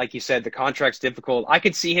 And like you said, the contract's difficult. I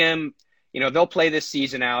could see him. They'll play this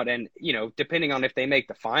season out and, depending on if they make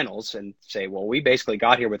the finals and say, well, we basically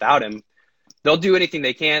got here without him, they'll do anything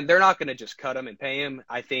they can. They're not going to just cut him and pay him.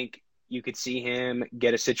 I think you could see him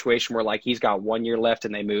get a situation where, like, he's got 1 year left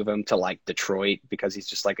and they move him to, like, Detroit because he's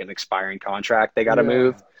just, like, an expiring contract they got to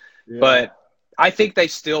move. Yeah. But I think they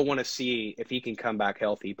still want to see if he can come back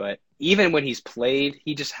healthy. But even when he's played,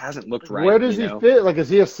 he just hasn't looked right. Where does he fit? Like, is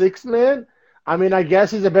he a sixth man? I mean, I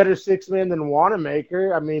guess he's a better sixth man than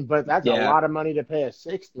Wanamaker. I mean, but that's a lot of money to pay a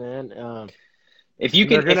sixth man. If he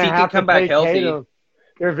can come back healthy, Tatum,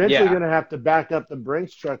 they're eventually going to have to back up the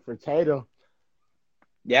Brinks truck for Tatum.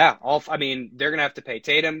 Yeah, they're going to have to pay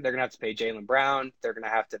Tatum. They're going to have to pay Jaylen Brown. They're going to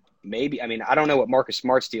have to I don't know what Marcus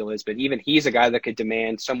Smart's deal is, but even he's a guy that could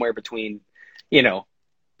demand somewhere between, a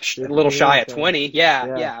little shy of 20.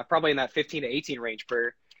 Yeah, probably in that 15 to 18 range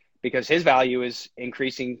because his value is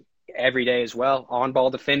increasing every day as well.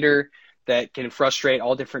 On-ball defender that can frustrate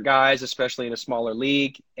all different guys, especially in a smaller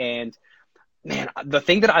league. And, man, the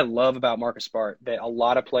thing that I love about Marcus Smart that a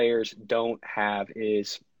lot of players don't have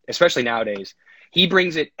is, especially nowadays, he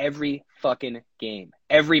brings it every fucking game.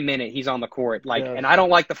 every minute he's on the court. Like, Yeah. and I don't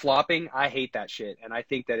like the flopping. I hate that shit. And I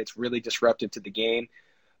think that it's really disruptive to the game.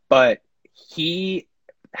 But he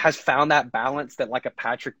has found that balance that like a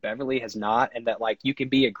Patrick Beverley has not, and that like you can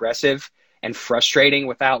be aggressive and frustrating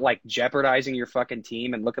without like jeopardizing your fucking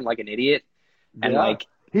team and looking like an idiot. And like,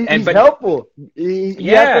 he's but helpful.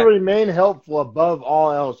 You have to remain helpful above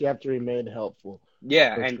all else. You have to remain helpful.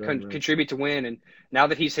 Yeah, and contribute to win. And now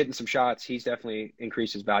that he's hitting some shots, he's definitely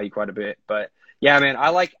increased his value quite a bit. But yeah, man, I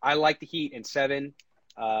like the Heat in 7.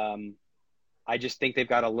 I just think they've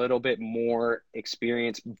got a little bit more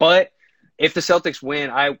experience. But if the Celtics win,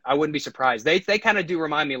 I wouldn't be surprised. They kind of do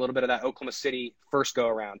remind me a little bit of that Oklahoma City first go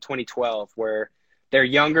around, 2012, where they're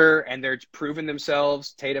younger and they're proving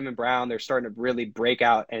themselves. Tatum and Brown, they're starting to really break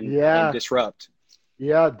out and disrupt.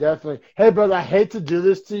 Yeah, definitely. Hey, brother, I hate to do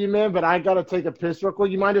this to you, man, but I got to take a piss real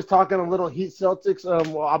quick. You mind just talking a little Heat Celtics?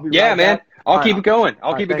 Well, I'll be right man. back. I'll keep it going.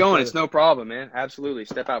 I'll keep it going. Brother. It's no problem, man. Absolutely.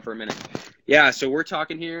 Step out for a minute. Yeah, so we're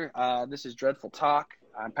talking here. This is Dreadful Talk.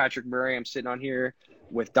 I'm Patrick Murray. I'm sitting on here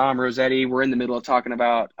with Dom Rossetti. We're in the middle of talking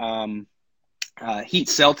about Heat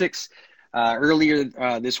Celtics. Earlier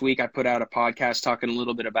this week, I put out a podcast talking a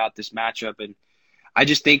little bit about this matchup, and I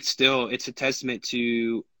just think still it's a testament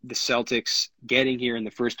to the Celtics getting here in the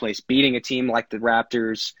first place, beating a team like the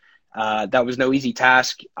Raptors. That was no easy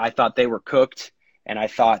task. I thought they were cooked, and I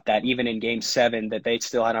thought that even in Game 7 that they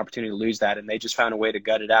still had an opportunity to lose that, and they just found a way to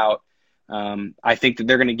gut it out. I think that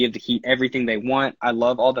they're going to give the Heat everything they want. I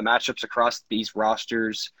love all the matchups across these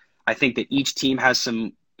rosters. I think that each team has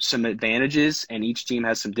some advantages, and each team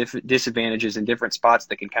has some disadvantages in different spots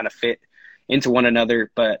that can kind of fit into one another.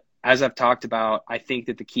 But as I've talked about, I think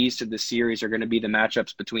that the keys to this series are going to be the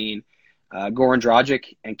matchups between Goran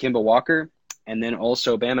Dragic and Kemba Walker, and then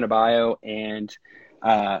also Bam Adebayo and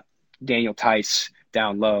Daniel Tice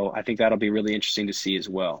down low. I think that'll be really interesting to see as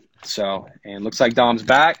well. So, and looks like Dom's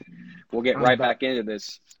back. We'll get right back into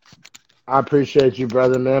this. I appreciate you,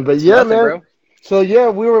 brother, man. But yeah, man. Bro. So yeah,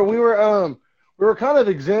 we were kind of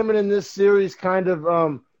examining this series kind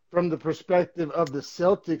of from the perspective of the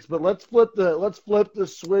Celtics, but let's flip the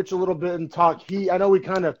switch a little bit and talk Heat. I know we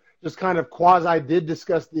kind of quasi did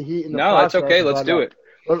discuss the Heat in the process. That's okay. Let's do it.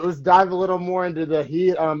 Let's dive a little more into the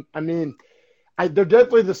Heat. I mean, they're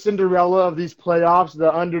definitely the Cinderella of these playoffs,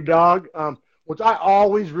 the underdog. Which I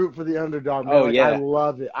always root for the underdog, man. I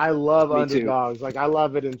love it. I love underdogs. Too. Like, I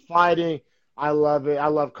love it in fighting. I love it. I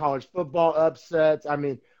love college football upsets. I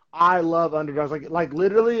mean, I love underdogs. Like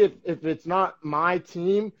literally, if it's not my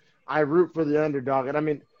team, I root for the underdog. And I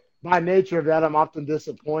mean, by nature of that, I'm often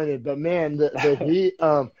disappointed. But man, the Heat,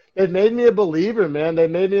 it made me a believer, man. They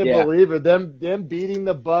made me a believer. Them beating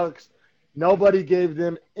the Bucks. Nobody gave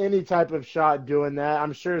them any type of shot doing that.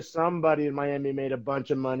 I'm sure somebody in Miami made a bunch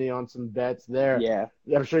of money on some bets there. Yeah.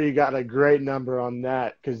 I'm sure you got a great number on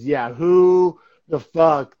that. Because, who the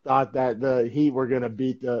fuck thought that the Heat were going to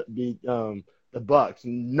beat the Bucks?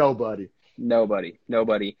 Nobody. You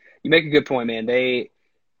make a good point, man.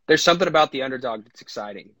 There's something about the underdog that's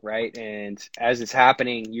exciting, right? And as it's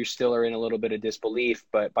happening, you still are in a little bit of disbelief.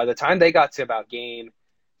 But by the time they got to about Game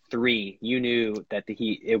 3, you knew that the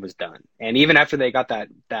Heat, it was done. And even after they got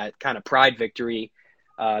that kind of pride victory,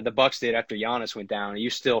 the Bucks did after Giannis went down, you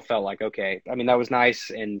still felt like, okay, I mean, that was nice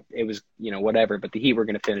and it was, whatever, but the Heat were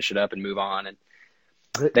going to finish it up and move on. And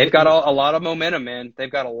they've got a lot of momentum, man.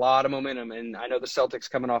 They've got a lot of momentum. And I know the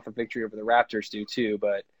Celtics coming off a victory over the Raptors do too,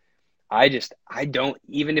 but I don't,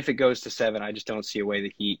 even if it goes to 7, I just don't see a way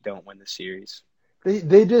the Heat don't win the series.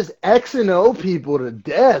 They just X and O people to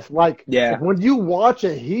death. Like when you watch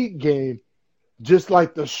a Heat game, just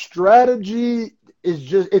like the strategy is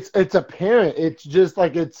just it's apparent. It's just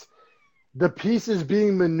like it's the pieces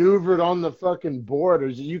being maneuvered on the fucking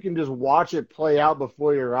board. You can just watch it play out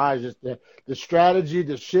before your eyes. Just the strategy,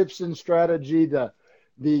 the shifts in strategy,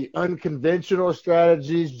 the unconventional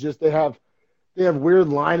strategies. Just they have weird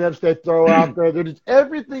lineups they throw out there. They're just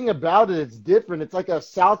everything about it. It's different. It's like a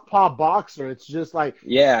southpaw boxer. It's just like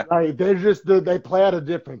like they play at a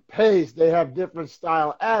different pace. They have different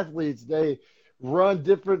style athletes. They run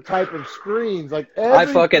different type of screens. Like I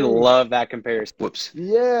fucking love that comparison. Whoops.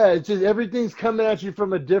 Yeah, it's just everything's coming at you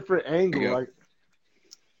from a different angle. Like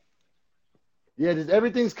just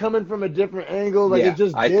everything's coming from a different angle. Like it's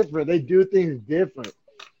just different. They do things different.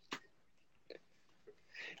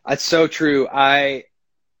 That's so true. They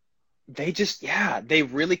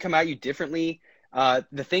really come at you differently.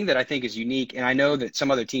 The thing that I think is unique, and I know that some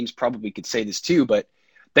other teams probably could say this too, but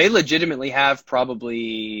they legitimately have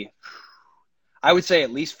probably, I would say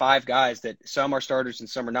at least 5 guys that some are starters and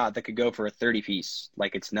some are not that could go for a 30-piece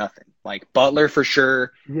like it's nothing. Like Butler for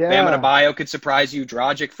sure. Bam Yeah. Adebayo could surprise you.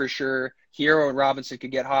 Dragic for sure. Hero and Robinson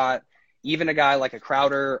could get hot. Even a guy like a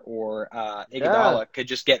Crowder or Iguodala could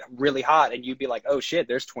just get really hot, and you'd be like, "Oh shit,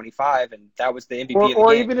 there's 25," and that was the MVP of the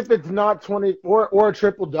Or game. even if it's not 20 or a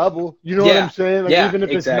triple double, you know what I'm saying? Like even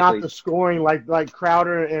if it's not the scoring, like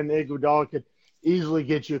Crowder and Iguodala could easily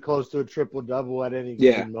get you close to a triple double at any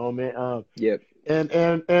given moment.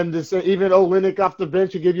 And this, even Olynyk off the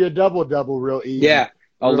bench could give you a double real easy. Yeah,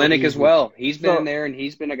 Olynyk as well. He's been in there, and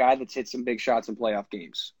he's been a guy that's hit some big shots in playoff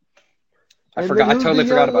games. I totally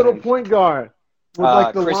forgot about little him. Point guard with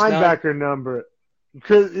like the linebacker Nunn. Number.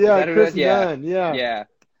 Chris Nunn. Yeah.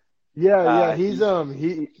 He's a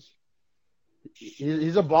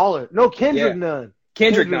baller. No, Kendrick Nunn.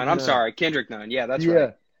 Kendrick Nunn. I'm sorry, Kendrick Nunn. Yeah, that's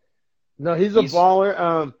right. No, he's a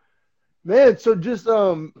baller. Man, so just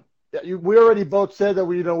we already both said that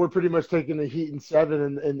we're pretty much taking the Heat in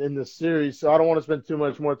 7 in the series, so I don't want to spend too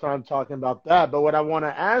much more time talking about that. But what I want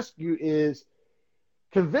to ask you is,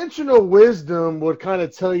 conventional wisdom would kind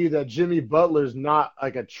of tell you that Jimmy Butler's not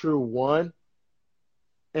like a true one.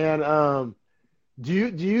 And do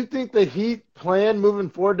you think the Heat plan moving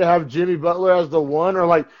forward to have Jimmy Butler as the one, or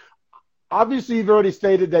like obviously you've already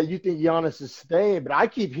stated that you think Giannis is staying, but I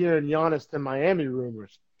keep hearing Giannis to Miami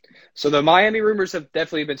rumors. So the Miami rumors have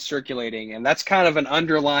definitely been circulating, and that's kind of an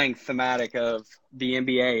underlying thematic of the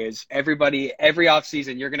NBA is every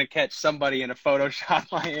offseason you're going to catch somebody in a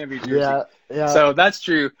Photoshop Miami jersey. Yeah. So that's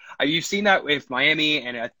true. You've seen that with Miami,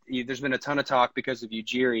 and there's been a ton of talk because of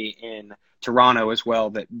Ujiri in Toronto as well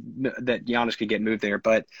that Giannis could get moved there.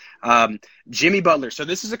 But Jimmy Butler. So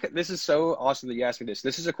this is so awesome that you asked me this.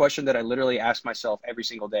 This is a question that I literally ask myself every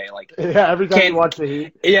single day. Like, every time you watch the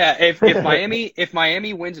Heat. Yeah, if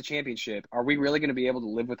Miami wins a championship, are we really going to be able to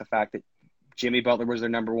live with the fact that Jimmy Butler was their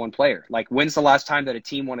number one player? Like, when's the last time that a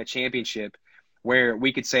team won a championship where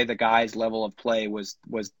we could say the guy's level of play was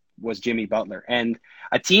Jimmy Butler? And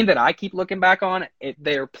a team that I keep looking back on,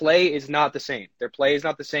 their play is not the same. Their play is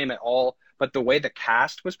not the same at all. But the way the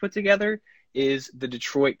cast was put together is the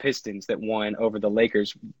Detroit Pistons that won over the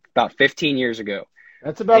Lakers about 15 years ago.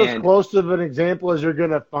 That's about as close of an example as you're going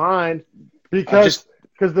to find because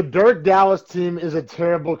the Dirk Dallas team is a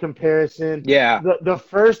terrible comparison. Yeah. The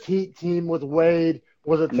first Heat team with Wade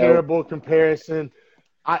was a terrible comparison.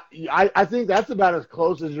 I think that's about as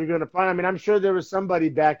close as you're going to find. I mean, I'm sure there was somebody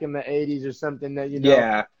back in the 80s or something that,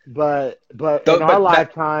 Yeah. But in our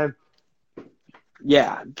lifetime.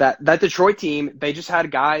 Yeah, that Detroit team, they just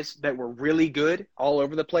had guys that were really good all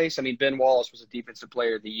over the place. I mean, Ben Wallace was a defensive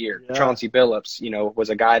player of the year. Yeah. Chauncey Billups,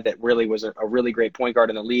 was a guy that really was a really great point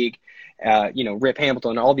guard in the league. Rip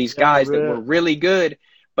Hamilton, all these guys that were really good,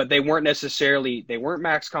 but they weren't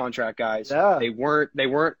max contract guys. Yeah. They weren't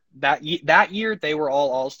that year. They were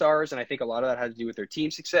all-stars, and I think a lot of that had to do with their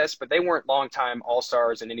team success, but they weren't long-time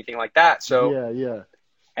all-stars and anything like that. So yeah.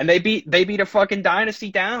 And they beat a fucking dynasty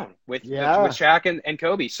down with Shaq and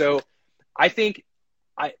Kobe. So I think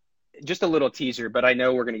just a little teaser, but I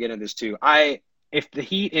know we're going to get into this too. If the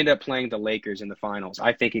Heat end up playing the Lakers in the finals,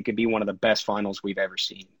 I think it could be one of the best finals we've ever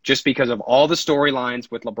seen, just because of all the storylines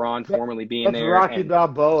with LeBron formerly being there. Rocky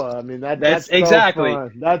Balboa. I mean, that's so exactly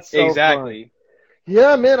fun. That's so exactly. Fun.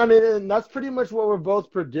 Yeah, man. I mean, and that's pretty much what we're both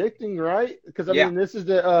predicting, right? Because I mean, this is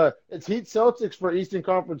it's Heat Celtics for Eastern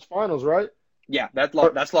Conference Finals, right? Yeah, that's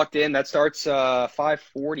locked in. That starts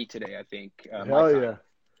 5:40 today, I think. Hell yeah.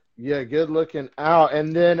 Yeah, good looking out.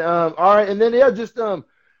 And then all right, and then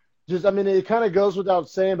just I mean, it kind of goes without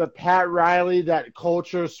saying, but Pat Riley, that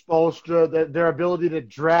culture, Spoelstra, their ability to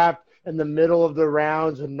draft in the middle of the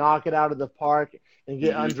rounds and knock it out of the park and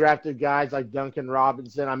get undrafted guys like Duncan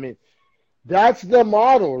Robinson. I mean, that's the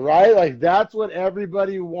model, right? Like, that's what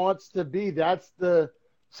everybody wants to be. That's the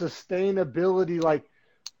sustainability, like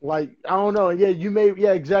I don't know.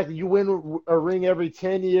 Yeah, exactly. You win a ring every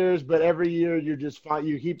 10 years, but every year you're just fine.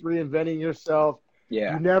 You keep reinventing yourself.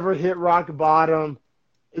 Yeah. You never hit rock bottom.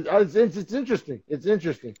 It's interesting. It's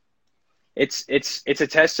interesting. It's a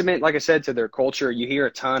testament, like I said, to their culture. You hear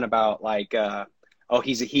a ton about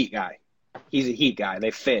he's a Heat guy. He's a Heat guy. They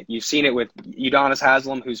fit. You've seen it with Udonis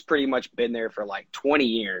Haslem, who's pretty much been there for like 20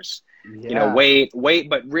 years. Yeah. Wait,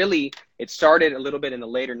 but really it started a little bit in the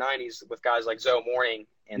later 90s with guys like Zoe Morning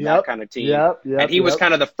and that kind of team. And he was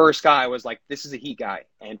kind of the first guy was like, this is a Heat guy.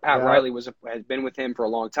 And Pat Riley has been with him for a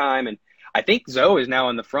long time. And I think Zoe is now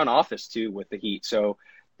in the front office too with the Heat. So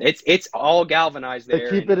it's all galvanized there.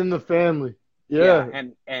 They keep it in the family. Yeah.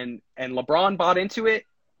 And LeBron bought into it.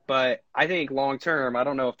 But I think long term, I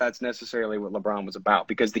don't know if that's necessarily what LeBron was about,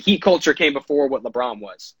 because the Heat culture came before what LeBron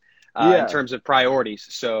was. in terms of priorities.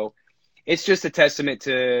 So it's just a testament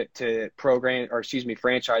to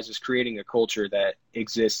franchises creating a culture that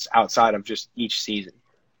exists outside of just each season.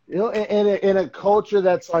 And in a culture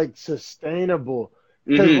that's like sustainable.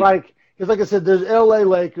 Because like I said, there's LA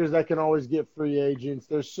Lakers that can always get free agents.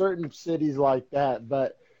 There's certain cities like that,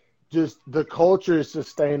 but just the culture is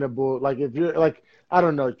sustainable. Like if you're like, I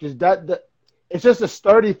don't know, because that it's just a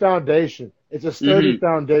sturdy foundation. It's a sturdy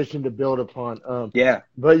foundation to build upon.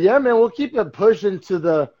 But yeah, man, we'll keep it pushing to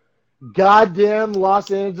the goddamn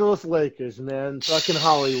Los Angeles Lakers, man. Fucking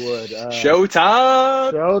Hollywood.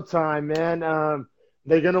 Showtime, man.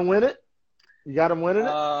 They gonna win it? You got them winning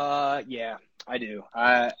it? Yeah, I do.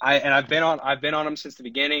 I've been on them since the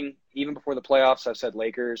beginning, even before the playoffs. I've said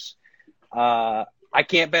Lakers. I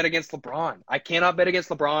can't bet against LeBron. I cannot bet against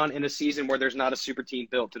LeBron in a season where there's not a super team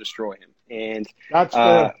built to destroy him. And that's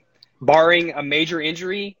fair. Barring a major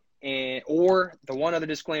injury, or the one other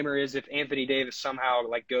disclaimer is if Anthony Davis somehow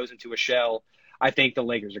like goes into a shell, I think the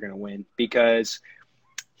Lakers are going to win because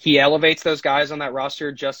he elevates those guys on that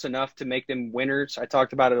roster just enough to make them winners. I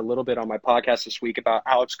talked about it a little bit on my podcast this week about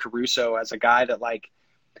Alex Caruso as a guy that like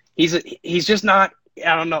he's just not,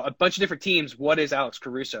 I don't know, a bunch of different teams. What is Alex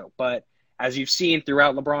Caruso? But as you've seen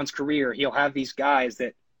throughout LeBron's career, he'll have these guys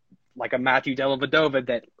that like a Matthew Dellavedova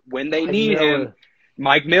that when they need him,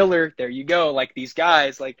 Mike Miller, there you go. Like these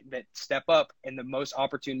guys like that step up in the most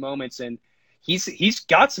opportune moments. And he's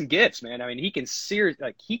got some gifts, man. I mean, he can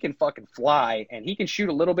fucking fly and he can shoot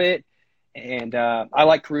a little bit. And I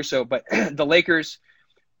like Caruso, but the Lakers,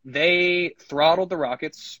 they throttled the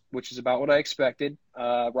Rockets, which is about what I expected.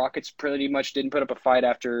 Rockets pretty much didn't put up a fight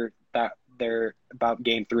after that. They're about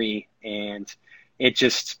game 3, and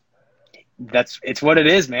it's what it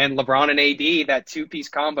is, man. LeBron and AD, that 2-piece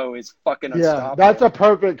combo is fucking unstoppable. Yeah, that's a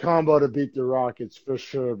perfect combo to beat the Rockets for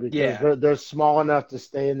sure because they're small enough to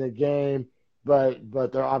stay in the game, but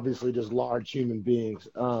they're obviously just large human beings.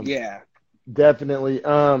 Definitely.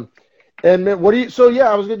 And man,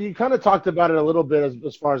 you kind of talked about it a little bit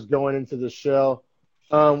as far as going into the shell.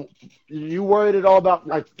 You worried at all about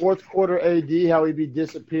like fourth quarter AD, how he'd be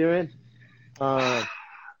disappearing?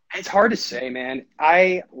 It's hard to say, man.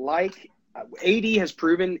 AD has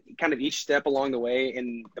proven kind of each step along the way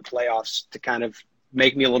in the playoffs to kind of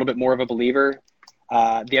make me a little bit more of a believer.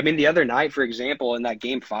 The other night, for example, in that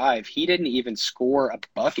game 5, he didn't even score a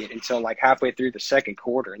bucket until like halfway through the second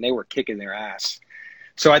quarter, and they were kicking their ass.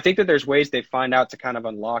 So I think that there's ways they find out to kind of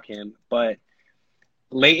unlock him. But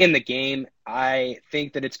late in the game, I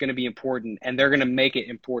think that it's going to be important, and they're going to make it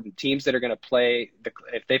important. Teams that are going to play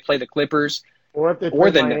if they play the Clippers, or if they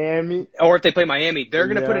play Miami, they're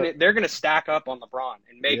going to put it. They're going to stack up on LeBron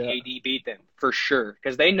and make AD beat them for sure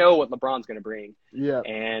because they know what LeBron's going to bring. Yeah,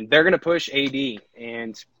 and they're going to push AD.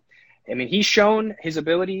 And I mean, he's shown his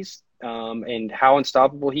abilities and how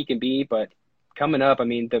unstoppable he can be. But coming up, I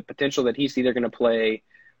mean, the potential that he's either going to play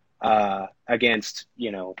against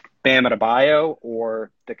Bam Adebayo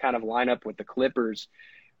or the kind of lineup with the Clippers.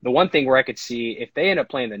 The one thing where I could see if they end up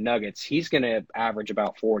playing the Nuggets, he's going to average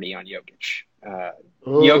about 40 on Jokic.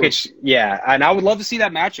 Jokic, and I would love to see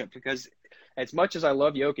that matchup because as much as I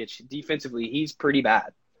love Jokic, defensively, he's pretty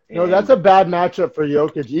bad. No, that's a bad matchup for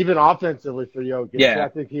Jokic, even offensively for Jokic. Yeah. I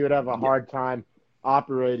think he would have a hard time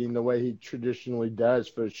operating the way he traditionally does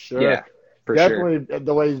for sure. Yeah, definitely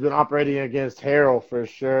the way he's been operating against Harrell for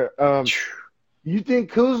sure. You think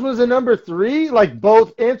Kuzma's a number 3? Like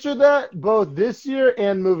both answer that, both this year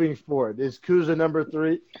and moving forward. Is Kuzma number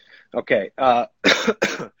 3? Okay.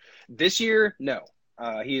 This year, no.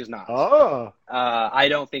 He is not. Oh. I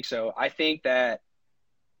don't think so. I think that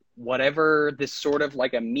whatever this sort of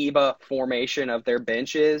like amoeba formation of their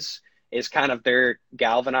bench is kind of their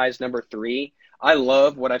galvanized number 3. I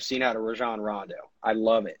love what I've seen out of Rajon Rondo. I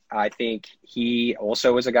love it. I think he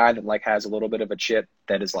also is a guy that like has a little bit of a chip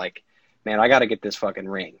that is like, man, I got to get this fucking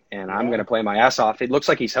ring, and I'm going to play my ass off. It looks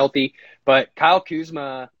like he's healthy, but Kyle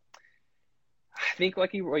Kuzma, I think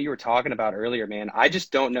like what you were talking about earlier, man, I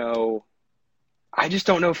just don't know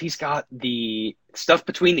if he's got the stuff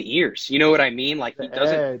between the ears. You know what I mean? Like he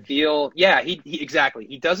doesn't feel – he exactly.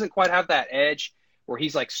 He doesn't quite have that edge where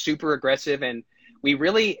he's like super aggressive, and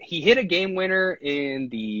he hit a game winner in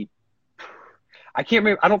the – I can't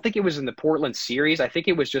remember. I don't think it was in the Portland series. I think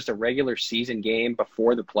it was just a regular season game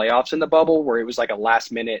before the playoffs in the bubble where it was like a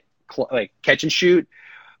last minute like catch and shoot.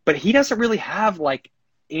 But he doesn't really have like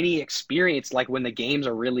any experience like when the games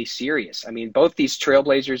are really serious. I mean, both these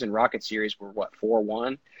Trailblazers and Rocket series were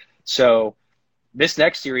 4-1. So this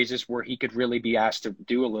next series is where he could really be asked to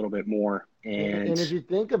do a little bit more. And if you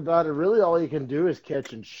think about it, really all he can do is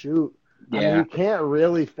catch and shoot. I mean, you can't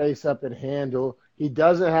really face up and handle. He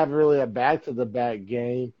doesn't have really a back-to-the-back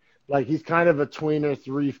game. Like, he's kind of a tweener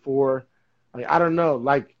 3-4. Like, I don't know.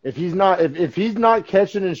 Like, if he's not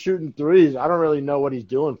catching and shooting threes, I don't really know what he's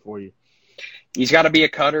doing for you. He's got to be a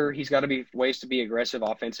cutter. He's got to be ways to be aggressive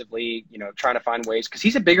offensively, trying to find ways. Because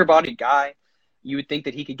he's a bigger-bodied guy. You would think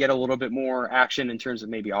that he could get a little bit more action in terms of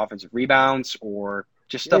maybe offensive rebounds or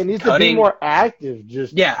just stuff he needs cutting. to be more active.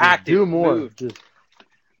 Active. Do more.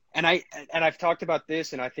 And I've talked about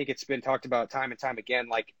this, and I think it's been talked about time and time again.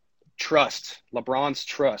 Like, trust. LeBron's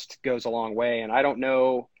trust goes a long way, and I don't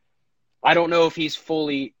know if he's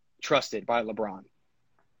fully trusted by LeBron.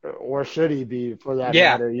 Or should he be, for that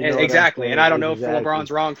matter? Exactly. And I don't know if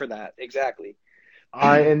LeBron's wrong for that. Exactly. All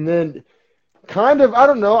right, and then kind of, I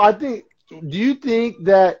don't know. Do you think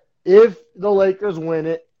that if the Lakers win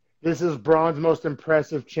it, this is Bron's most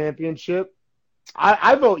impressive championship?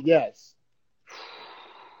 I vote yes.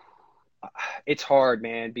 It's hard,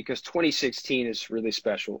 man, because 2016 is really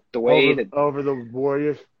special. The way over the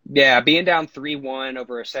Warriors. Yeah, being down 3-1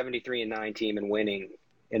 over a 73-9 team and winning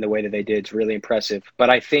in the way that they did is really impressive. But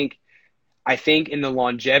I think in the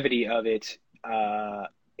longevity of it,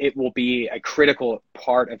 it will be a critical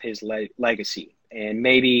part of his legacy. And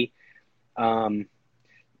maybe,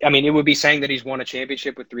 it would be saying that he's won a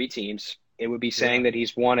championship with 3 teams. It would be saying that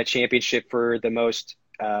he's won a championship for the most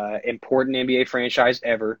important NBA franchise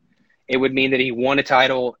ever. It would mean that he won a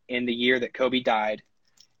title in the year that Kobe died.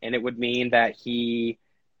 And it would mean that he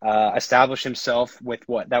established himself with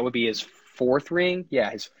what? That would be his 4th ring? Yeah,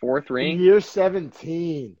 his 4th ring. Year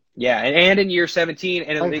 17. Yeah, and in year 17,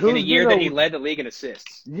 and in a year that he led the league in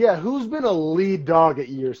assists. Yeah, who's been a lead dog at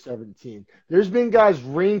year 17? There's been guys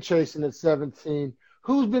ring chasing at 17.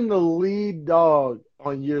 Who's been the lead dog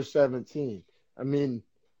on year 17? I mean,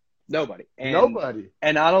 nobody. Nobody.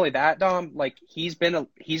 And not only that, Dom, like he's been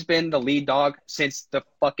the lead dog since the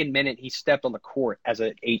fucking minute he stepped on the court as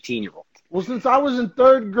an 18-year-old. Well, since I was in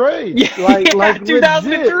 3rd grade. Like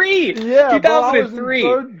 2003. Legit. Yeah, 2003. Bro, I was in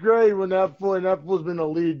 3rd grade when that fool's been a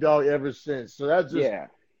lead dog ever since. So that's just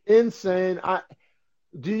insane.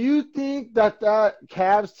 Do you think that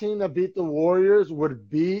Cavs team that beat the Warriors would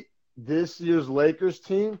beat this year's Lakers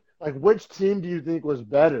team? Like, which team do you think was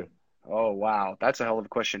better? Oh, wow. That's a hell of a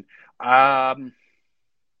question. I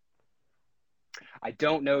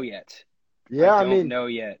don't know yet. Yeah, I don't know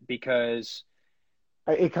yet because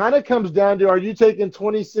it kind of comes down to, are you taking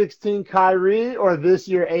 2016 Kyrie or this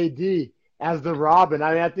year AD as the Robin?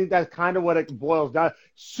 I think that's kind of what it boils down.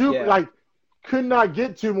 Could not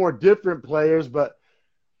get 2 more different players, but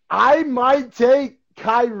I might take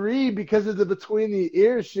Kyrie because of the between the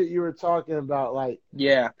ears shit you were talking about.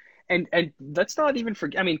 And let's not even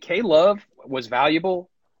forget. K-Love was valuable.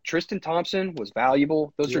 Tristan Thompson was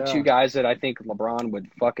valuable. Those are 2 guys that I think LeBron would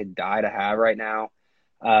fucking die to have right now.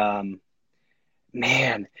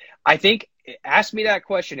 Man, I think ask me that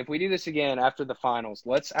question. If we do this again after the finals,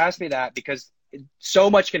 let's ask me that because so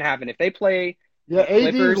much can happen. If they play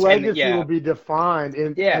AD's legacy will be defined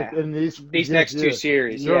in these next 2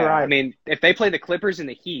 series. You're right. If they play the Clippers and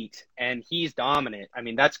the Heat and he's dominant,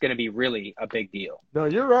 that's going to be really a big deal. No,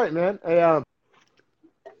 you're right, man. Hey,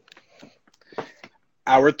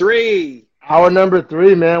 Hour 3. Hour number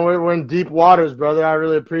 3, man. We're in deep waters, brother. I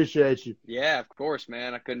really appreciate you. Yeah, of course,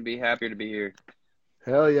 man. I couldn't be happier to be here.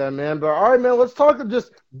 Hell yeah, man. But all right, man, let's talk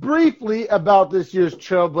just briefly about this year's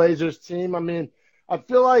Trailblazers team. I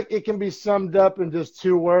feel like it can be summed up in just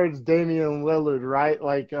 2 words, Damian Lillard, right?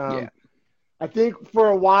 I think for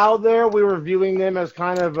a while there, we were viewing them as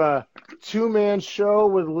kind of a 2-man show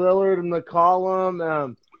with Lillard and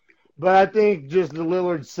McCollum. But I think just the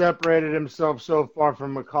Lillard separated himself so far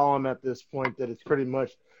from McCollum at this point that it's pretty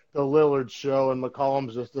much the Lillard show, and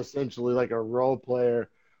McCollum's just essentially like a role player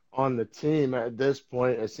on the team at this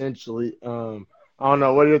point, essentially. I don't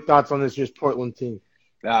know. What are your thoughts on this year's Portland team?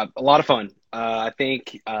 A lot of fun. I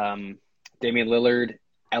think Damian Lillard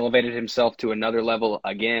elevated himself to another level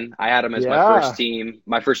again. I had him as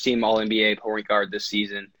my first team All-NBA point guard this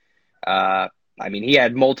season. He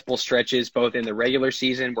had multiple stretches, both in the regular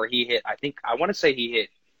season where he hit, I want to say he hit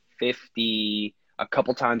 50 a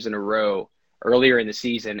couple times in a row earlier in the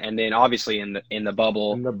season, and then obviously in the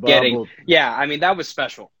bubble. That was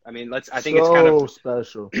special. It's kind of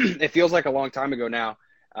special. It feels like a long time ago now.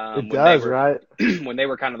 It does, right? When they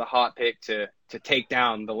were kind of the hot pick to take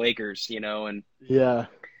down the Lakers, and we've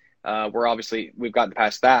gotten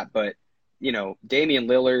past that, but Damian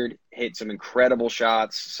Lillard hit some incredible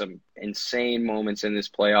shots, some insane moments in this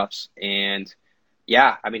playoffs. And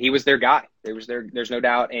he was their guy. There's no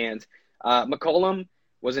doubt. And McCollum,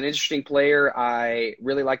 was an interesting player. I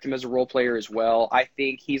really liked him as a role player as well. I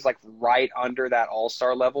think he's like right under that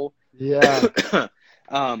all-star level. Yeah.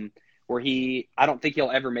 Where I don't think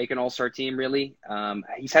he'll ever make an all-star team really.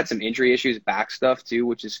 He's had some injury issues, back stuff too,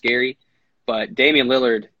 which is scary. But Damian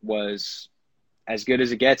Lillard was as good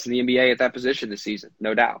as it gets in the NBA at that position this season,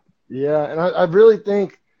 no doubt. Yeah, and I really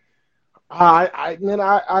think I'd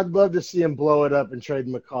love to see him blow it up and trade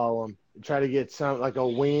McCollum. Try to get some like a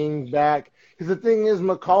wing back. Because the thing is,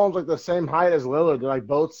 McCollum's like the same height as Lillard. They're like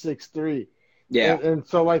both 6'3". Yeah. And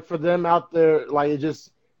so like for them out there, like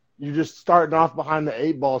you're just starting off behind the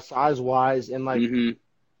 8 ball size wise, and like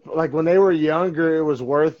like when they were younger, it was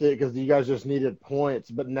worth it because you guys just needed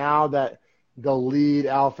points. But now that the lead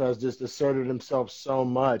alpha has just asserted himself so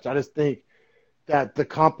much, I just think that the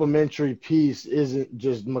complementary piece isn't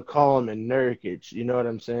just McCollum and Nurkic. You know what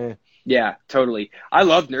I'm saying? Yeah, totally. I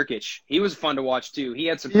love Nurkic. He was fun to watch too. He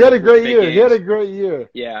had a great year. Games. He had a great year.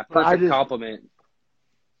 Yeah, perfect compliment.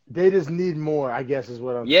 They just need more, I guess, is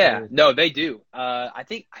what I'm saying. Yeah, no, they do. I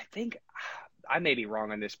think I may be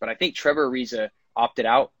wrong on this, but I think Trevor Ariza opted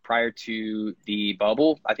out prior to the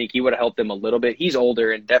bubble. I think he would have helped them a little bit. He's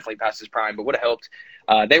older and definitely past his prime, but would have helped.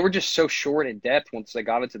 They were just so short in depth once they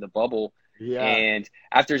got into the bubble. Yeah. And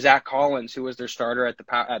after Zach Collins, who was their starter at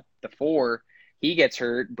the 4, he gets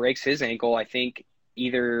hurt, breaks his ankle, I think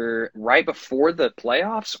either right before the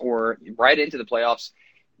playoffs or right into the playoffs.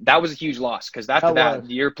 That was a huge loss because after that,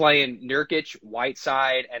 you're playing Nurkic,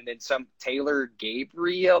 Whiteside, and then some Taylor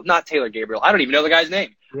Gabriel. Not Taylor Gabriel. I don't even know the guy's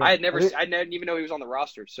name. Yeah. I didn't even know he was on the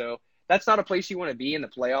roster. So that's not a place you want to be in the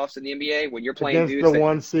playoffs in the NBA when you're playing against dudes the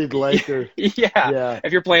 1 seed Lakers. Yeah.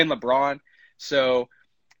 If you're playing LeBron. So,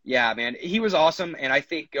 yeah, man, he was awesome. And I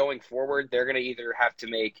think going forward, they're going to either have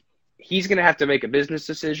to he's going to have to make a business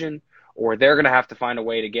decision, or they're going to have to find a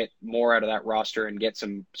way to get more out of that roster and get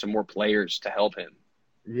some more players to help him.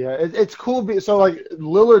 Yeah, it's cool. So, like,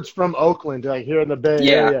 Lillard's from Oakland, like, here in the Bay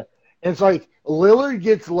Area. And it's like Lillard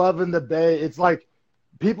gets love in the Bay. It's like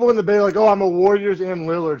people in the Bay are like, oh, I'm a Warriors and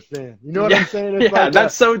Lillard fan. You know what I'm saying? It's like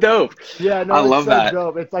that's so dope. Yeah, no, I love that.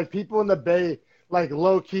 Dope. It's like people in the Bay, like,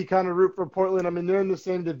 low-key kind of root for Portland. I mean, they're in the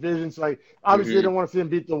same division. So, like, obviously they don't want to see them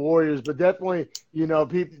beat the Warriors. But definitely, you know,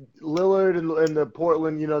 Lillard and the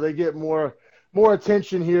Portland, you know, they get more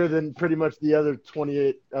attention here than pretty much the other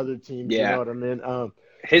 28 other teams. Yeah. You know what I mean?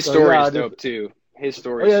 His story is dope too. His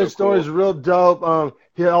story is his story is real dope.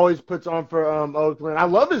 He always puts on for Oakland. I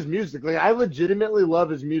love his music. Like, I legitimately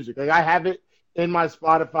love his music. Like, I have it in my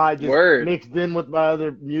Spotify just mixed in with my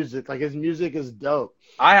other music. Like, his music is dope.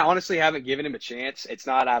 I honestly haven't given him a chance. It's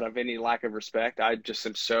not out of any lack of respect. I just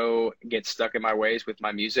get stuck in my ways with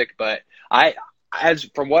my music. But as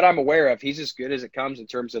from what I'm aware of, he's as good as it comes in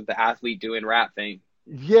terms of the athlete doing rap thing.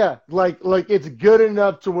 Yeah, like it's good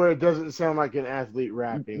enough to where it doesn't sound like an athlete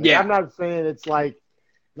rapping. Like, I'm not saying it's like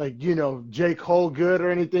you know, J. Cole good or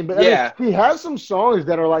anything, but I mean, he has some songs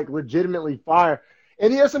that are like legitimately fire,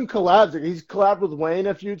 and he has some collabs. Like, he's collabed with Wayne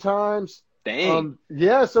a few times. Dang.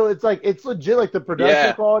 Yeah, so it's like it's legit. Like, the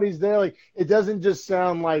production quality's there. Like, it doesn't just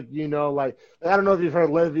sound like, you know, like, I don't know if you've heard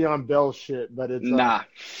Le'Veon Bell shit, but it's nah.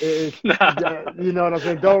 You know what I'm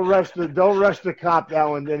saying? Don't rush to cop that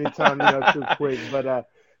one anytime, you know, too quick. But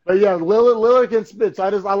yeah, Lillard can spit. So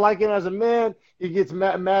I like him as a man. He gets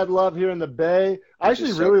mad love here in the Bay. I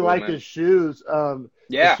actually really like his shoes.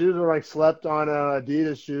 His shoes are like slept on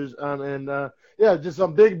Adidas shoes. Just a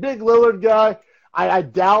big Lillard guy. I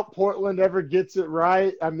doubt Portland ever gets it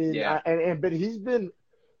right. I mean, but he's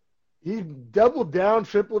doubled down,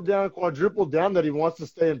 tripled down, quadrupled down that he wants to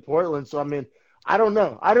stay in Portland. So, I mean, I don't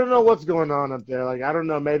know. I don't know what's going on up there. Like, I don't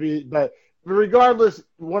know, maybe, but regardless,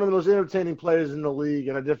 one of the most entertaining players in the league,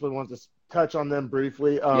 and I definitely want to touch on them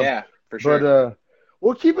briefly. For sure. But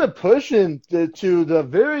we'll keep it pushing to the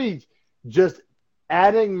very just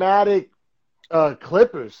enigmatic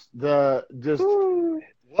Clippers.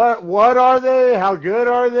 What are they? How good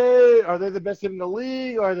are they? Are they the best team in the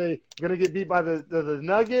league? Are they going to get beat by the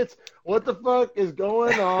Nuggets? What the fuck is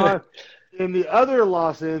going on in the other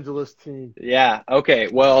Los Angeles team? Yeah, okay.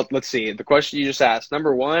 Well, let's see. The question you just asked.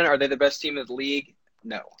 Number one, are they the best team in the league?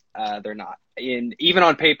 No, they're not. Even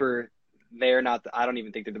on paper, they're not. I don't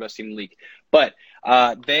even think they're the best team in the league. But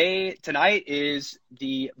tonight is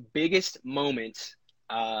the biggest moment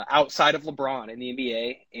outside of LeBron in the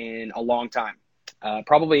NBA in a long time.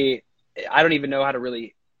 Probably, I don't even know how to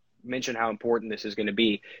really mention how important this is going to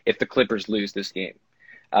be if the Clippers lose this game.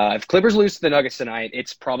 If Clippers lose to the Nuggets tonight,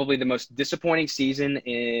 it's probably the most disappointing season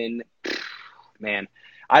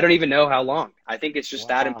I don't even know how long. I think it's just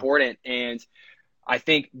that important. And I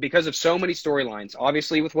think because of so many storylines,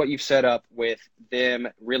 obviously with what you've set up with them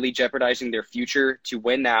really jeopardizing their future to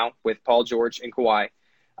win now with Paul George and Kawhi,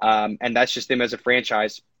 and that's just them as a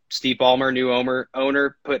franchise. Steve Ballmer, new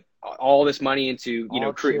owner, put all this money into,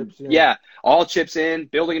 all chips in,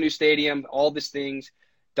 building a new stadium, all these things.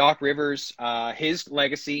 Doc Rivers, his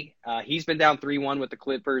legacy, he's been down 3-1 with the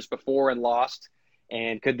Clippers before and lost.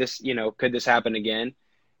 And could this happen again?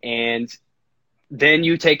 And then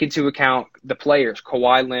you take into account the players,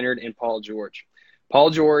 Kawhi Leonard and Paul George. Paul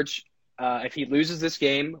George, if he loses this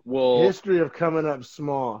game, will history of coming up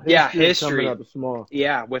small. History coming up small.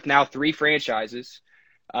 Yeah, with now 3 franchises.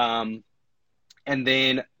 And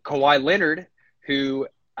then Kawhi Leonard, who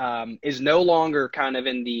is no longer kind of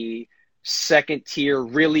in the second tier,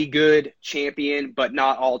 really good champion, but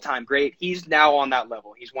not all-time great. He's now on that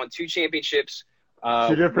level. He's won 2 championships.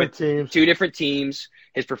 Two different teams.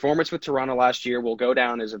 His performance with Toronto last year will go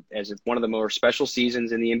down as one of the more special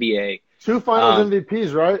seasons in the NBA. 2 finals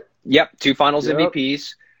MVPs, right? Yep, 2 finals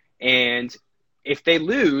MVPs. And if they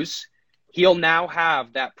lose, he'll now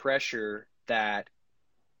have that pressure that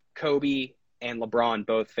Kobe and LeBron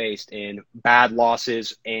both faced in bad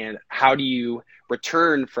losses. And how do you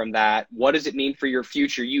return from that? What does it mean for your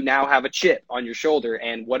future? You now have a chip on your shoulder.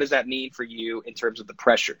 And what does that mean for you in terms of the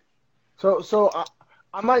pressure? So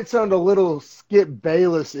I might sound a little Skip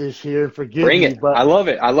Bayless-ish here. Forgive me. Bring it. But I love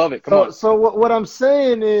it. Come on. So what I'm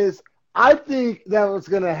saying is, I think that what's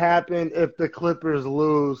going to happen if the Clippers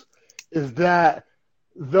lose is that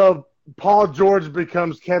the Paul George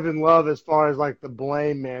becomes Kevin Love as far as like the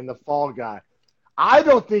blame man, the fall guy. I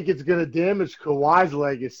don't think it's going to damage Kawhi's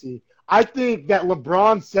legacy. I think that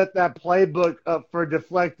LeBron set that playbook up for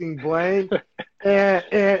deflecting blame,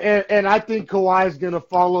 and I think Kawhi's going to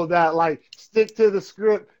follow that. Like, stick to the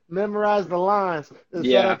script, memorize the lines.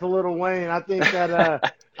 Shout out to Lil Wayne. I think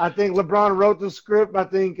that I think LeBron wrote the script. I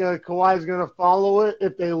think Kawhi's going to follow it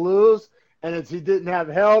if they lose, and if he didn't have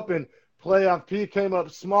help and playoff P came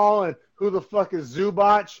up small, and who the fuck is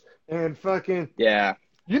Zubac and fucking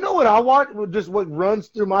You know what I want? Just what runs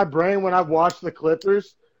through my brain when I watch the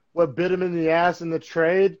Clippers. What bit them in the ass in the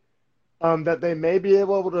trade, that they may be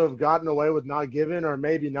able to have gotten away with not giving, or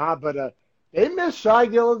maybe not, but they miss Shai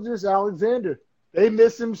Gilgeous-Alexander. They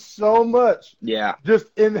miss him so much. Yeah. Just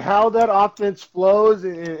in how that offense flows,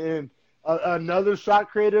 and another shot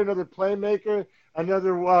creator, another playmaker,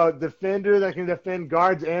 another defender that can defend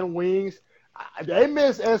guards and wings. They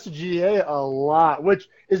miss SGA a lot, which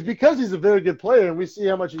is because he's a very good player, and we see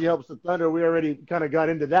how much he helps the Thunder. We already kind of got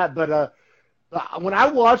into that, but when I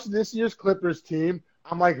watched this year's Clippers team,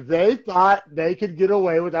 I'm like, they thought they could get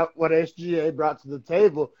away without what SGA brought to the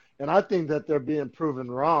table, and I think that they're being proven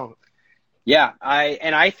wrong. Yeah,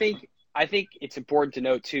 I think it's important to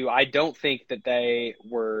note too. I don't think that they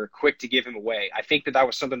were quick to give him away. I think that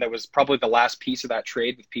was something that was probably the last piece of that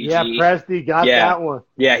trade with PG. Yeah, Presti got that one.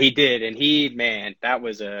 Yeah, he did, and that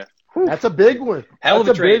was that's a big one. Hell of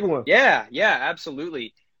a trade. Big one. Yeah,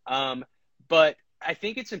 absolutely. But I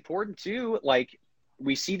think it's important too. Like,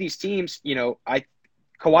 we see these teams.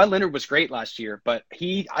 Kawhi Leonard was great last year, but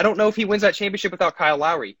I don't know if he wins that championship without Kyle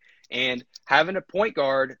Lowry. And having a point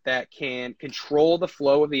guard that can control the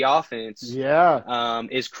flow of the offense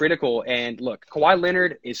is critical. And look, Kawhi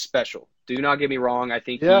Leonard is special. Do not get me wrong. I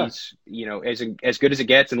think he's, as good as it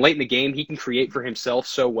gets. And late in the game, he can create for himself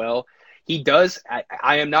so well. He does.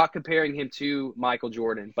 I am not comparing him to Michael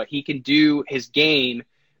Jordan, but he can do his game.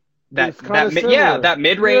 That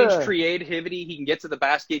mid-range creativity. He can get to the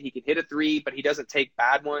basket. He can hit a 3, but he doesn't take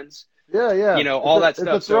bad ones. All that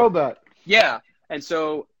stuff. It's a throwback. Yeah. And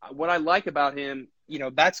so what I like about him,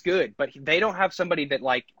 that's good, but they don't have somebody that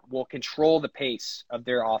will control the pace of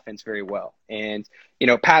their offense very well. And,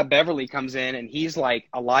 Pat Beverly comes in and he's like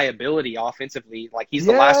a liability offensively. Like, he's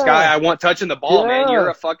the last guy I want touching the ball, man. You're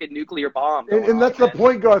a fucking nuclear bomb. And that's the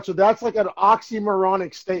point guard. So that's like an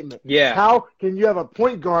oxymoronic statement. Yeah. How can you have a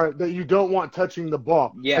point guard that you don't want touching the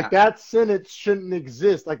ball? Yeah. Like, that sentence shouldn't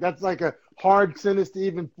exist. Like, that's like a hard sentence to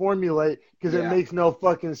even formulate because it makes no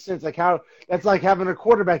fucking sense. Like, how that's like having a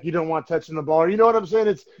quarterback you don't want touching the ball. You know what I'm saying?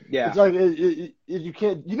 It's like you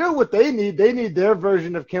can't. You know what they need? They need their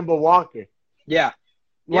version of Kemba Walker. Yeah.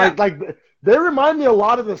 Like they remind me a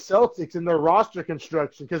lot of the Celtics in their roster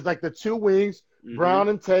construction because like the 2 wings, Brown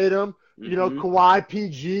and Tatum, Kawhi,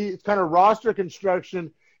 PG. It's kind of roster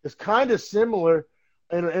construction is kind of similar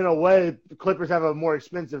in a way. The Clippers have a more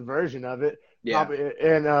expensive version of it. Yeah.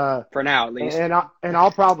 And for now at least. And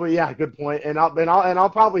I'll probably good point. And I'll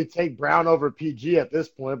probably take Brown over PG at this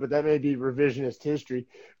point, but that may be revisionist history.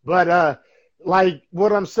 But like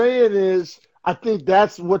what I'm saying is I think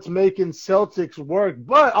that's what's making Celtics work.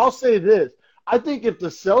 But I'll say this. I think if the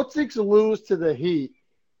Celtics lose to the Heat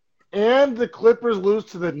and the Clippers lose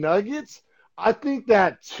to the Nuggets, I think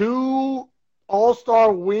that 2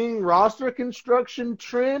 all-star wing roster construction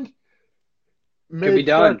trend Could be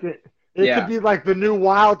done. It could be like the new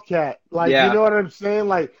Wildcat. Like, Yeah. you know what I'm saying?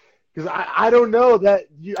 Like, because I don't know that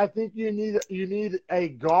I think you need a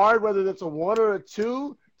guard, whether that's a 1 or a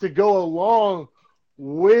 2, to go along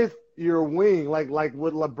with your wing, like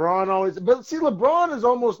what LeBron always. But see, LeBron is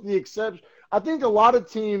almost the exception. I think a lot of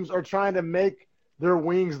teams are trying to make their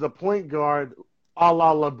wings the point guard, a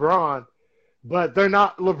la LeBron, but they're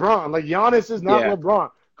not LeBron. Like Giannis is not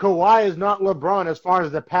LeBron. Kawhi is not LeBron as far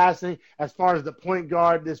as the passing, as far as the point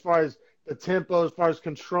guard, as far as the tempo, as far as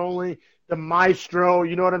controlling the maestro.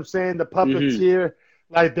 You know what I'm saying? The puppeteer.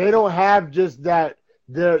 Like they don't have just that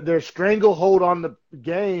their stranglehold on the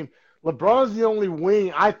game. LeBron's the only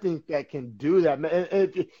wing I think that can do that.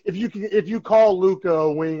 If you call Luka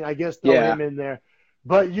a wing, I guess throw him in there.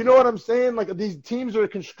 But you know what I'm saying? Like these teams are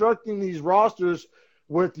constructing these rosters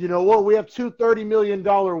with, we have two $30 million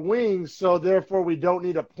wings, so therefore we don't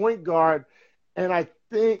need a point guard. And I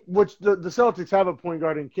think, which the Celtics have a point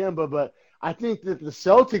guard in Kemba, but I think that the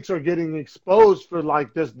Celtics are getting exposed for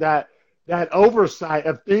like this that oversight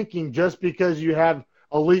of thinking just because you have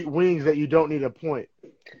elite wings that you don't need a point.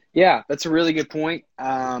 Yeah, that's a really good point.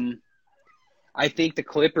 I think the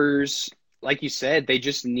Clippers, like you said, they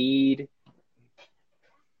just need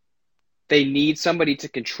somebody to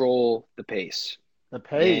control the pace. The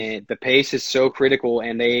pace. And the pace is so critical,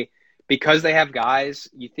 and because they have guys,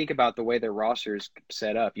 you think about the way their roster is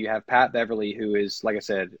set up. You have Pat Beverly, who is, like I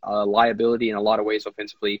said, a liability in a lot of ways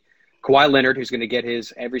offensively. Kawhi Leonard, who's going to get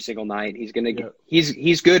his every single night. He's going to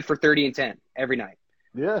he's good for 30 and 10 every night.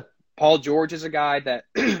 Yeah. Paul George is a guy that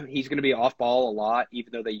he's going to be off ball a lot,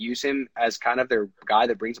 even though they use him as kind of their guy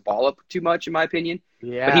that brings the ball up too much, in my opinion.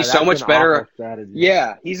 Yeah, but he's so much better.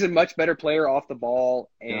 Yeah, he's a much better player off the ball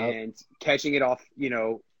and catching it off,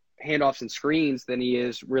 handoffs and screens than he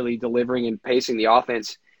is really delivering and pacing the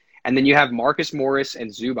offense. And then you have Marcus Morris and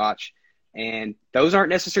Zubac, and those aren't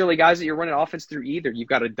necessarily guys that you're running offense through either. You've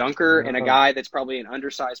got a dunker and a guy that's probably an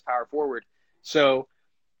undersized power forward. So,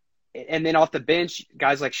 and then off the bench,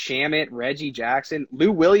 guys like Shamet, Reggie Jackson, Lou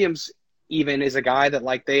Williams even is a guy that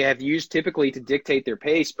like they have used typically to dictate their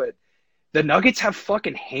pace, but the Nuggets have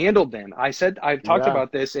fucking handled them. I've talked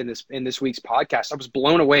about this in this week's podcast. I was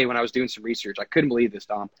blown away when I was doing some research. I couldn't believe this,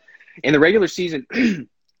 Dom. In the regular season, Trez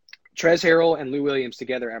Harrell and Lou Williams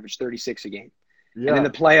together averaged 36 a game. Yeah. And in the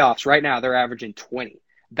playoffs right now, they're averaging 20.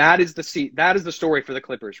 That is the story for the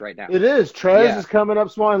Clippers right now. It is. Trez is coming up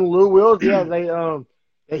small, and Lou Williams,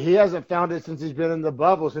 he hasn't found it since he's been in the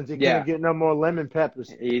bubble, since he can't get no more lemon peppers.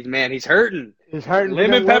 He's hurting. He's hurting.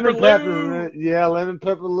 Lemon pepper Lou. Yeah, lemon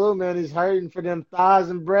pepper Lou, man. He's hurting for them thighs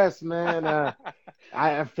and breasts, man.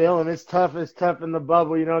 I feel him. It's tough. It's tough in the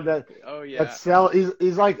bubble. You know that. Oh yeah.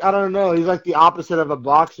 He's like, I don't know. He's like the opposite of a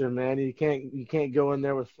boxer, man. You can't go in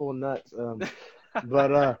there with full nuts.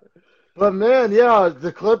 But man, yeah,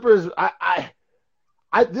 the Clippers.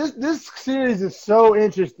 This series is so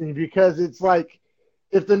interesting because it's like,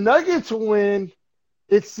 if the Nuggets win,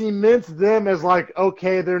 it cements them as like,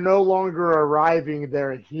 okay, they're no longer arriving,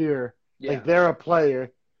 they're here. Yeah. Like they're a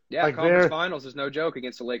player. Yeah, like conference finals is no joke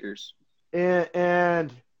against the Lakers.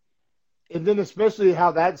 And then especially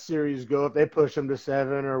how that series go if they push them to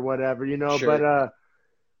 7 or whatever, Sure.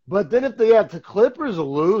 But then if the Clippers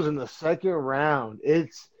lose in the second round, it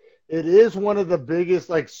is one of the biggest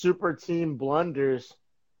like super team blunders.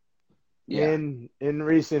 Yeah. In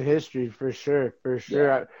recent history, for sure.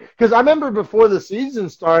 Because I remember before the season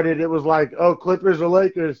started, it was like, oh, Clippers or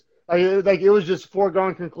Lakers. Like it was just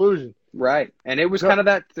foregone conclusion. Right. And it was kind of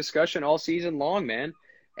that discussion all season long, man.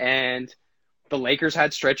 And the Lakers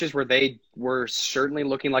had stretches where they were certainly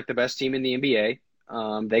looking like the best team in the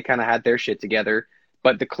NBA. They kind of had their shit together.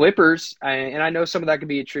 But the Clippers, and I know some of that could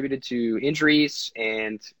be attributed to injuries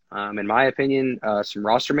and, in my opinion, some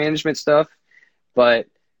roster management stuff. But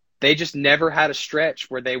they just never had a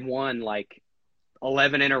stretch where they won like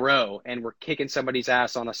 11 in a row and were kicking somebody's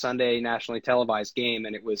ass on a Sunday nationally televised game.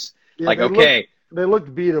 And it was okay. They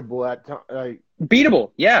looked beatable at times.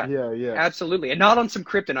 Beatable, yeah. Yeah. Absolutely. And not on some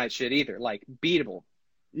kryptonite shit either. Like, beatable.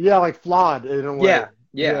 Yeah, like flawed in a way.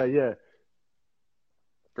 Yeah.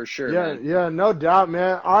 For sure, man. Yeah, no doubt,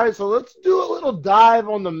 man. All right, so let's do a little dive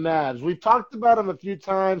on the Mavs. We've talked about them a few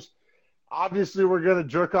times. Obviously, we're going to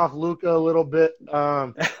jerk off Luka a little bit.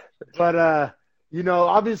 But,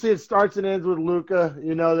 obviously it starts and ends with Luka.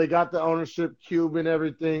 They got the ownership cube and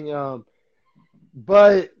everything.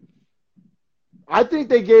 But I think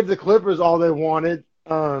they gave the Clippers all they wanted.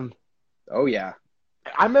 Oh, yeah.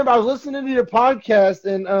 I remember I was listening to your podcast,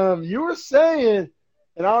 and you were saying,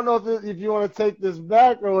 and I don't know if you want to take this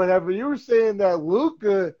back or whatever, you were saying that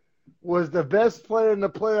Luka was the best player in the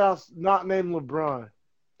playoffs, not named LeBron.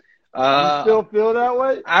 You still feel that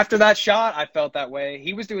way? After that shot, I felt that way.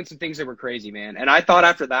 He was doing some things that were crazy, man. And I thought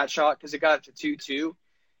after that shot, because it got to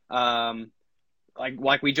 2-2,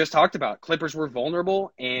 like we just talked about, Clippers were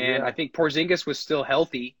vulnerable, and I think Porzingis was still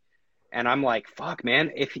healthy. And I'm like, fuck,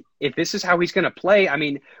 man, if this is how he's going to play, I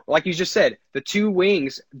mean, like you just said, the two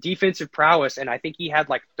wings, defensive prowess, and I think he had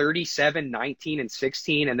like 37, 19, and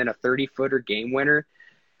 16, and then a 30-footer game winner.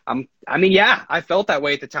 I felt that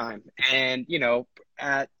way at the time. And,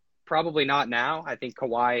 probably not now. I think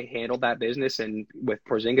Kawhi handled that business, and with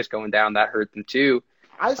Porzingis going down, that hurt them too.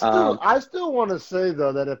 I still want to say,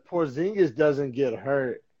 though, that if Porzingis doesn't get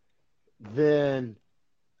hurt, then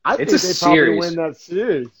I think they probably win that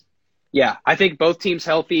series. Yeah, I think both teams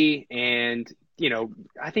healthy, and,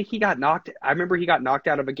 I think I remember he got knocked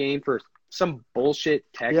out of a game for some bullshit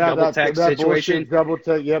double tech situation. Double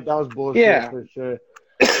tech, yep, that was bullshit for sure.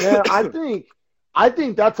 Yeah, I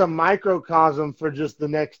think that's a microcosm for just the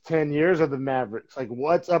next 10 years of the Mavericks. Like,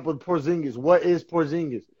 what's up with Porzingis? What is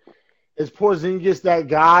Porzingis? Is Porzingis that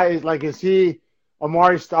guy? Like, is he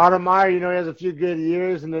Amari Stoudemire? He has a few good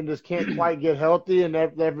years and then just can't quite get healthy, and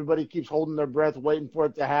everybody keeps holding their breath waiting for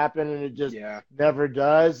it to happen, and it just never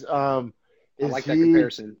does. I like that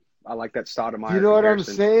comparison. I like that Stoudemire. You know what I'm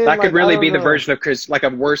saying? That could really be the version of Chris, like a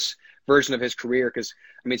worse version of his career, because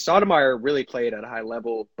Stoudemire really played at a high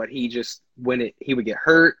level, but he just he would get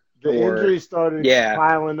hurt. The injuries started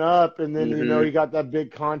piling up, and then he got that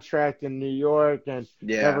big contract in New York and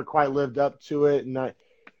never quite lived up to it. And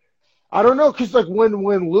I don't know, because like when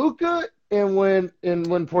Luka and when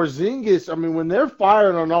Porzingis, when they're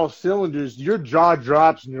firing on all cylinders, your jaw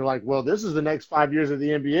drops and you're like, well, this is the next 5 years of the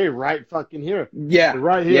NBA right fucking here. Yeah,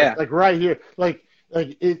 right here, right here,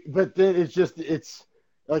 But then it's.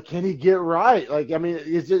 Like, can he get right?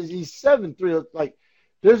 He's 7'3". Like,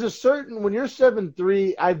 there's a certain – when you're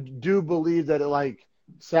 7'3", I do believe that it,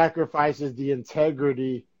 sacrifices the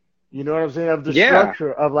integrity, you know what I'm saying, of the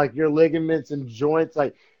structure of, your ligaments and joints.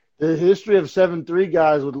 Like, the history of 7'3"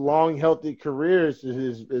 guys with long, healthy careers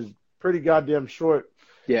is pretty goddamn short.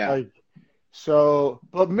 Yeah.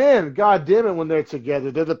 But man, God damn it, when they're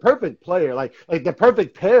together, they're the perfect player, like the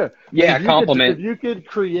perfect pair. Yeah, compliment. If you could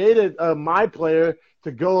create my player – to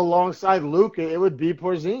go alongside Luka, it would be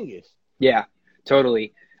Porzingis. Yeah,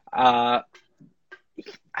 totally. And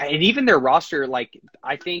even their roster,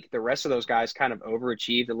 I think the rest of those guys kind of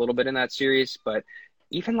overachieved a little bit in that series. But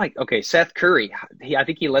even Seth Curry, I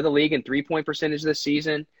think he led the league in 3-point percentage this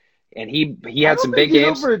season, and he had some big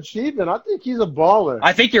games. Overachieving. I think he's a baller.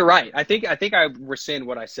 I think you're right. I think I rescind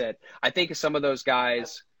what I said. I think some of those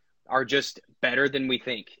guys are just better than we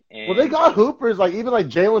think. And they got hoopers even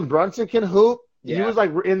Jalen Brunson can hoop. Yeah. He was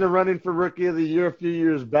in the running for Rookie of the Year a few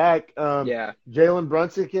years back. Jalen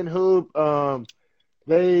Brunson can hoop. I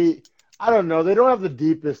don't know. They don't have the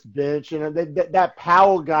deepest bench, and that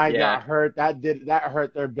Powell guy got hurt. That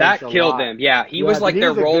hurt their bench. That killed them. Yeah, he was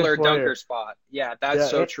their roller dunker spot. Yeah, that's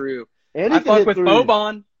so true. And I fuck with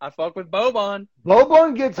Boban.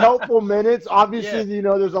 Boban gets helpful minutes. Obviously,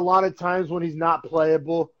 there's a lot of times when he's not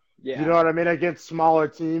playable. Yeah. You know what I mean? Against smaller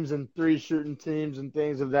teams and 3-shooting teams and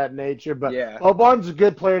things of that nature. But Boban's a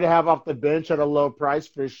good player to have off the bench at a low price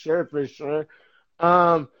for sure.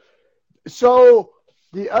 So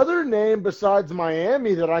the other name besides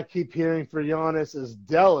Miami that I keep hearing for Giannis is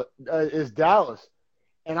Dallas.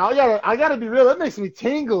 And I gotta be real, that makes me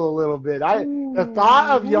tingle a little bit. The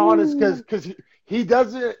thought of Giannis, because he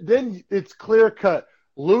doesn't, then it's clear cut.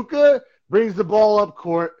 Luka brings the ball up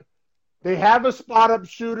court. They have a spot-up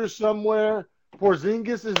shooter somewhere.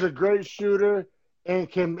 Porzingis is a great shooter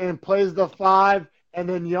and plays the 5. And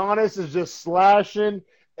then Giannis is just slashing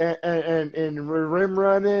and rim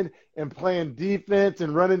running and playing defense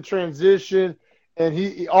and running transition.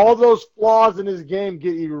 And all those flaws in his game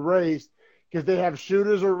get erased because they have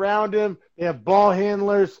shooters around him. They have ball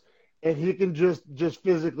handlers. And he can just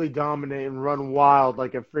physically dominate and run wild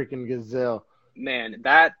like a freaking gazelle. Man,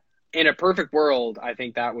 in a perfect world, I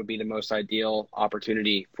think that would be the most ideal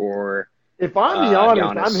opportunity for If I'm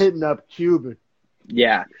Giannis, I'm hitting up Cuban.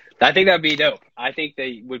 Yeah, I think that would be dope. I think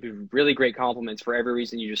they would be really great compliments for every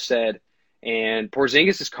reason you just said. And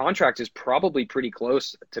Porzingis' contract is probably pretty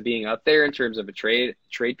close to being up there in terms of a trade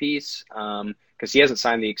piece because he hasn't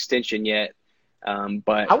signed the extension yet.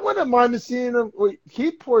 But I wouldn't mind seeing him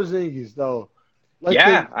keep Porzingis, though.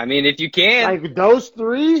 If you can. Like those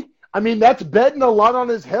three, that's betting a lot on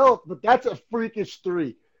his health, but that's a freakish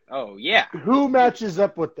 3. Oh, yeah. Who matches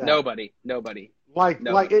up with that? Nobody.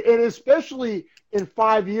 No, And especially in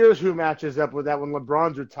 5 years, who matches up with that when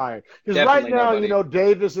LeBron's retired? Because right definitely now, nobody.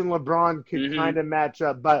 Davis and LeBron could kind of match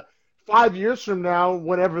up, but 5 years from now,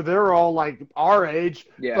 whenever they're all like our age,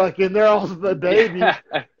 Yeah. fucking they're all the babies.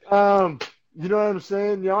 Yeah. You know what I'm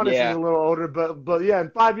saying? Giannis is a little older, but yeah, in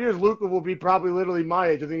 5 years, Luka will be probably literally my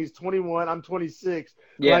age. I think he's 21. I'm 26.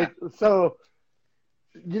 Yeah. Like, so,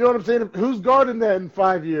 you know what I'm saying? Who's guarding that in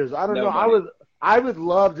 5 years? I don't know. I would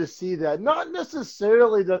love to see that. Not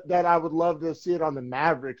necessarily that I would love to see it on the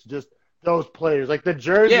Mavericks, just those players. Like the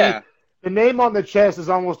jersey, the name on the chest is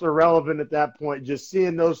almost irrelevant at that point. Just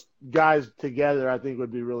seeing those guys together, I think,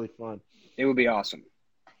 would be really fun. It would be awesome.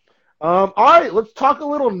 All right, let's talk a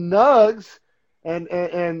little Nugs. And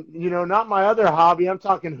not my other hobby. I'm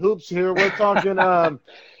talking hoops here. We're talking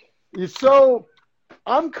so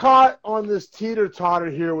I'm caught on this teeter-totter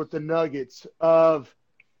here with the Nuggets of,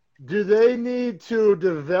 do they need to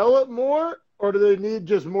develop more or do they need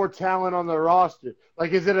just more talent on the roster?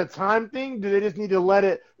 Like, is it a time thing? Do they just need to let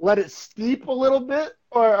it steep a little bit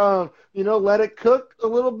or, let it cook a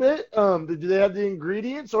little bit? Do they have the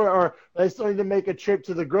ingredients or they still need to make a trip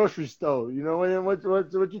to the grocery store?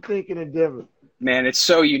 What you thinking in Denver? Man, it's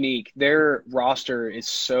so unique. Their roster is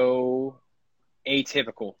so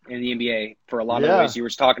atypical in the NBA for a lot of the ways you were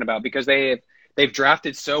talking about because they've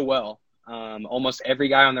drafted so well. Almost every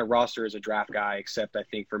guy on their roster is a draft guy, except I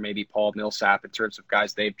think for maybe Paul Millsap in terms of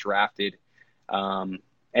guys they've drafted and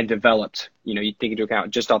developed. You take into account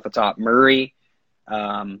just off the top Murray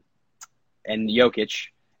and Jokic,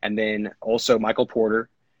 and then also Michael Porter.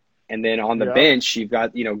 And then on the bench, you've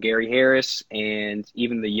got, Gary Harris and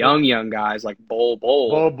even the young guys like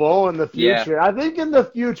Bol in the future. Yeah. I think in the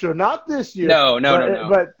future, not this year. No.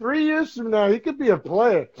 But 3 years from now, he could be a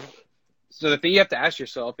player. So the thing you have to ask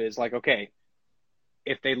yourself is like, okay,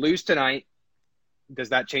 if they lose tonight, does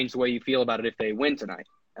that change the way you feel about it if they win tonight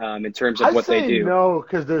in terms of what they do? No,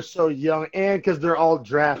 because they're so young and because they're all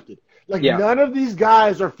drafted. None of these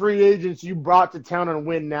guys are free agents you brought to town and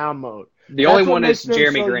win now mode. The only one is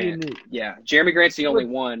Jeremy Grant. Unique. Yeah, Jeremy Grant's the only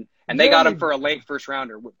one, and they got him for a late first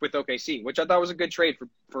rounder with OKC, which I thought was a good trade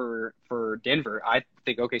for Denver. I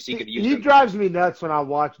think OKC could use him. He drives me nuts when I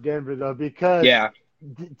watch Denver though because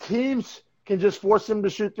teams can just force him to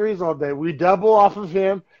shoot threes all day. We double off of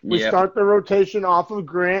him. We start the rotation off of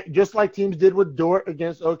Grant, just like teams did with Dort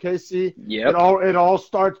against OKC. Yep. It all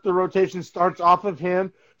starts. The rotation starts off of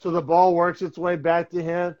him, so the ball works its way back to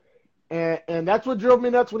him. And that's what drove me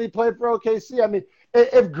nuts when he played for OKC. I mean,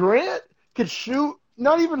 if Grant could shoot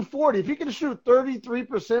not even 40, if he could shoot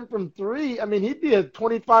 33% from three, I mean, he'd be a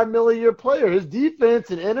 $25 million a year player. His defense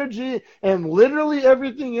and energy and literally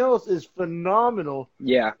everything else is phenomenal.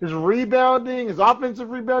 Yeah. His rebounding, his offensive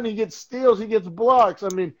rebounding, he gets steals, he gets blocks. I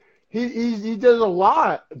mean, he does a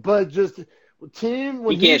lot, but just team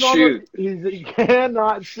when he can't shoot. He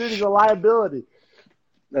cannot shoot. He's a liability.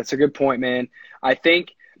 That's a good point, man. I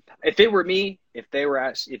think if it were me, if you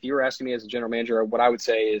were asking me as a general manager, what I would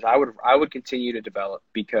say is I would continue to develop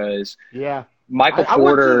because Michael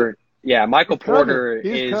Porter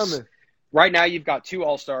is coming. Right now you've got two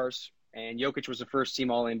All-Stars and Jokic was the first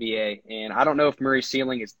team All-NBA, and I don't know if Murray's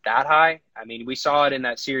ceiling is that high. I mean, we saw it in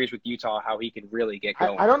that series with Utah how he could really get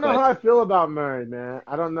going. I don't know how I feel about Murray, man.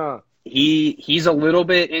 I don't know. He's a little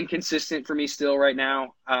bit inconsistent for me still right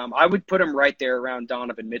now. I would put him right there around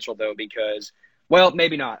Donovan Mitchell though because well,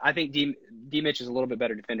 maybe not. I think D. Mitch is a little bit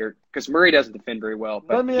better defender because Murray doesn't defend very well.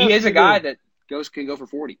 But he is a guy that can go for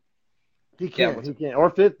 40. He can, or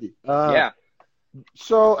 50.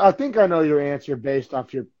 So I think I know your answer based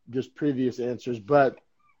off your just previous answers, but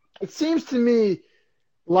it seems to me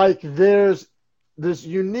like there's this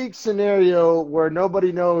unique scenario where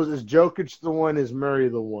nobody knows is Jokic the one, is Murray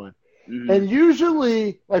the one. Mm-hmm. And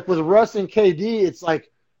usually, like with Russ and KD, it's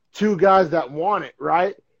like two guys that want it,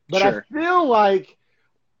 right? But I feel like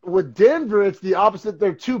with Denver, it's the opposite.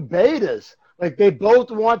 They're two betas. Like they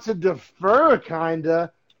both want to defer,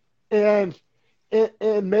 kinda, and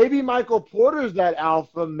maybe Michael Porter's that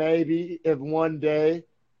alpha, maybe if one day.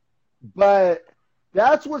 But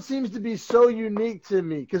that's what seems to be so unique to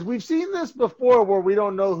me because we've seen this before where we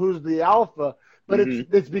don't know who's the alpha, but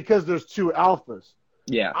it's because there's two alphas.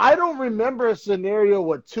 Yeah, I don't remember a scenario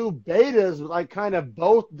with two betas like kind of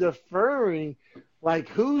both deferring. Like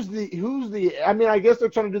who's the? I mean, I guess they're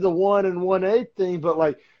trying to do the 1 and 1/8 thing, but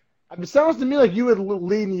like, it sounds to me like you would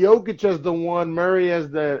lean Jokic as the 1, Murray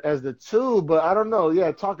as the 2. But I don't know.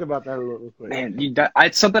 Yeah, talk about that a little quick. Man,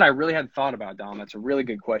 it's something I really hadn't thought about, Dom. That's a really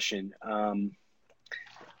good question.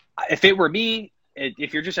 If it were me,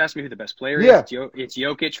 if you're just asking me who the best player is, it's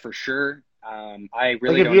Jokic for sure. I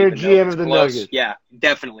really Like if don't you're a even know if GM it's of the close. Nuggets. Yeah,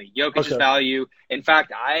 definitely. Jokic's Okay. value. In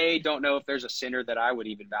fact, I don't know if there's a center that I would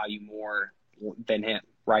even value more than him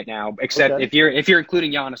right now, except Okay. if you're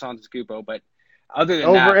including Giannis Antetokounmpo. But other than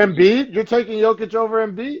Over that, Embiid? You're taking Jokic over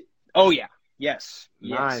Embiid? oh yeah, yes,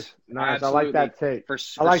 Nice. yes, I like absolutely. that take. For I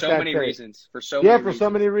for like so that many take. reasons. For so Yeah, many for so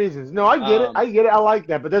reasons. many reasons. No, I get it. Um, I get it. I like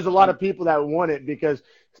that. But there's a lot um, of people that want it because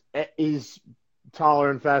he's taller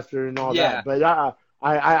and faster and all yeah, that. But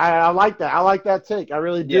I like that. I like that take. I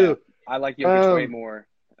really yeah. do. I like Jokic way Um, more.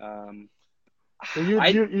 Um, so you I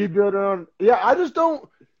you you build on. Yeah, I just don't.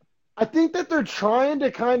 I think that they're trying to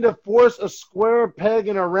kind of force a square peg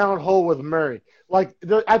in a round hole with Murray. Like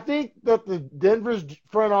I think that the Denver's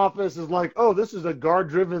front office is like, oh, this is a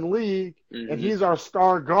guard-driven league, and mhm. he's our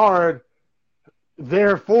star guard.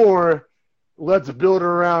 Therefore, let's build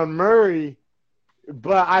around Murray.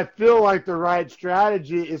 But I feel like the right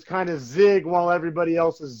strategy is kind of zig while everybody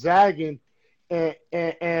else is zagging, and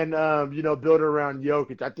build around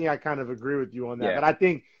Jokic. I think I kind of agree with you on that. Yeah. But I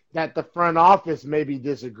think that the front office may be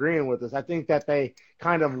disagreeing with us. I think that they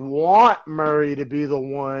kind of want Murray to be the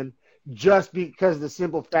one just because the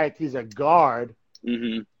simple fact he's a guard,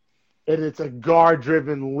 Mhm. and it's a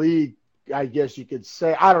guard-driven league, I guess you could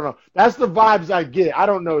say. I don't know. That's the vibes I get. I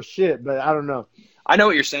don't know shit, but I don't know. I know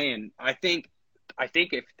what you're saying. I think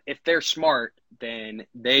if they're smart, then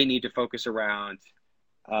they need to focus around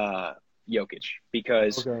Jokic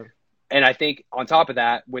because, Okay. and I think on top of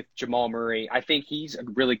that with Jamal Murray, I think he's a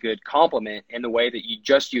really good complement in the way that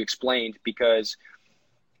you explained because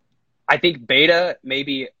I think Beta may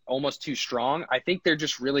be almost too strong. I think they're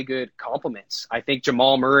just really good compliments. I think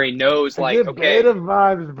Jamal Murray knows, I like, get okay, Beta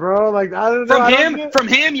vibes, bro. Like I don't know. from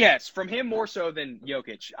him, yes, from him more so than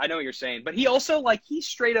Jokic. I know what you're saying, but he also he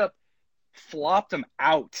straight up flopped him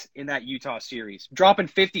out in that Utah series, dropping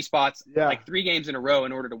 50 spots 3 games in a row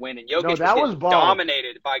in order to win, and Jokic was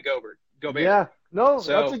dominated by Gobert. Yeah, no,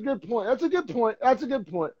 So, that's a good point. That's a good point.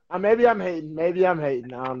 Maybe I'm hating.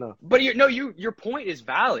 I don't know. But your point is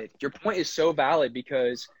valid. Your point is so valid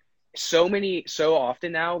because so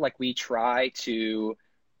often now, we try to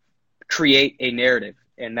create a narrative,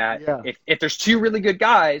 and that if there's 2 really good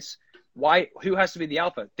guys, who has to be the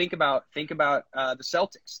alpha? Think about the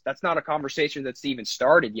Celtics. That's not a conversation that's even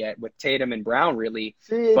started yet with Tatum and Brown, really.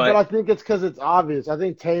 See, but I think it's because it's obvious. I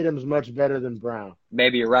think Tatum's much better than Brown.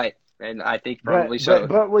 Maybe you're right. And I think probably so.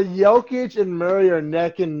 But with Jokic and Murray are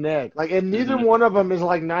neck and neck. And neither one of them is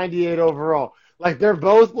 98 overall. They're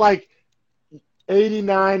both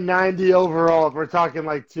 89, 90 overall if we're talking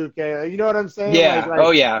 2K. You know what I'm saying? Yeah.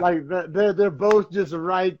 They're both just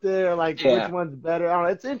right there. Which one's better? I don't know.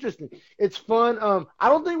 It's interesting. It's fun. I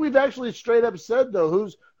don't think we've actually straight up said though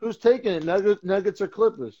who's taking it, Nuggets or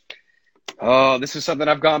Clippers. Oh, this is something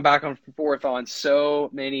I've gone back and forth on so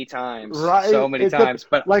many times. Right. So many times.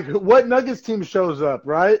 But what Nuggets team shows up,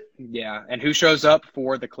 right? Yeah, and who shows up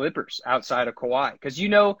for the Clippers outside of Kawhi? Because you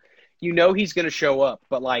know he's going to show up.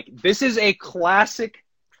 But this is a classic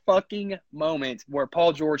fucking moment where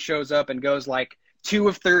Paul George shows up and goes 2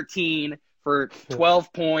 of 13 for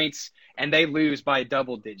 12 points, and they lose by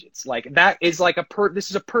double digits. That is this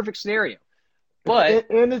is a perfect scenario. But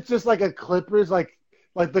and it's just a Clippers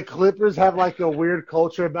the Clippers have a weird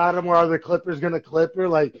culture about them. Where are the Clippers going to Clipper?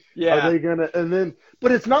 Are they going to? And then,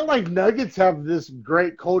 but it's not like Nuggets have this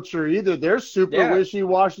great culture either. They're super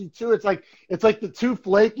wishy-washy too. It's like the 2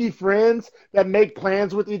 flaky friends that make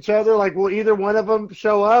plans with each other. Will either one of them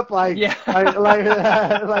show up? I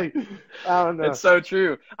don't know. It's so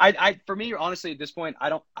true. I for me, honestly, at this point, I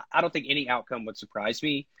don't think any outcome would surprise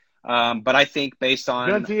me. But I think based on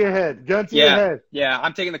gun to your head. Yeah,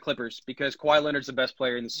 I'm taking the Clippers because Kawhi Leonard's the best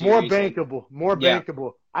player in the series. More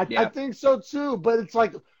bankable. I think so too. But it's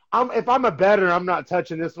if I'm a bettor, I'm not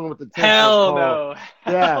touching this one with the 10. Hell no.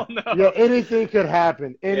 Yeah, anything could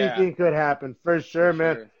happen. Could happen for sure,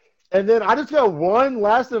 man. Sure. And then I just got one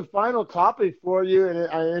last and final topic for you,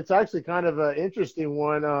 and it's actually kind of an interesting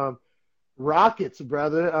one. Rockets,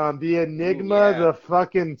 brother. The enigma, the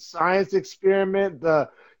fucking science experiment, the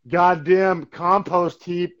goddamn compost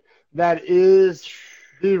heap that is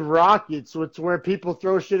the Rockets. So it's where people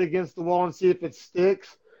throw shit against the wall and see if it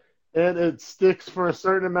sticks, and it sticks for a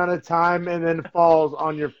certain amount of time and then falls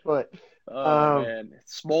on your foot. Oh, man.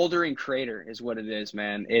 Smoldering crater is what it is,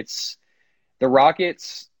 man. It's the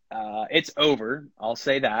Rockets. It's over. I'll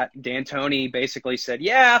say that. D'Antoni basically said,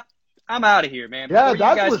 yeah, I'm out of here, man. Before you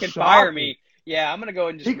guys can fire me, I'm going to go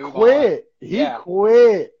and just move on. He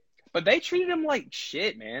quit. But they treated him like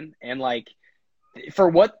shit, man. And, for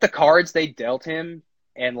what the cards they dealt him,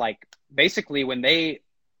 and, basically when they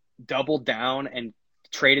doubled down and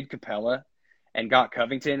traded Capella and got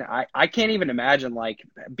Covington, I can't even imagine like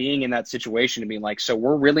being in that situation and being like, so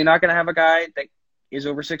we're really not going to have a guy that is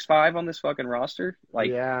over 6'5" on this fucking roster. Like,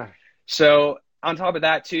 Yeah. so on top of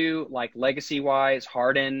that too, like legacy wise,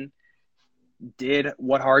 Harden did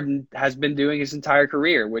what Harden has been doing his entire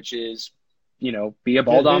career, which is, be a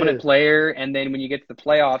ball dominant player. And then when you get to the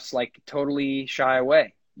playoffs, like totally shy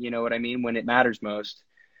away, you know what I mean? When it matters most.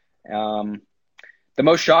 The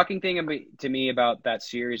most shocking thing to me about that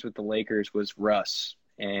series with the Lakers was Russ.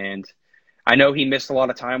 And I know he missed a lot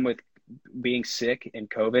of time with being sick and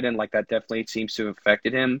COVID, and like that definitely seems to have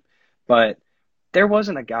affected him. But there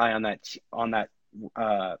wasn't a guy on that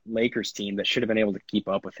Lakers team that should have been able to keep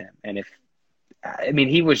up with him. And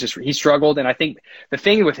he struggled. And I think the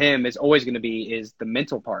thing with him is always going to be the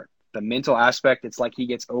mental part, the mental aspect. It's like he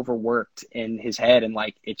gets overworked in his head and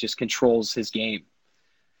like it just controls his game.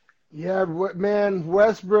 Yeah, man,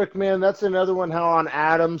 Westbrook, man, that's another one. How on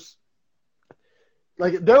Adams,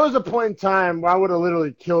 like there was a point in time where I would have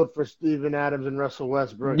literally killed for Steven Adams and Russell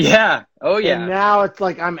Westbrook. Yeah. Oh yeah. And now it's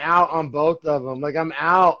like I'm out on both of them. Like I'm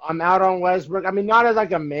out on Westbrook. I mean, not as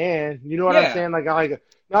like a man, you know what I'm saying? Like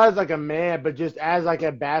not as like a man, but just as like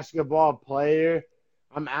a basketball player,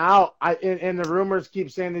 I'm out. And the rumors keep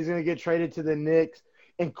saying he's going to get traded to the Knicks.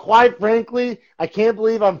 And quite frankly, I can't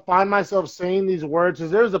believe I'm finding myself saying these words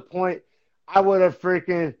because there's a point I would have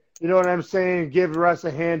freaking, you know what I'm saying, give Russ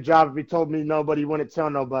a hand job if he told me nobody, wouldn't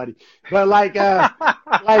tell nobody. But like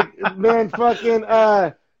man, fucking,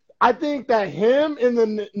 I think that him and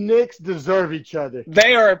the Knicks deserve each other.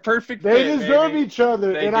 They are a perfect fit. They deserve baby. each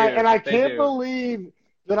other. They I can't believe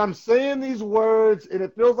that I'm saying these words and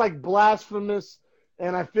it feels like blasphemous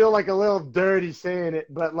and I feel like a little dirty saying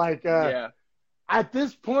it. But like, at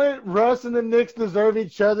this point, Russ and the Knicks deserve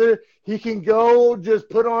each other. He can go just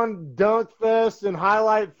put on Dunk Fest and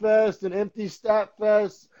Highlight Fest and Empty Stat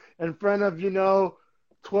Fest in front of,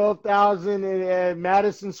 12,000 in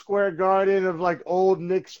Madison Square Garden of like old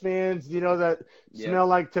Knicks fans, that smell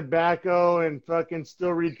like tobacco and fucking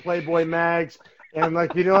still read Playboy mags. And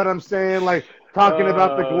like, you know what I'm saying? Like talking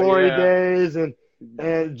about the glory days and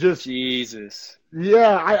just Jesus.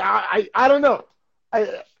 Yeah, I don't know.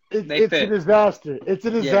 It's a disaster. It's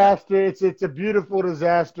a disaster. Yeah. It's a beautiful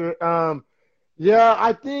disaster.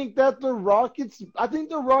 I think that the Rockets'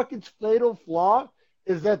 fatal flaw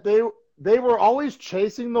is that they were always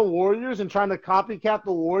chasing the Warriors and trying to copycat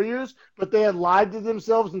the Warriors, but they had lied to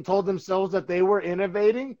themselves and told themselves that they were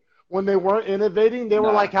innovating. When they weren't innovating, they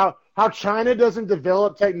were like how China doesn't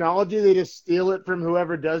develop technology, they just steal it from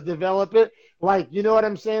whoever does develop it. Like, you know what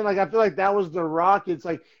I'm saying? Like, I feel like that was the Rockets.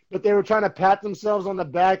 Like, but they were trying to pat themselves on the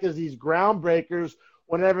back as these groundbreakers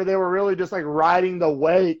whenever they were really just like riding the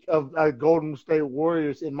wake of Golden State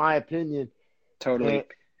Warriors, in my opinion. Totally.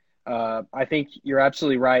 I think you're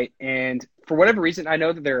absolutely right. And for whatever reason, I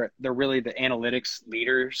know that they're really the analytics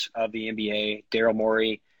leaders of the NBA. Daryl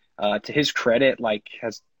Morey, to his credit, like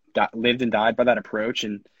has lived and died by that approach.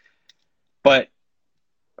 But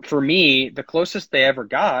for me, the closest they ever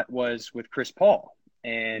got was with Chris Paul.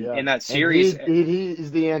 And in that series, he is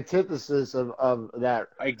the antithesis of that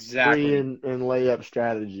exactly and layup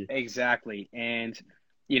strategy. Exactly. And,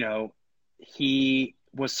 he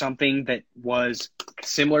was something that was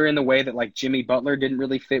similar in the way that like Jimmy Butler didn't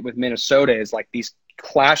really fit with Minnesota, is like these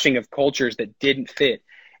clashing of cultures that didn't fit.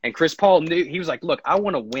 And Chris Paul knew, he was like, look, I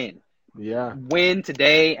want to win. Yeah. Win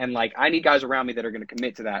today. And like, I need guys around me that are going to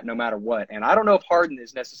commit to that no matter what. And I don't know if Harden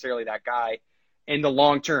is necessarily that guy in the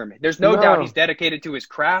long term. There's no doubt he's dedicated to his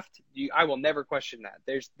craft. I will never question that.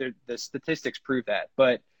 The statistics prove that.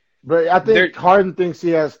 But I think Harden thinks he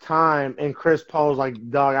has time, and Chris Paul's like,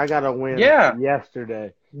 dog, I got to win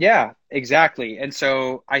yesterday. Yeah, exactly. And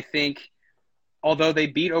so I think although they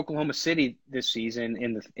beat Oklahoma City this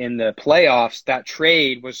season in the playoffs, that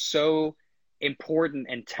trade was so important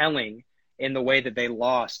and telling in the way that they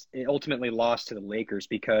lost. It ultimately lost to the Lakers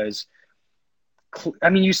because,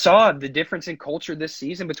 I mean, you saw the difference in culture this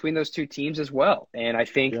season between those two teams as well. And I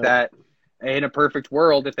think that in a perfect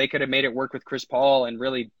world, if they could have made it work with Chris Paul and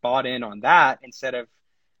really bought in on that instead of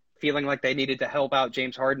feeling like they needed to help out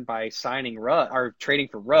James Harden by signing Russ or trading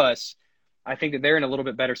for Russ, I think that they're in a little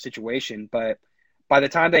bit better situation. But by the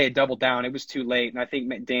time they had doubled down, it was too late. And I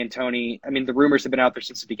think D'Antoni, I mean, the rumors have been out there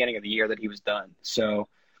since the beginning of the year that he was done. So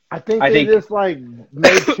I think they just like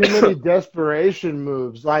made too many desperation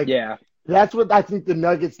moves. Like, that's what I think the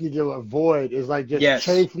Nuggets need to avoid, is like just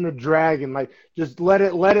chasing the dragon. Like, just let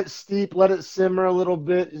it steep, let it simmer a little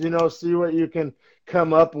bit, see what you can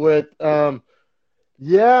come up with.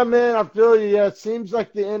 Yeah, man, I feel you. Yeah, it seems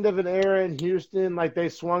like the end of an era in Houston. Like, they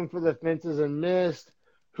swung for the fences and missed.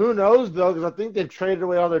 Who knows, though, because I think they've traded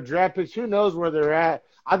away all their draft picks. Who knows where they're at?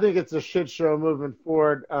 I think it's a shit show moving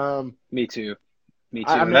forward. Me too. Me too.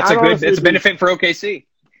 I mean, That's a benefit for OKC.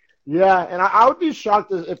 Yeah, and I would be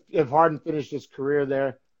shocked if Harden finished his career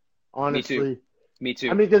there, honestly. Me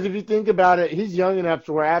too. I mean, because if you think about it, he's young enough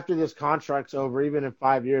to where after this contract's over, even in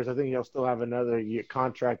 5 years, I think he'll still have another year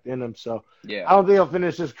contract in him. So yeah. I don't think he'll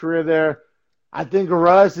finish his career there. I think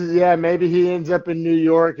Russ maybe he ends up in New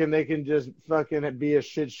York and they can just fucking be a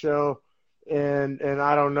shit show. And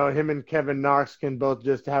I don't know, him and Kevin Knox can both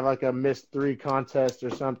just have like a missed 3 contest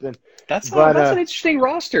or something. That's an interesting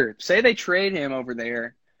roster. Say they trade him over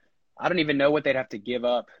there. I don't even know what they'd have to give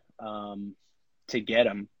up to get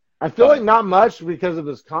him. I feel like not much because of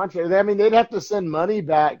his contract. I mean, they'd have to send money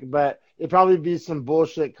back, but it'd probably be some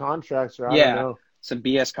bullshit contracts, or I don't know. Some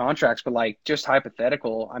BS contracts, but like just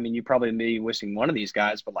hypothetical. I mean, you probably may be wishing one of these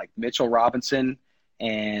guys, but like Mitchell Robinson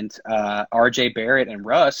and R.J. Barrett and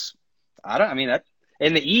Russ. That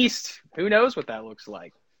in the East, who knows what that looks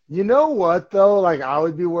like? You know what though? Like I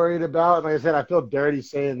would be worried about. Like I said, I feel dirty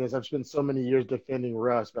saying this. I've spent so many years defending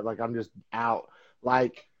Russ, but like I'm just out.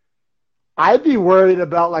 Like I'd be worried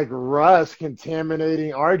about like Russ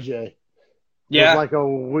contaminating RJ. Yeah. Like a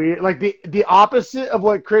weird, like the opposite of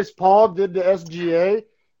what Chris Paul did to SGA.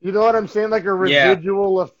 You know what I'm saying? Like a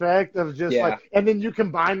residual effect of just like, and then you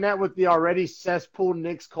combine that with the already cesspool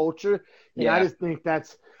Knicks culture. And I just think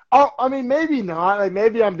that's, I mean, maybe not. Like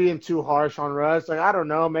maybe I'm being too harsh on Russ. Like, I don't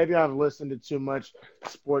know. Maybe I've listened to too much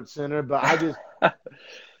Sports Center, but I just,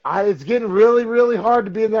 it's getting really, really hard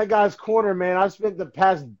to be in that guy's corner, man. I've spent the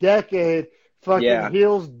past decade fucking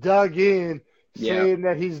heels dug in saying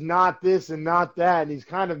that he's not this and not that, and he's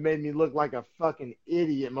kind of made me look like a fucking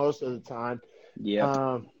idiot most of the time.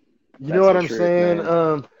 Yeah. You know what I'm saying?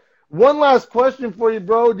 One last question for you,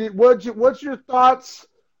 bro. What's your thoughts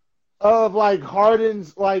of like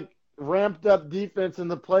Harden's like ramped up defense in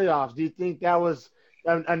the playoffs? Do you think that was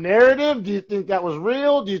a narrative? Do you think that was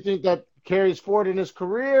real? Do you think that carries forward in his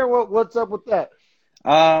career? What's up with that?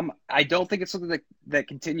 I don't think it's something that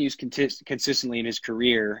continues consistently in his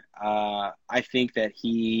career. I think that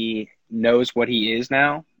he knows what he is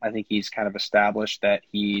now. I think he's kind of established that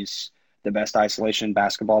he's the best isolation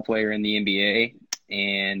basketball player in the NBA.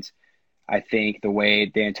 And I think the way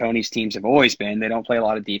D'Antoni's teams have always been, they don't play a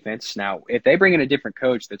lot of defense. Now, if they bring in a different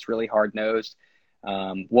coach that's really hard-nosed,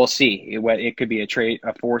 we'll see. It could be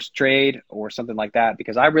a forced trade or something like that,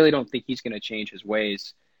 because I really don't think he's going to change his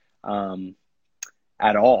ways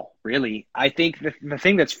at all, really. I think the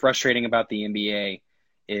thing that's frustrating about the NBA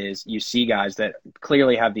is you see guys that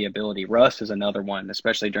clearly have the ability. Russ is another one,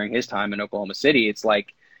 especially during his time in Oklahoma City. It's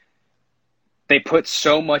like they put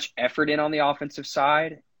so much effort in on the offensive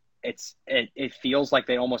side. It feels like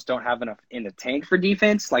they almost don't have enough in the tank for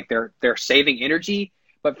defense. Like they're saving energy.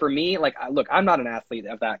 But for me, like, look, I'm not an athlete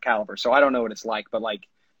of that caliber, so I don't know what it's like. But like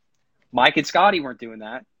Mike and Scotty weren't doing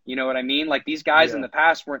that. You know what I mean? Like these guys in the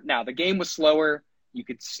past weren't. Now the game was slower. You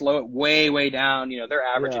could slow it way, way down. You know, they're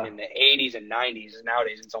averaging in the 80s and 90s.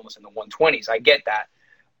 Nowadays, it's almost in the 120s. I get that.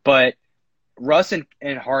 But Russ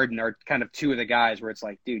and Harden are kind of two of the guys where it's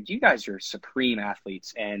like, dude, you guys are supreme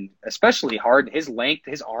athletes. And especially Harden, his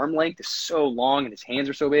arm length is so long and his hands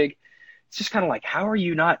are so big. It's just kind of like, how are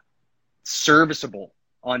you not serviceable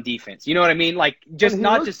on defense? You know what I mean? Like, just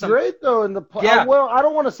not just some great though in the well, I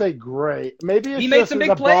don't want to say great. Maybe it's just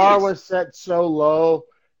the bar was set so low.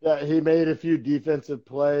 Yeah, he made a few defensive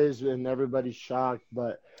plays and everybody's shocked.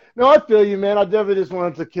 But no, I feel you, man. I definitely just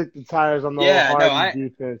wanted to kick the tires on the Harden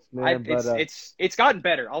defense, man. It's gotten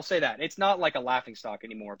better. I'll say that. It's not like a laughingstock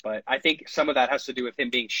anymore, but I think some of that has to do with him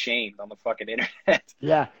being shamed on the fucking internet.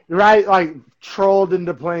 Yeah, right. Like trolled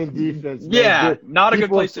into playing defense. Man. Yeah, not a good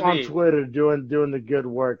place to be. On Twitter doing the good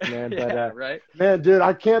work, man. But right, man, dude,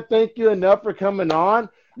 I can't thank you enough for coming on.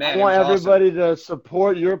 Man, I want everybody to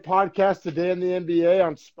support your podcast Today in the NBA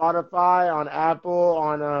on Spotify, on Apple,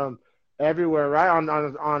 on everywhere, right? On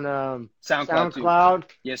SoundCloud.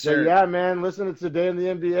 Yes, sir. So, yeah, man, listen to Today in the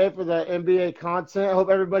NBA for that NBA content. I hope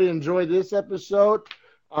everybody enjoyed this episode.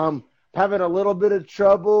 Having a little bit of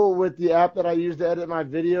trouble with the app that I use to edit my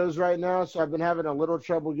videos right now, so I've been having a little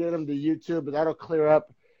trouble getting them to YouTube, but that'll clear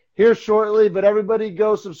up here shortly. But everybody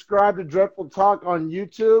go subscribe to Dreadful Talk on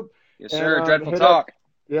YouTube. Yes, sir. Dreadful Talk.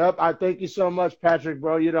 Yep. I thank you so much, Patrick,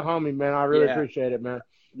 bro. You're the homie, man. I really appreciate it, man.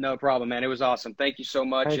 No problem, man. It was awesome. Thank you so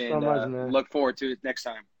much. Thanks so much, man. Look forward to it next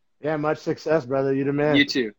time. Yeah, much success, brother. You the man. You too.